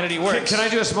humanity works. Can I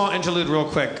do a small interlude real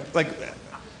quick?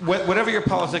 Whatever your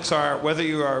politics are, whether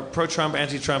you are pro-Trump,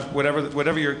 anti-Trump,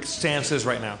 whatever your stance is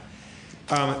right now,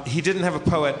 he didn't have a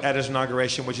poet at his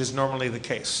inauguration, which is normally the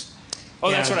case.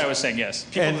 Oh, that's what I was saying. Yes.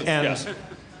 Yes. His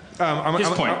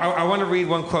point. I want to read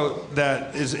one quote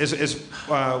that is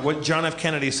what John F.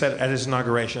 Kennedy said at his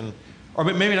inauguration. Or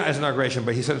maybe not his inauguration,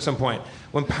 but he said at some point,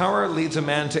 when power leads a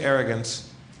man toward arrogance,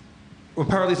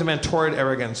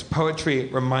 poetry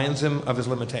reminds him of his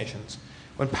limitations.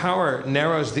 When power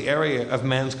narrows the area of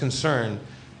man's concern,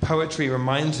 poetry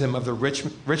reminds him of the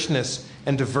richness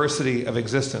and diversity of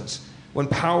existence. When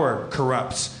power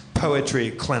corrupts,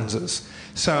 poetry cleanses.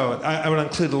 So I would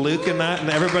include Luke in that, and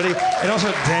everybody, and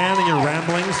also Dan in your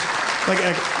ramblings.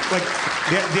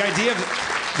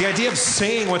 The idea of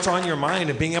saying what's on your mind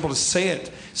and being able to say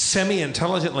it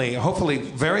semi-intelligently, hopefully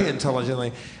very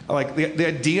intelligently, the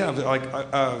idea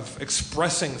of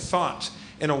expressing thought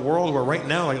in a world where right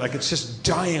now it's just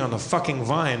dying on the fucking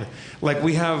vine.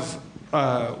 We've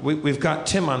got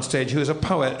Tim on stage who is a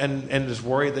poet and is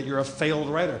worried that you're a failed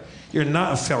writer. You're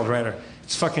not a failed writer.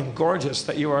 It's fucking gorgeous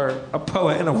that you are a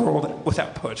poet in a world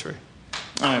without poetry.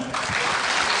 All right.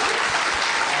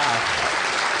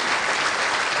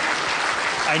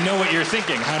 I know what you're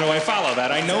thinking. How do I follow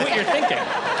that? I know what you're thinking.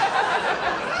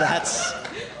 That's...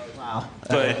 Wow.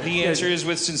 But the answer is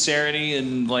with sincerity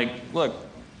and, look,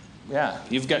 Yeah,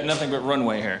 you've got nothing but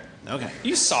runway here. Okay.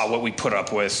 You saw what we put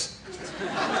up with.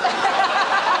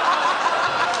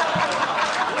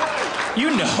 You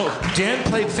know. Dan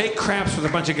played fake craps with a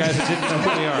bunch of guys that didn't know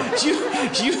who they are.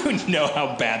 You know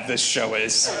how bad this show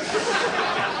is.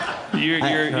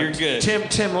 You're good.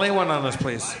 Tim, lay one on us,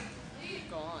 please.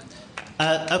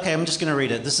 Okay, I'm just going to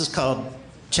read it. This is called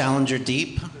Challenger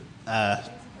Deep.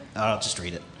 I'll just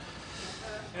read it.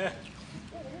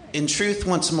 In truth,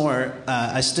 once more,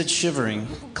 I stood shivering,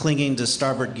 clinging to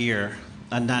starboard gear,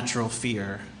 unnatural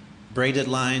fear. Braided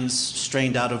lines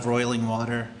strained out of roiling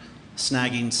water,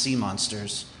 snagging sea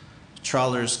monsters,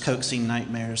 trawlers coaxing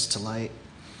nightmares to light.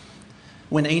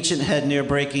 When ancient head near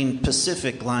breaking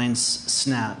Pacific lines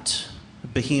snapped,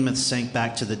 behemoth sank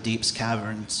back to the deep's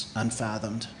caverns,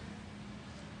 unfathomed.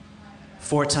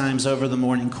 4 times over the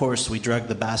morning course we drug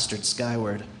the bastard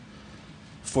skyward.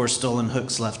 4 stolen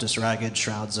hooks left us ragged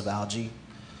shrouds of algae.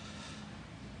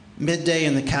 Midday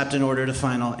and the captain ordered a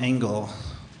final angle.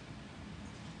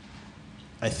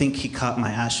 I think he caught my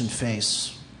ashen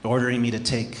face, ordering me to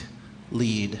take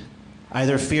lead.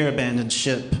 Either fear abandoned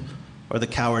ship or the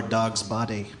coward dog's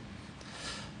body.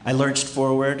 I lurched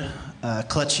forward,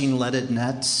 clutching leaded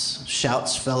nets.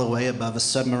 Shouts fell away above a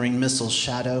submarine missile's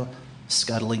shadow,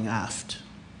 scuttling aft.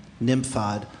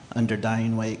 Nymphod under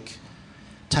dying wake.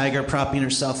 Tiger propping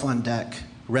herself on deck,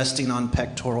 resting on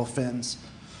pectoral fins,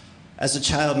 as a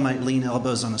child might lean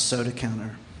elbows on a soda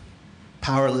counter.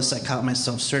 Powerless, I caught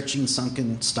myself searching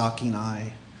sunken, stalking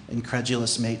eye,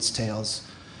 incredulous mates' tales.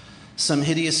 Some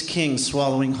hideous king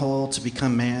swallowing whole to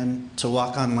become man, to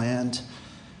walk on land,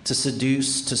 to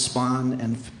seduce, to spawn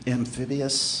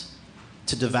amphibious,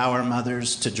 to devour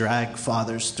mothers, to drag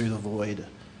fathers through the void.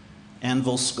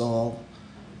 Anvil skull,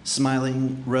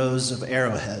 smiling rows of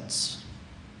arrowheads.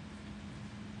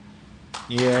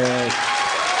 Yeah.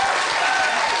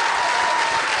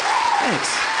 Thanks.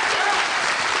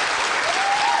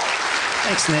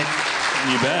 Thanks, Nick.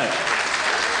 You bet.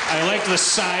 I like the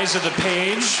size of the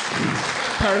page.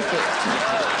 Perfect.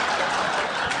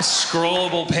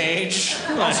 Scrollable page.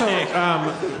 Also,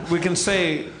 we can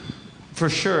say for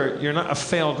sure you're not a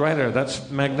failed writer. That's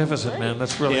magnificent, man.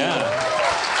 That's really Yeah.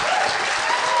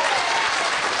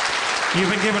 cool. You've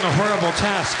been given a horrible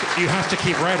task. You have to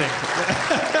keep writing.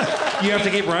 You have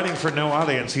to keep writing for no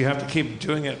audience. You have to keep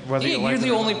doing it whether you like it. You're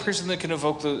the or only not. person that can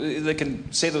that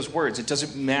can say those words. It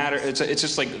doesn't matter. It's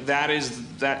just like that.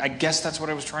 I guess that's what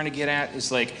I was trying to get at.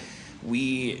 Is like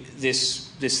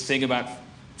this thing about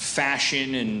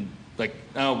fashion and like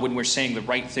when we're saying the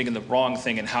right thing and the wrong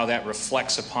thing and how that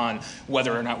reflects upon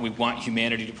whether or not we want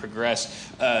humanity to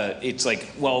progress. It's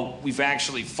like, well, we've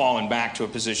actually fallen back to a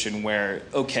position where,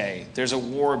 okay, there's a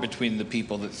war between the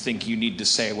people that think you need to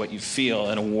say what you feel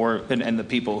and a war and the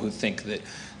people who think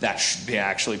that should be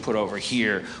actually put over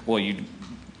here. Well, you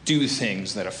do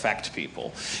things that affect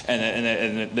people,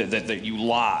 and that you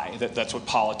lie. That's what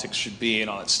politics should be, and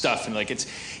all that stuff. And like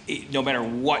no matter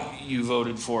what you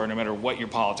voted for, no matter what your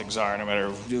politics are, no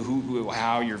matter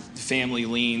how your family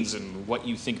leans, and what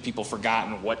you think people forgot,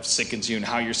 and what sickens you, and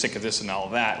how you're sick of this and all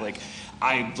of that. Like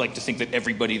I like to think that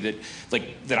everybody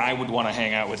that I would want to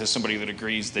hang out with is somebody that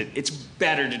agrees that it's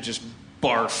better to just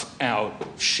barf out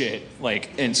shit,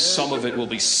 and some of it will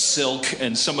be silk,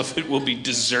 and some of it will be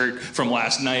dessert from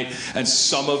last night, and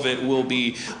some of it will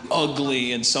be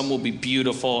ugly, and some will be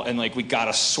beautiful, and we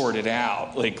gotta sort it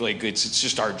out. It's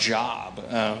just our job.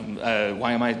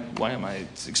 Why am I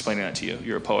explaining that to you?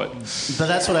 You're a poet. But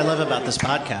that's what I love about this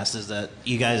podcast is that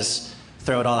you guys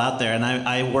throw it all out there, and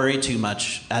I worry too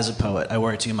much as a poet. I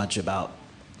worry too much about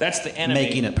That's the enemy.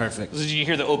 Making it perfect. Did you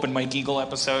hear the Open Mike Eagle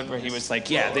episode where he was like,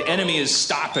 yeah, the enemy is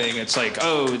stopping. It's like,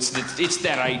 oh, it's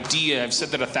that idea. I've said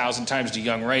that 1,000 times to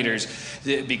young writers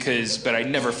but I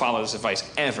never follow this advice.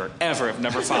 Ever. I've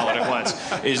never followed it once.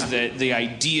 Is that the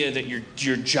idea that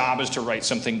your job is to write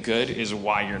something good is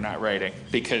why you're not writing.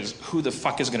 Because who the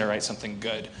fuck is going to write something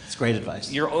good? It's great advice.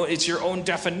 It's your own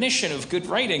definition of good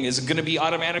writing is going to be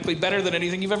automatically better than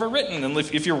anything you've ever written. And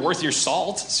if you're worth your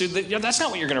salt, so that's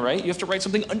not what you're going to write. You have to write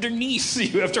something underneath.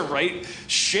 You have to write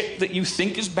shit that you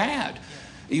think is bad.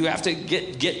 You have to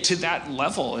get to that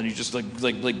level, and you just like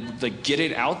get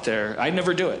it out there. I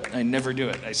never do it.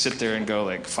 I sit there and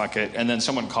go fuck it, and then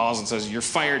someone calls and says you're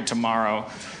fired tomorrow,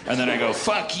 and then I go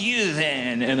fuck you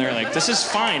then, and they're like this is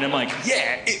fine. I'm like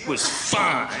yeah, it was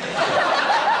fine.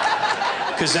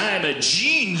 Because I'm a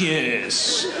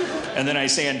genius. And then I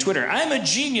say on Twitter, I'm a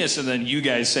genius. And then you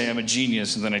guys say I'm a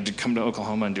genius. And then I come to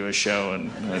Oklahoma and do a show.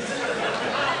 And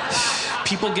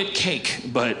people get cake.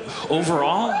 But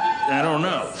overall, I don't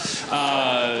know.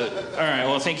 All right.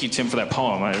 Well, thank you, Tim, for that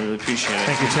poem. I really appreciate it.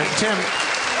 Thank you, Tim.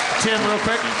 Tim, real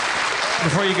quick.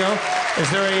 Before you go,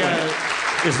 is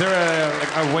there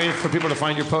a way for people to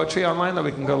find your poetry online that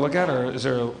we can go look at, or is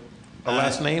there a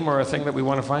last name or a thing that we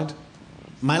want to find?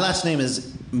 My last name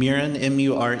is Muren,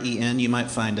 M-U-R-E-N. You might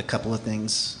find a couple of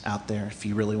things out there if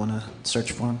you really want to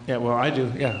search for them. Yeah, well, I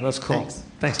do. Yeah, that's cool.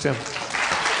 Thanks Tim.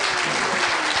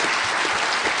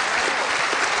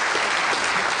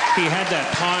 He had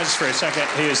that pause for a second.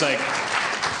 He was like,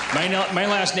 my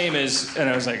last name is, and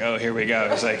I was like, oh, here we go.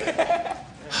 He's like,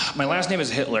 my last name is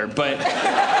Hitler, but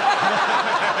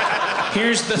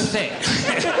here's the thing.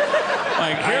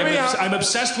 Like, I'm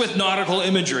obsessed with nautical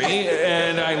imagery,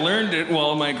 and I learned it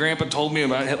while my grandpa told me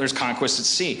about Hitler's conquest at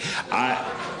sea.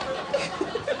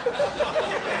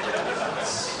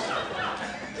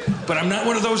 But I'm not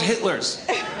one of those Hitlers.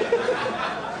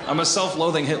 I'm a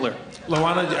self-loathing Hitler.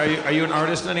 Luana, are you an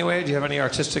artist in any way? Do you have any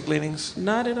artistic leanings?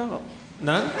 Not at all.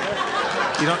 None?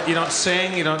 You don't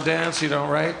sing, you don't dance, you don't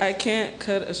write? I can't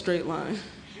cut a straight line.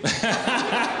 With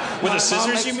the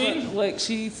scissors, you mean? Like,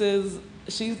 she says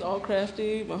she's all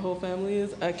crafty, my whole family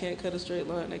is. I can't cut a straight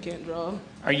line, I can't draw.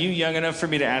 Are you young enough for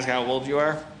me to ask how old you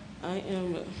are? I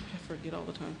am, I forget all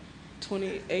the time,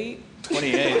 28.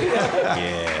 28.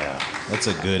 Yeah, that's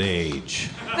a good age.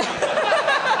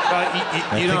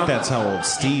 I think that's how old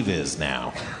Steve is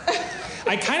now.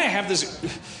 I kind of have this.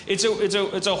 It's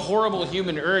a horrible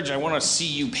human urge. I want to see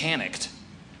you panicked.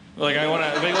 Like I want to.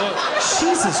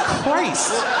 Jesus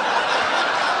Christ.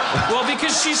 Well,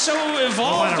 because she's so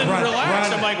evolved and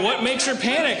relaxed. I'm like, what makes her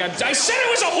panic? I said it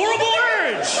was a horrible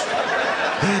urge.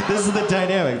 This is the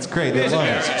dynamic. It's great. They love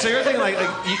it. So you're thinking like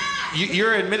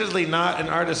you're admittedly not an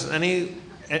artist in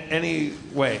any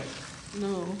way.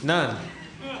 No. None.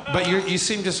 But you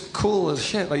seem just cool as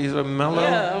shit. Like you're mellow.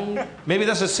 Yeah. Maybe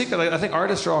that's a secret. Like, I think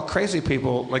artists are all crazy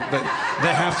people. Like they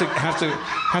have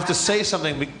to say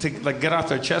something to like get off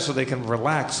their chest so they can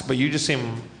relax. But you just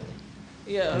seem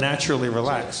naturally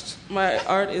relaxed. My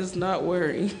art is not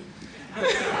worrying.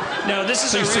 No, this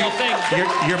is a real thing.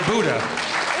 You're Buddha.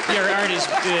 Your art is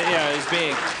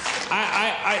big.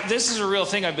 This is a real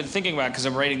thing I've been thinking about because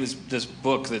I'm writing this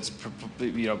book that's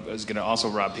is going to also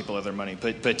rob people of their money.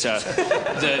 But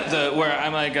where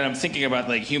I'm thinking about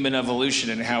like human evolution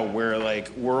and how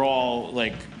we're all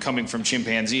like coming from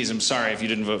chimpanzees. I'm sorry if you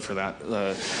didn't vote for that.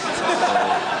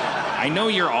 I know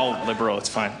you're all liberal. It's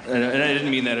fine, and I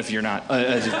didn't mean that if you're not.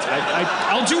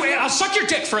 I'll suck your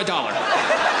dick for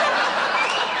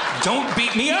 $1. Don't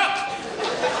beat me up.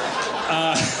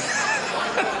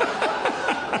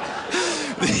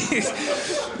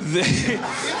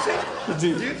 Do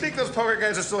you think those poker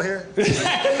guys are still here?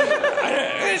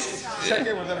 Check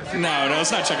in with them. No,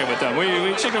 let's not check in with them.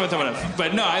 We check in with them.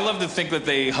 But no, I love to think that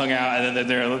they hung out and then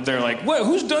they're like, what?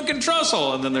 Who's Duncan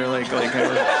Trussell? And then they're like they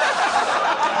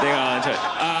got into it.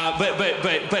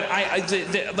 But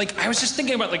I was just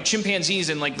thinking about like chimpanzees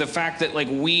and like the fact that like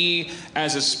we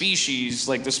as a species,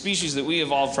 like the species that we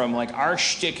evolved from, like our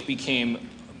shtick became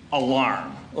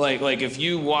alarm. Like if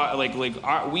you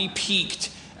we peaked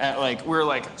at like we're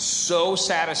like so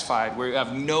satisfied. We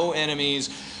have no enemies.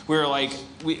 We're like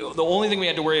the only thing we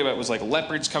had to worry about was like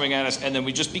leopards coming at us, and then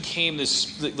we just became this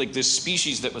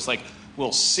species that was like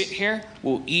we'll sit here,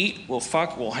 we'll eat, we'll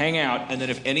fuck, we'll hang out, and then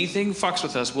if anything fucks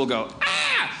with us, we'll go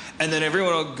ah. And then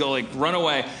everyone will go like run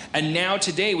away. And now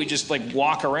today we just like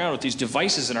walk around with these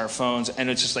devices in our phones, and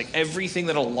it's just like everything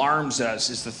that alarms us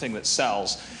is the thing that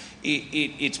sells.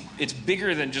 It's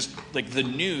bigger than just like the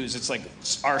news. It's like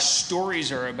our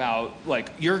stories are about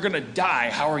like you're gonna die.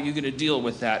 How are you gonna deal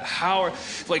with that?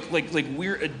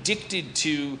 We're addicted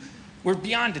to. We're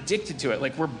beyond addicted to it.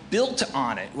 Like we're built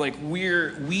on it. Like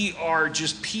we are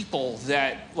just people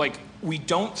that like we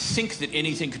don't think that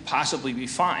anything could possibly be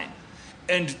fine,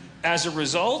 and as a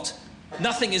result,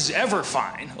 nothing is ever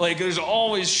fine. Like there's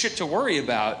always shit to worry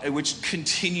about, which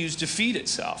continues to feed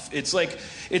itself. It's like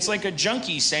a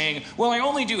junkie saying, "Well, I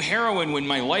only do heroin when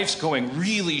my life's going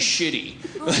really shitty."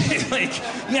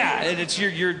 Yeah, and it's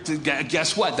you're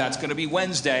guess what? That's going to be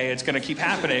Wednesday. It's going to keep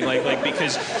happening,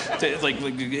 because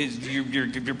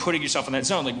you're putting yourself in that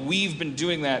zone. Like we've been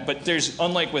doing that, but there's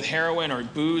unlike with heroin or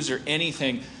booze or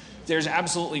anything. There's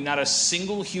absolutely not a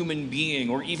single human being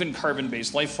or even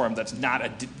carbon-based life form that's not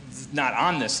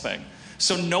on this thing.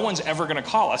 So no one's ever going to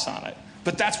call us on it.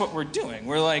 But that's what we're doing.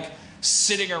 We're like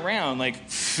sitting around like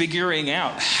figuring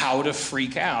out how to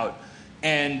freak out.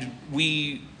 And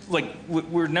we're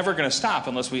never going to stop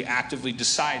unless we actively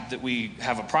decide that we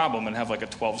have a problem and have like a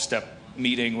 12-step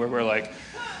meeting where we're like,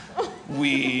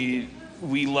 we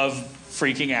love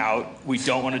freaking out. We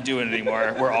don't want to do it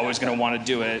anymore. We're always going to want to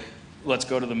do it. let's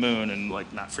go to the moon and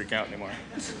like not freak out anymore.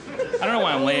 I don't know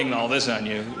why I'm laying all this on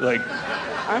you. Like,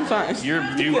 I'm fine. You're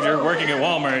working at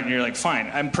Walmart and you're like,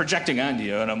 fine. I'm projecting onto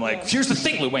you, and I'm like, here's the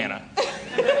thing, Luana.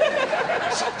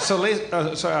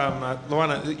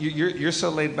 Luana, you're so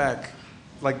laid back.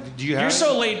 Like, do you have? You're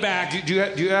so laid back. Do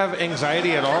you have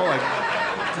anxiety at all? Like,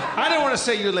 I don't want to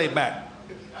say you're laid back.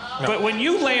 No. But when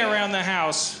you lay around the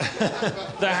house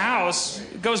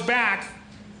goes back.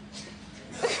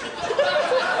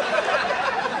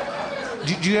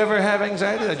 Do you ever have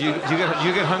anxiety? Do you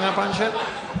get hung up on shit?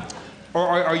 Or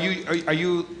are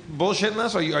you bullshitting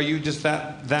us? Or are you just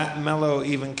that mellow,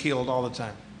 even keeled all the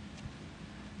time?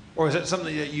 Or is it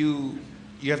something that you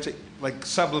have to like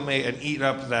sublimate and eat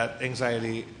up that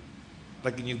anxiety,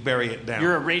 like and you bury it down?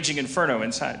 You're a raging inferno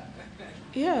inside.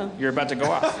 Yeah. You're about to go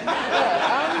off.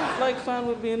 Yeah, I'm like fine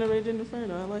with being a raging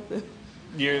inferno. I like that.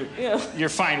 You're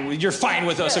fine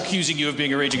with us accusing you of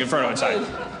being a raging inferno inside.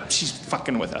 She's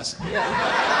fucking with us.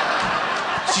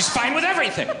 Yeah. She's fine with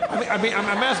everything. I mean, I'm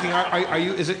asking, are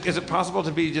you? Is it possible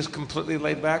to be just completely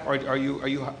laid back, or are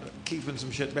you keeping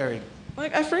some shit buried?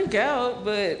 Like I freak out,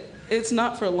 but it's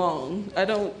not for long. I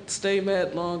don't stay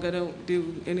mad long. I don't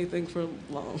do anything for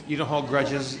long. You don't hold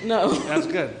grudges? No. That's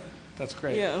good. That's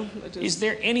great. Yeah. Is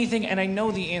there anything, and I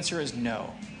know the answer is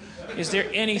no, is there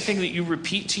anything that you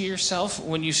repeat to yourself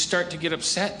when you start to get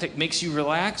upset that makes you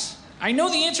relax? I know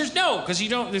the answer is no, because you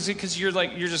don't, because you're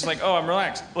just like, oh, I'm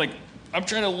relaxed. Like, I'm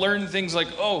trying to learn things like,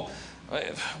 oh,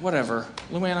 whatever.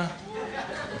 Luana.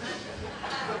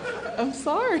 I'm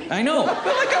sorry. I know.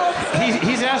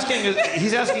 He's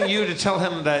asking you to tell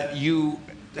him that you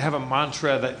have a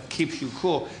mantra that keeps you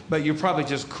cool, but you're probably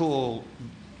just cool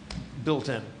built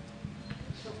in.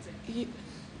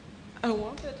 I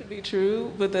want that to be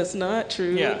true, but that's not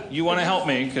true. Yeah, you want to help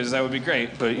me because that would be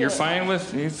great, but you're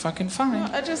fucking fine. No,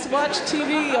 I just watch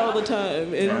TV all the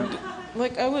time, and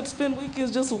like I would spend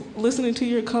weekends just listening to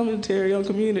your commentary on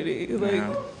Community, like.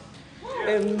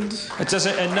 And it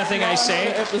doesn't, and nothing I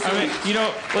say. I mean,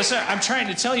 listen, I'm trying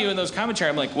to tell you in those commentary.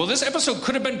 I'm like, well, this episode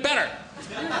could have been better.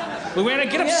 Luana,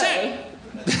 get upset.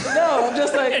 No, I'm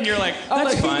just like, and you're like, I'm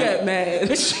that's like, fine. He got mad.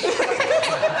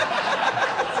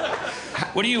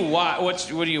 What do you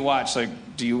watch? What do you watch? Like,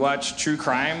 do you watch true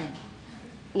crime?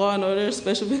 Law and Order,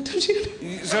 Special Victims Unit.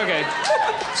 It's okay.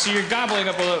 So you're gobbling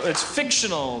up a little. It's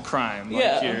fictional crime. Like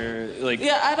Yeah. You're like.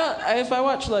 Yeah, I don't. If I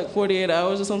watch like 48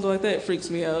 Hours or something like that, it freaks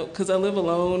me out because I live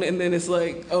alone, and then it's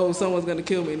like, oh, someone's gonna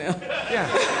kill me now. Yeah.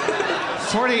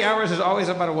 40 Hours is always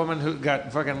about a woman who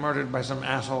got fucking murdered by some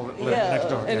asshole that lived next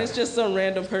door. And it's just some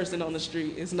random person on the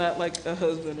street. It's not like a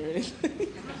husband or anything.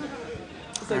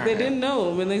 It's like they didn't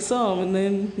know him and they saw him, and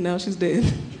then now she's dead.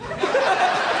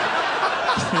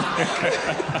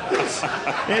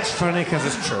 It's funny because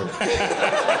it's true.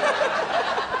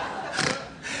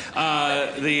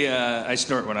 I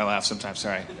snort when I laugh sometimes.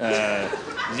 Sorry.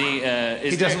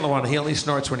 He doesn't want to. He only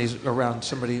snorts when he's around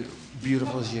somebody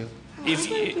beautiful as you.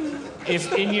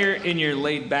 If in your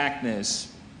laid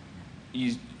backness,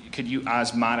 could you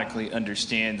osmotically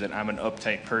understand that I'm an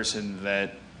uptight person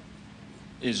that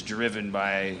is driven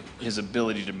by his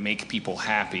ability to make people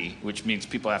happy, which means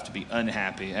people have to be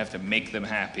unhappy. I have to make them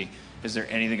happy. Is there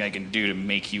anything I can do to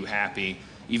make you happy,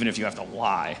 even if you have to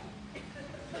lie?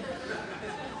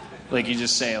 Like you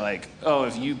just say like, oh,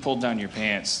 if you pulled down your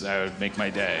pants, that would make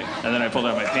my day. And then I pulled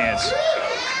down my pants.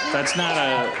 That's not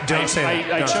a... Don't say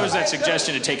that. I chose that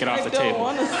suggestion to take it off the table.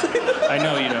 I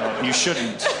know you don't. You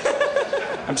shouldn't.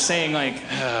 I'm saying like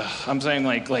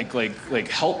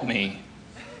help me.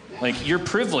 Like, you're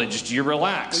privileged, you're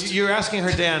relaxed. You're asking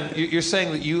her, Dan, you're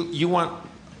saying that you want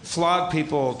flawed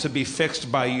people to be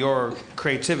fixed by your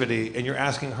creativity, and you're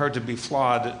asking her to be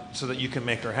flawed so that you can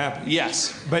make her happy.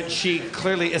 Yes. But she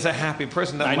clearly is a happy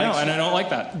person. That I know, likes and you. I don't like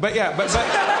that. But yeah, but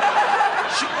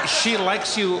she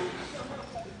likes you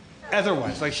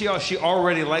otherwise. Like, she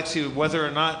already likes you whether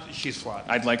or not she's flawed.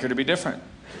 I'd like her to be different.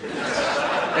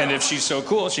 And if she's so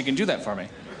cool, she can do that for me.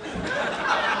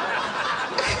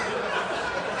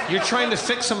 You're trying to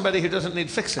fix somebody who doesn't need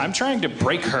fixing. I'm trying to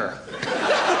break her.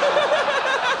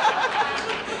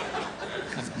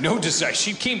 No desire.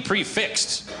 She came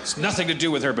pre-fixed. It's nothing to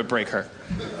do with her but break her.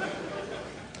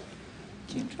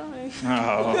 Keep trying.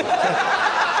 Oh.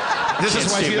 This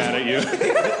is why she's mad at you.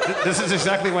 This is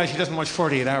exactly why she doesn't watch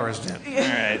 48 Hours, Dan.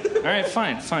 All right,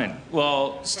 fine.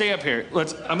 Well, stay up here.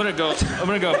 I'm gonna go.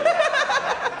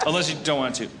 Unless you don't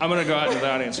want to. I'm gonna go out into the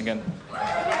audience again.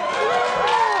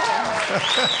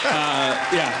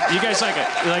 Yeah, you guys like it.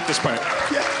 You like this part.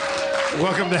 Yeah.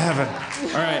 Welcome to heaven.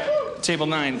 All right, table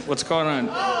 9. What's going on?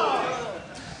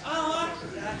 I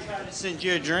tried to send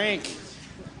you a drink.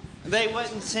 They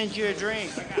wouldn't send you a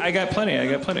drink. I got plenty.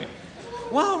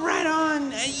 Well, right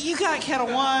on. You got Kettle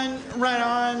One. Right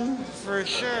on, for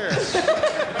sure.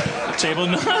 Table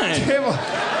 9.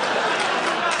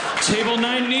 Table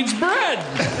 9 needs bread.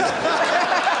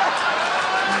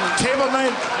 Table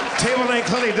 9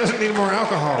 clearly doesn't need more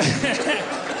alcohol.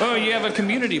 Oh, you have a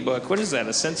community book. What is that?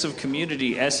 A Sense of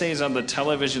Community, Essays on the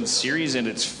Television Series and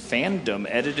Its Fandom,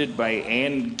 edited by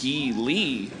Ann Gee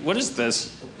Lee. What is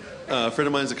this? A friend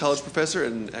of mine is a college professor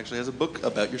and actually has a book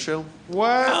about your show.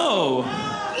 What? Oh,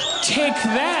 take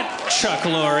that, Chuck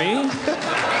Lorre.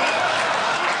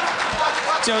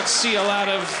 Don't see a lot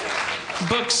of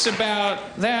books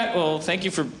about that. Well, thank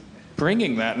you for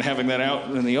bringing that and having that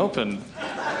out in the open.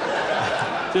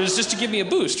 It was just to give me a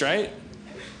boost, right?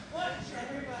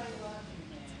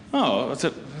 Oh,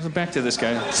 back to this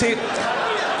guy. We See,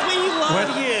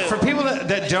 love you. for people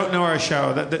that don't know our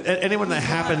show, that anyone that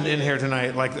happened in here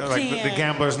tonight, like the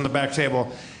gamblers in the back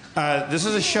table, this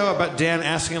is a show about Dan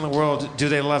asking the world, do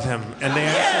they love him? And the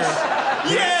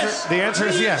answer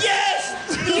is yes.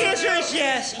 Yes! The answer is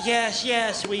yes, yes,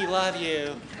 yes, we love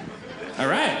you. All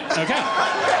right, okay.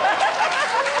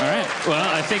 All right,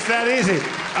 well, I think that easy.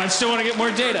 I still want to get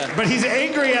more data. But he's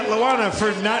angry at Luana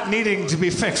for not needing to be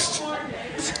fixed.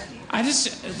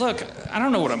 Look, I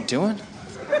don't know what I'm doing.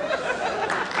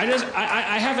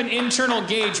 I have an internal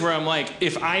gauge where I'm like,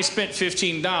 if I spent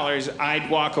 $15, I'd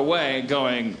walk away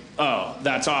going, oh,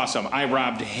 that's awesome. I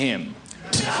robbed him.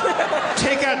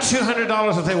 Take out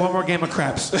 $200 and play one more game of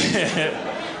craps.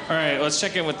 All right, let's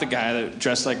check in with the guy that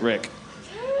dressed like Rick.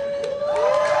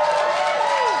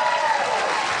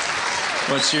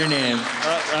 What's your name?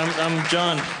 I'm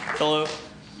John. Hello.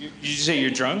 Did you say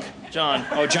you're drunk? John.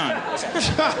 Oh, John.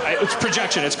 It's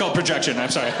projection. It's called projection. I'm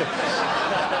sorry.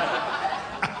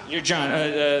 You're John.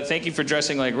 Thank you for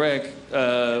dressing like Rick.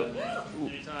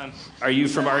 Anytime. Are you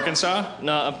from Arkansas?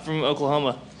 No, I'm from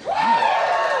Oklahoma.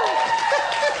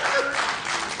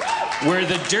 Where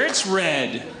the dirt's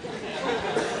red.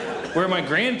 Where my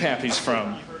grandpappy's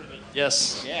from.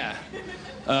 Yes. Yeah.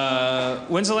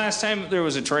 When's the last time there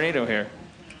was a tornado here?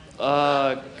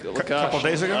 Couple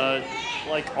days ago?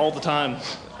 Like all the time.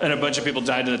 And a bunch of people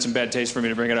died, and it's in bad taste for me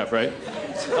to bring it up, right?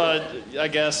 I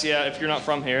guess, yeah, if you're not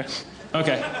from here.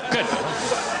 Okay, good.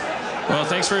 Well,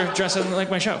 thanks for dressing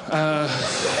like my show.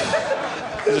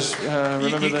 Just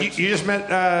remember that. You just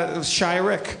met Shy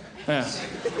Rick. Yeah.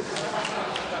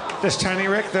 There's Tiny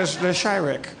Rick, there's Shy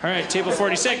Rick. All right, table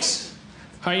 46.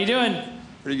 How you doing?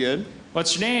 Pretty good.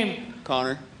 What's your name?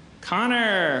 Connor.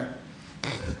 Connor.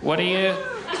 What are you?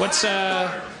 What's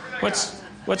your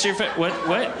what do you?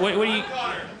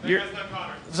 You're.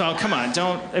 Oh, come on!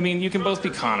 Don't. I mean, you can both be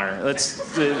Connor. That's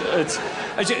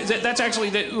actually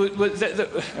all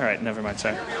right. Never mind.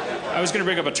 Sorry. I was going to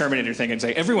bring up a Terminator thing and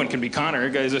say everyone can be Connor,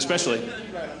 guys, especially.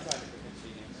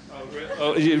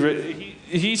 Oh,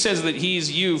 he says that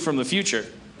he's you from the future.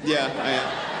 Yeah, I am.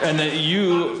 And that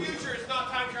you. The future is not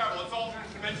time travel. It's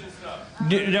alternate dimension stuff.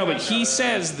 No, but he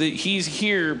says that he's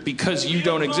here because you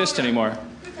don't exist anymore.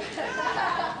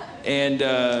 And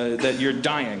that you're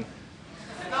dying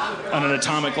on an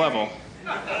atomic level.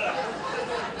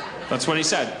 That's what he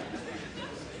said.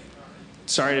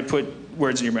 Sorry to put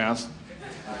words in your mouth.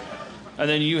 And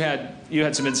then you had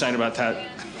some insight about that.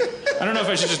 I don't know if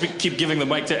I should just keep giving the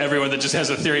mic to everyone that just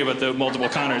has a theory about the multiple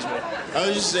Connors. But I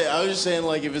was just saying,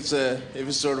 like, if it's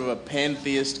sort of a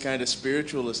pantheist kind of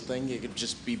spiritualist thing, it could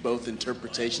just be both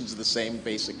interpretations of the same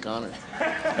basic Connor.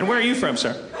 And where are you from,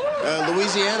 sir?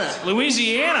 Louisiana.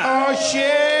 Louisiana. Oh shit!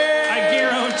 I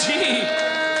guarantee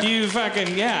you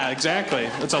fucking exactly.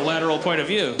 That's a lateral point of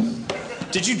view.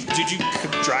 Did you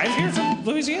drive here from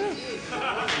Louisiana?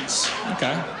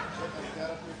 Okay.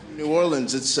 New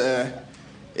Orleans.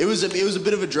 It was a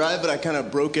bit of a drive, but I kind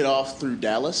of broke it off through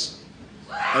Dallas.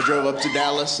 I drove up to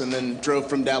Dallas and then drove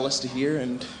from Dallas to here,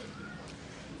 and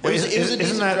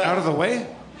isn't that out of the way?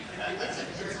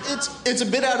 It's a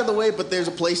bit out of the way, but there's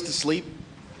a place to sleep.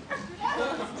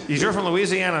 You drove from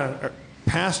Louisiana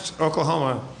past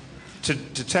Oklahoma to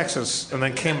Texas and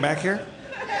then came back here?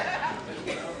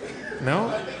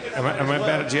 No? Am I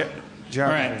bad at geography? All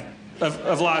right.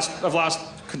 I've lost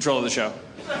control of the show.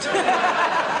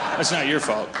 That's not your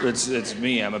fault. It's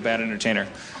me. I'm a bad entertainer.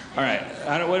 All right.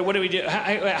 What do we do?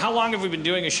 How long have we been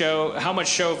doing a show? How much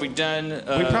show have we done?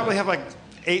 We probably have like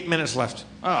 8 minutes left.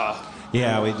 Oh.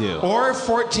 Yeah, we do. Or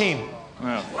 14.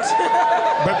 Oh.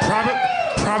 But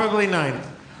probably 9.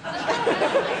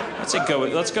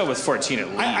 Let's go with 14 at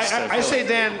least. I say,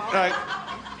 Dan,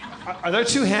 are there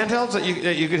 2 handhelds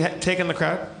that you could take in the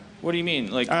crowd? What do you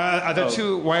mean? Like the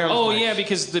two wireless Oh mics. yeah,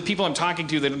 because the people I'm talking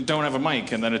to, they don't have a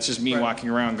mic, and then it's just me walking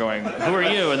around going, "Who are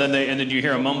you?" And then you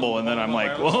hear a mumble, and then I'm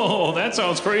like, "Whoa, that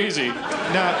sounds crazy." No,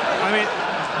 I mean,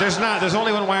 there's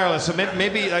only one wireless. So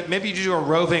maybe you do a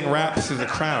roving rap through the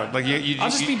crowd. Like I'll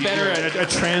just be better at a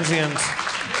transient,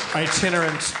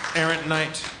 itinerant, errant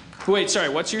knight. Wait, sorry.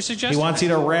 What's your suggestion? He wants you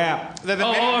to rap.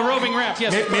 A roving rap.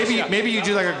 Yes. of course, yeah. Maybe you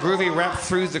do like a groovy rap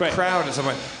through the crowd or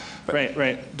something.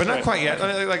 Right. But not quite yet.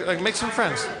 Like make some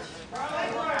friends.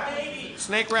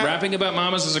 Snake rap. Rapping about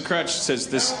mamas is a crutch, says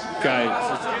this guy.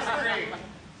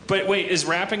 But wait, is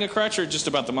rapping a crutch or just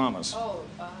about the mamas?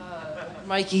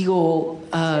 Mike Eagle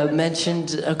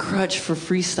mentioned a crutch for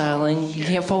freestyling. You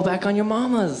can't fall back on your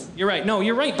mamas. You're right. No,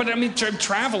 you're right. But I mean, I'm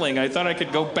traveling. I thought I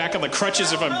could go back on the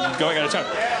crutches if I'm going out of town.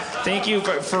 Thank you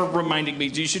for reminding me.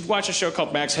 You should watch a show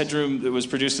called Max Headroom that was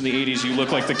produced in the 80s. You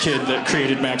look like the kid that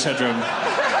created Max Headroom.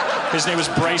 His name was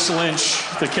Bryce Lynch.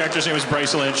 The character's name was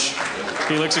Bryce Lynch.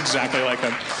 He looks exactly like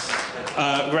him.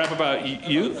 Rap about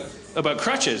you? About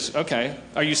crutches. Okay.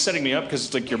 Are you setting me up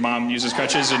because like your mom uses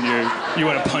crutches and you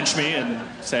want to punch me and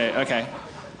say, okay.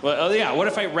 Well, yeah. What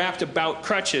if I rapped about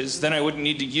crutches? Then I wouldn't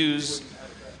need to use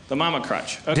the mama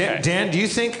crutch. Okay. Dan, do you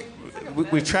think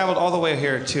we've traveled all the way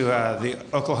here to the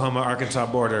Oklahoma-Arkansas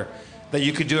border? That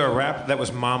you could do a rap that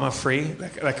was mama-free,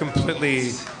 like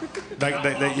completely,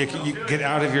 that you get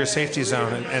out of your safety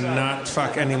zone and not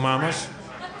fuck any mamas?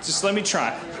 Just let me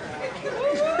try.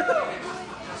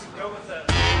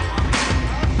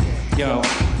 Yo.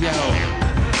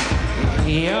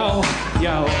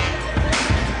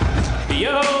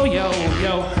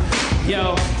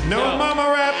 No mama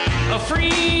rap. A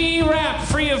free rap,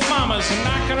 free of mamas. I'm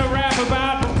not gonna rap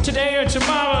about today or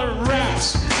tomorrow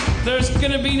raps. There's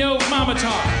gonna be no mama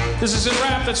talk. This is a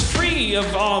rap that's free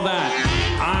of all that.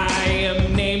 I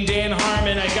am named Dan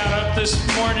Harmon. I got up this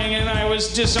morning and I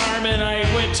was disarming. I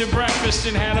went to breakfast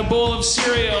and had a bowl of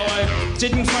cereal. I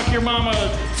didn't fuck your mama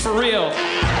for real.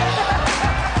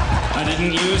 I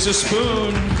didn't use a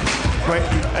spoon.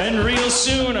 And real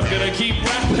soon I'm gonna keep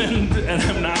rapping and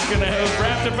I'm not gonna have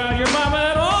rapped about your mama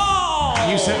at all.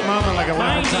 You said mama like a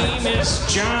lot of times. My name is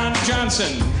John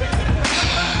Johnson.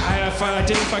 I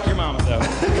didn't fuck your mama, though.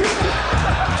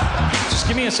 Just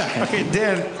give me a second. Okay,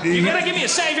 Dan. You gotta give me a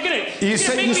second. You're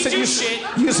gonna make me do shit.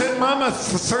 You said mama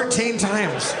 13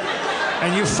 times.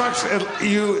 And you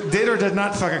did or did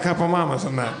not fuck a couple mamas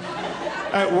on that.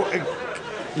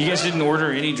 You guys didn't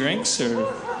order any drinks, or?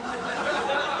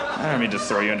 I don't mean to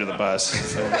throw you under the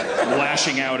bus.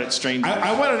 Lashing out at strangers.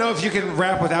 I want to know if you can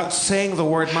rap without saying the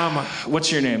word mama. What's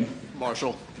your name?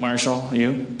 Marshall. Marshall,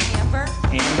 you? Amber.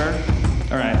 Amber?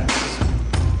 All right.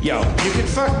 Yo. You can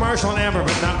fuck Marshall and Amber,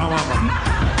 but not a mama.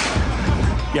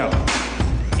 Yo.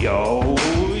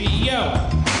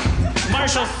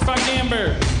 Marshall fucked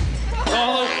Amber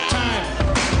all the time.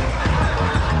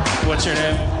 What's your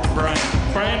name? Brian.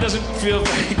 Brian doesn't feel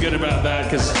very good about that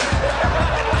because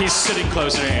he's sitting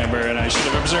closer to Amber, and I should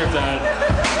have observed that.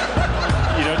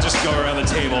 You don't just go around the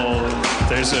table.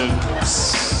 There's a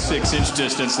 6-inch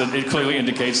distance that it clearly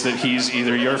indicates that he's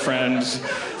either your friend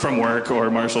from work or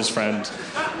Marshall's friend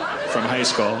from high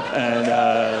school, and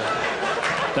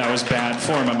that was bad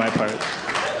form on my part.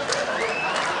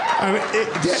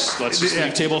 Let's just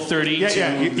leave table 30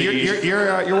 to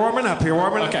you're warming up. You're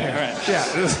warming up. Okay, all right.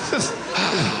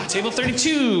 Yeah. Table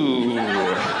 32.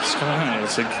 What's going on?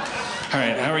 It's like, all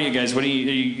right. How are you guys? What are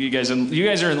you guys? You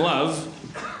guys are in love.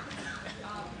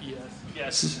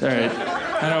 Yes. All right.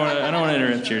 I don't want to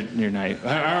interrupt your night.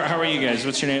 How are you guys?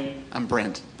 What's your name? I'm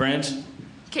Brent. Brent.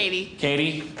 Katie.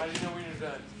 Katie. How do you know when you're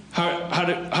done?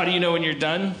 How do you know when you're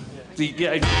done?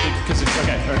 Because it's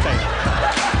okay.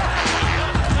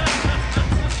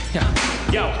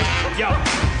 Yo.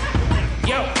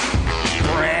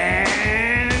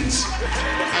 Brent.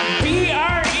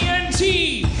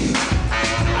 B-R-E-N-T.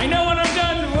 I know when I'm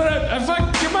done. I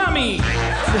fucked your mommy.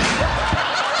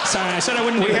 Sorry, I said I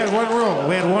wouldn't do that. We had one rule.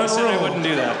 I said I wouldn't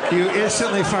do that. You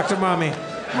instantly fucked a mommy. All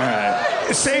right.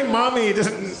 Saying mommy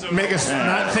doesn't make us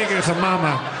not think it's a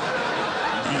mama.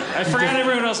 I forgot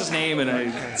everyone else's name and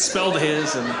I spelled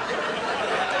his and...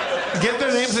 Get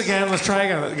their names again. Let's try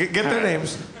again. Get their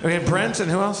names. We had Brent and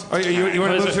who else? Oh, you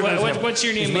want to move through? What's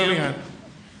your name, ma'am?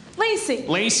 Lacey.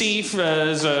 Lacey,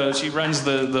 she runs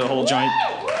the whole joint.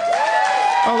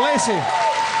 Oh, Lacey.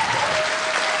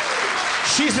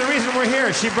 She's the reason we're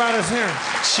here. She brought us here.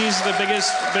 She's the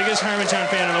biggest Harmontown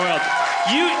fan in the world.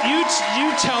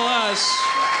 You tell us,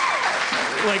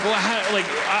 like, well,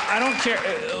 I don't care.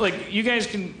 Like, you guys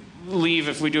can leave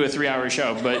if we do a 3-hour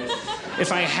show, but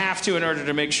if I have to in order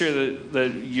to make sure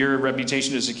that your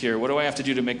reputation is secure, what do I have to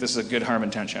do to make this a good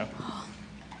Harmontown show?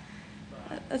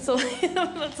 That's a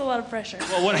that's a lot of pressure.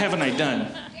 Well, what haven't I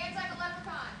done?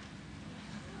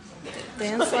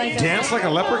 Dance like Dance like a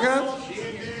leprechaun? All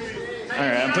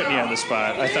right, I'm putting you on the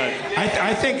spot.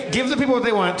 I think give the people what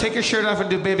they want. Take your shirt off and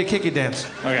do baby kicky dance.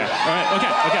 Okay. All right.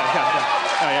 Okay.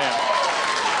 Oh, yeah.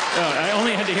 Oh, I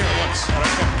only had to hear it once.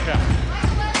 Okay.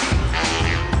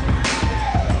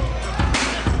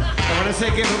 And when I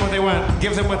say give them what they want,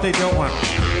 give them what they don't want.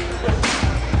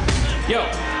 Yo,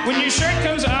 when your shirt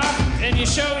comes off and you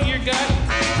show your gut,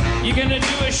 you're gonna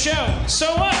do a show.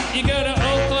 So what? You go to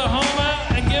Oklahoma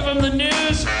and give them the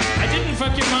news. I didn't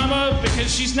fuck your mama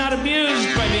because she's not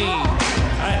abused by me.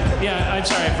 I'm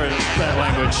sorry for that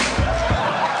language.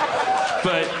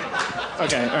 But,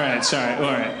 okay, all right, sorry,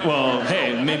 all right. Well,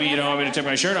 hey, maybe you don't want me to take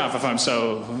my shirt off if I'm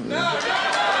so...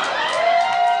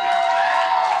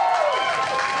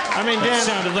 I mean, Dan... That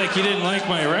sounded like you didn't like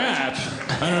my rap.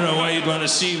 I don't know why you'd want to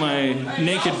see my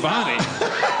naked body.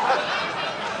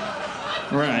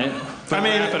 Right. But I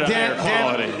mean, rap at a higher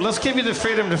quality. Dan, let's give you the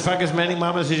freedom to fuck as many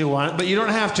mamas as you want, but you don't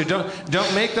have to.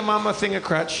 Don't make the mama thing a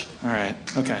crutch. All right.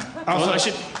 Okay. Also, well,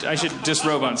 I should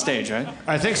disrobe on stage, right?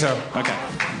 I think so. Okay.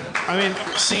 I mean,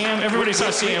 Sam. Everybody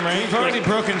saw Sam, right? We've already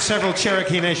broken several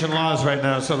Cherokee Nation laws right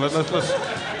now, so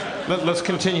let's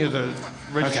continue the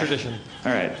rich tradition.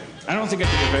 All right. I don't think I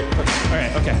did it very... All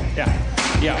right. Okay. Yeah.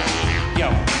 Yo.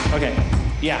 Okay.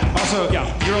 Yeah. Also,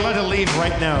 you're allowed to leave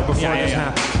right now before this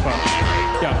happens. Well,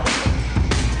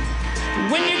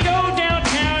 when you go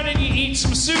downtown and you eat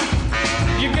some soup,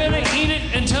 you're gonna eat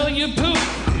it until you poop.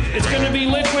 It's gonna be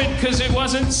liquid because it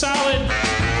wasn't solid.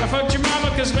 I fucked your mama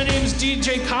because my name's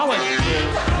DJ Khaled,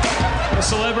 a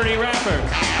celebrity rapper.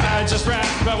 I just rap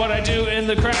about what I do in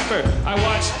the crapper. I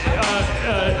watch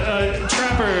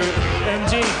Trapper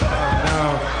MG. Oh,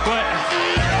 no. What?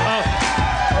 Oh,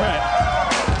 right.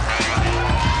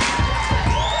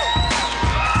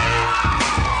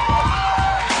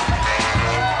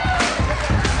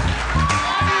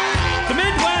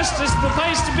 Is the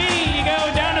place to be. You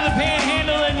go down to the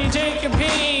Panhandle and you take a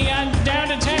pee. I'm down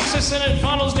to Texas and it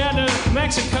funnels down to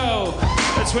Mexico.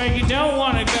 That's where you don't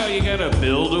want to go. You gotta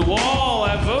build a wall.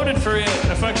 I voted for it.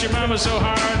 I fucked your mama so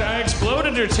hard I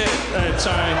exploded her tit.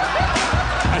 Sorry.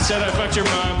 I said I fucked your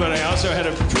mom, but I also had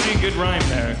a pretty good rhyme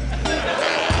there.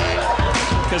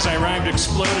 Because I rhymed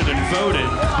exploded and voted,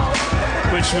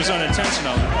 which was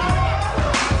unintentional.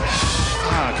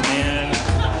 Fuck, man.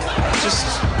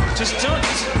 Just don't.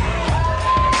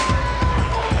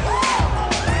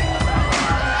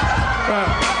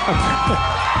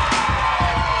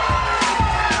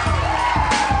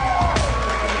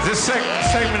 This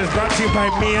segment is brought to you by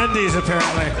MeUndies,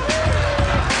 apparently.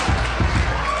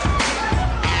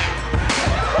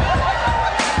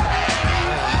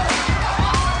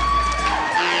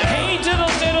 Hey, diddle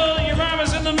diddle, your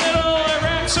mama's in the middle. I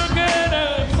rap so good,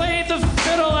 I played the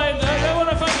fiddle. I want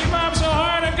to fuck your mom so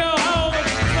hard I go home.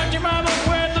 Fuck your mama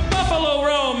where the buffalo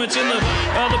roam. It's in the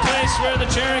place where the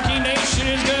Cherokee Nation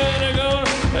is gonna go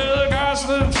across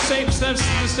the same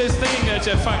this thing.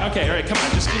 Okay, all right, come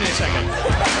on, just give me a second.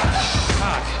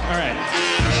 Fuck, all right.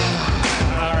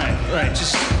 All right,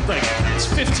 just like, it's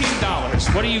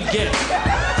 $15. What do you get?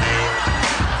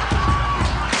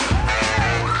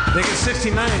 They get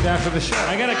 $69 after the show.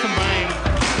 I gotta combine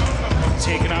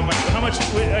taking off my... How much...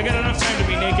 I got enough time to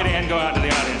be naked and go out to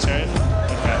the audience, right?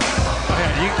 Okay.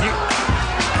 Okay,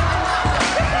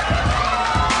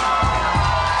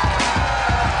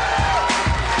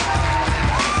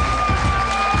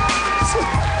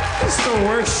 This is the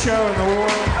worst show in the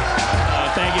world.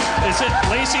 Thank you.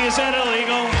 Lacey, is that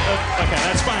illegal? Okay,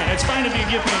 that's fine. It's fine if you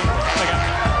give me... Okay.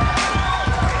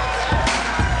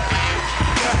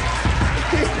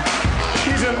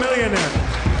 He's a millionaire.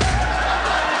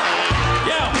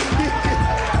 Yeah.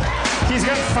 He's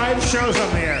got 5 shows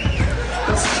on the air.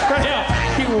 Yeah.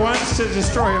 He wants to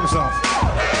destroy himself.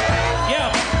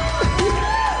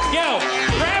 Yo,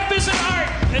 rap is an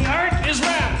art, and art is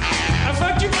rap. I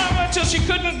fucked your mama until she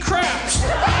couldn't crap.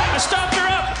 I stopped her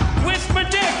up with my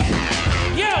dick.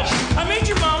 Yo, I made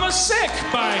your mama sick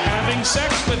by having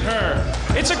sex with her.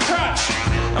 It's a crutch.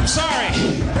 I'm sorry.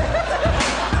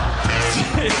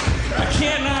 I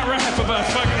can't not rap about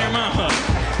fucking your mama.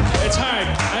 It's hard.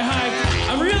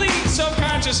 I'm really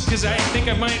self-conscious because I think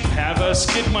I might have a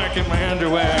skid mark in my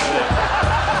underwear.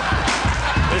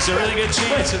 There's a really good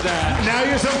chance of that. Now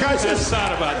you're self-conscious? I just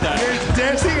thought about that. You're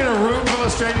dancing in a room full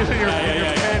of strangers in your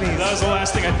panties. That was the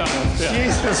last thing I thought of. Yeah.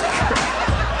 Jesus Christ.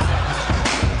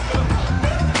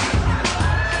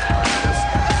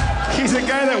 He's a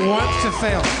guy that wants to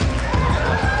fail.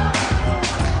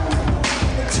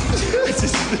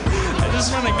 I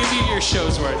just want to give you your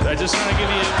show's worth. I just want to give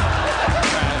you...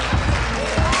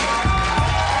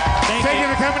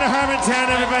 coming to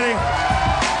Harmontown, everybody.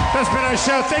 That's been our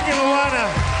show. Thank you, Luana.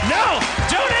 No,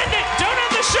 don't end it. Don't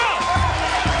end the show.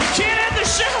 You can't end the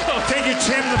show. Thank you,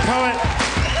 Tim, the poet.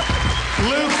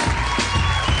 Luke,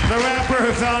 the rapper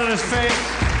who fell on his face.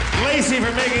 Lacey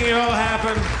for making it all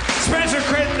happen. Spencer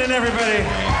Critton and everybody.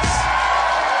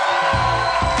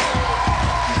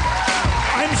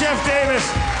 I'm Jeff Davis.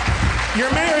 Your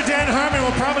mayor, Dan Harmon,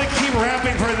 will probably keep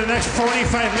rapping for the next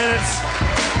 45 minutes.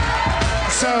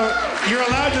 So you're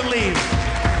allowed to leave.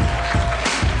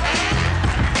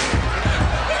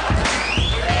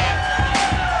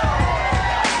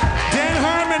 Dan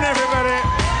Harmon, everybody.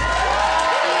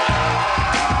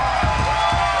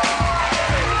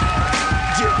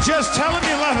 Just tell him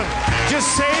you love him.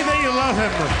 Just say that you love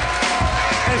him.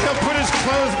 And he'll put his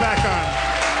clothes back on.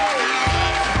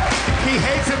 He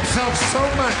hates himself so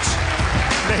much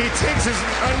that he takes his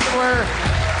underwear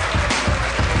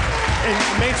and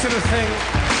makes it a thing.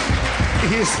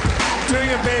 He's doing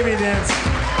a baby dance.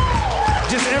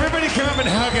 Just everybody come up and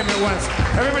hug him at once.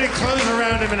 Everybody close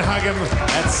around him and hug him.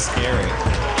 That's scary.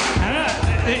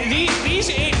 These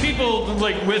 8 people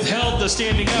like withheld the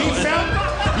standing O.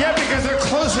 Yeah, because they're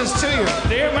closest to you.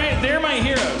 They're my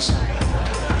heroes.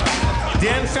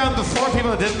 Dan found the 4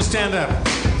 people that didn't stand up.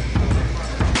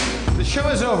 The show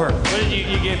is over. What did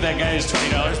you gave that guy his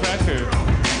 $20 back for?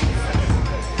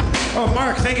 Oh,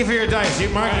 Mark, thank you for your dice.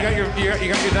 Mark, you got your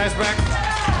dice back?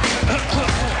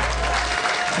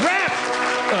 Rap!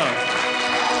 Oh.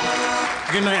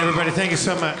 Good night, everybody. Thank you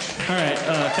so much. All right,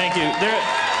 thank you.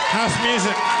 House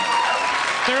music.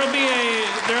 There'll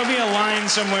be a line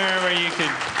somewhere where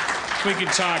we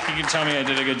could talk. You can tell me I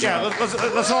did a good job. Yeah,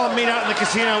 let's all meet out in the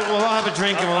casino. We'll all have a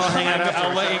drink and we'll all hang out after.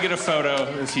 I'll let you get a photo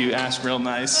if you ask real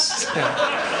nice.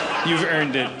 You've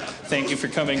earned it. Thank you for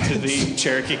coming to the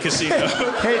Cherokee Casino.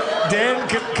 Hey, Dan,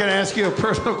 can I ask you a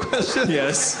personal question?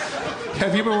 Yes.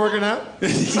 Have you been working out?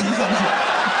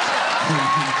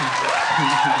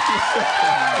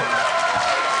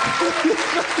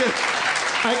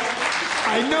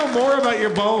 I know more about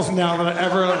your balls now than I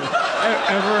ever.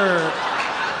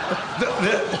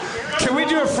 Can we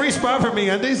do a free spot for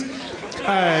MeUndies?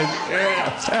 Hey,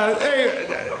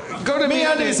 go to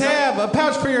MeUndies have a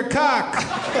pouch for your cock.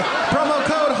 Promo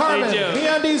code Harmon.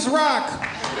 MeUndies rock.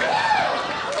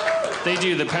 They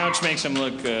do. The pouch makes them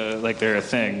look like they're a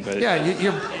thing, but yeah,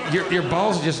 your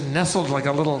balls are just nestled like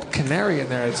a little canary in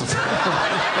there.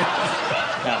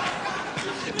 Yeah.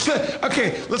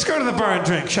 Okay, let's go to the bar and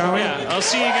drink, shall we? Yeah, I'll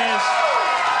see you guys.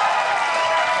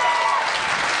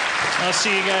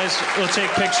 We'll take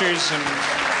pictures and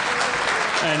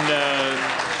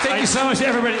thank you so much to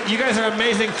everybody. You guys are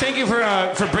amazing. Thank you for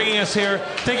bringing us here.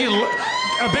 Thank you.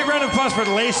 A big round of applause for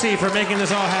Lacey for making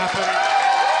this all happen.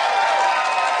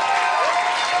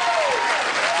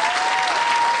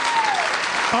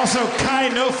 Also, Kai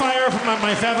No Fire, from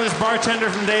my fabulous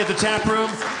bartender from Day at the Tap Room.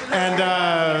 And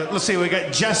let's see, we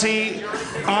got Jesse,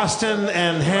 Austin,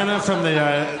 and Hannah from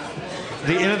the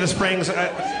Inn of the Springs.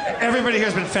 Everybody here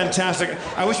has been fantastic.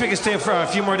 I wish we could stay for a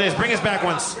few more days. Bring us back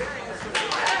once.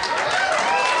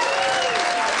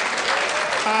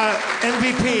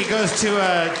 MVP goes to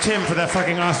Tim for that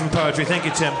fucking awesome poetry. Thank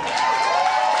you, Tim.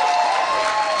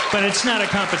 But it's not a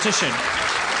competition.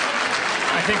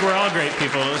 I think we're all great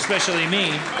people, especially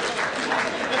me.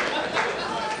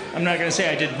 I'm not going to say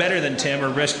I did better than Tim or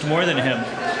risked more than him.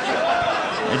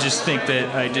 I just think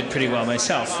that I did pretty well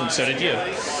myself, and so did you.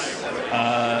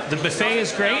 The buffet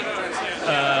is great.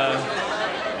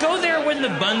 Go there when the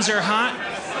buns are hot.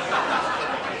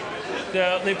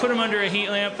 They put them under a heat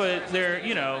lamp, but they're,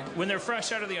 when they're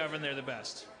fresh out of the oven, they're the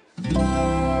best. Feral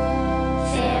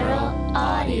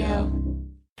Audio.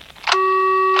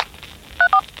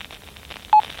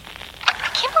 I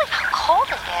can't believe how cold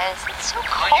it is. It's so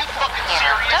cold in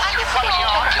here. Don't you think you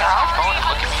can turn off phone and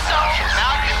look at me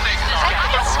now? I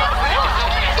think it's so cold.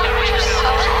 You're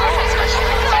so cold.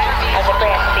 As a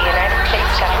branch of the United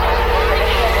States government.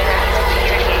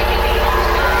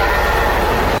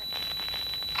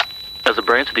 As a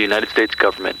branch of the United States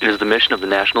government, it is the mission of the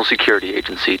National Security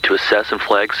Agency to assess and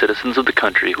flag citizens of the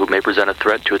country who may present a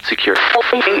threat to its security.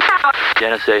 The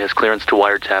NSA has clearance to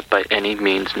wiretap by any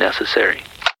means necessary.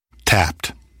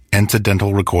 Tapped.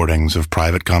 Incidental recordings of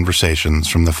private conversations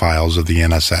from the files of the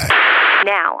NSA.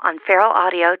 Now on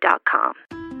feralaudio.com.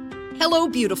 Hello,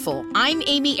 beautiful. I'm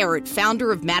Amy Errett,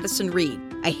 founder of Madison Reed,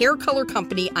 a hair color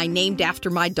company I named after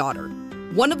my daughter.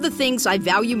 One of the things I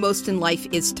value most in life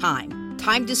is time.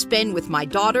 Time to spend with my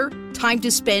daughter, time to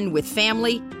spend with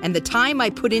family, and the time I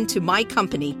put into my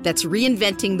company that's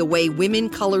reinventing the way women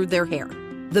color their hair.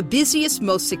 The busiest,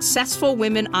 most successful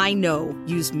women I know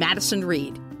use Madison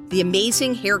Reed, the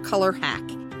amazing hair color hack.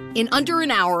 In under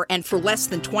an hour and for less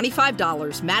than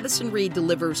 $25, Madison Reed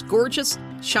delivers gorgeous,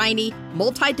 shiny,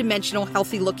 multi-dimensional,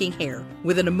 healthy-looking hair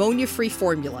with an ammonia-free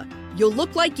formula. You'll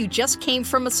look like you just came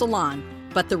from a salon,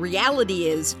 but the reality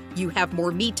is you have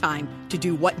more me time to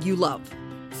do what you love.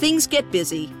 Things get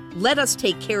busy. Let us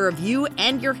take care of you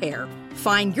and your hair.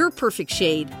 Find your perfect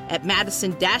shade at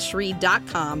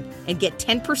madison-reed.com and get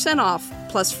 10% off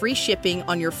plus free shipping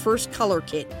on your first color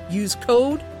kit. Use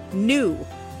code NEW.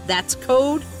 That's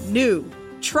code NEW.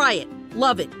 Try it.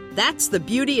 Love it. That's the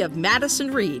beauty of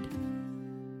Madison Reed.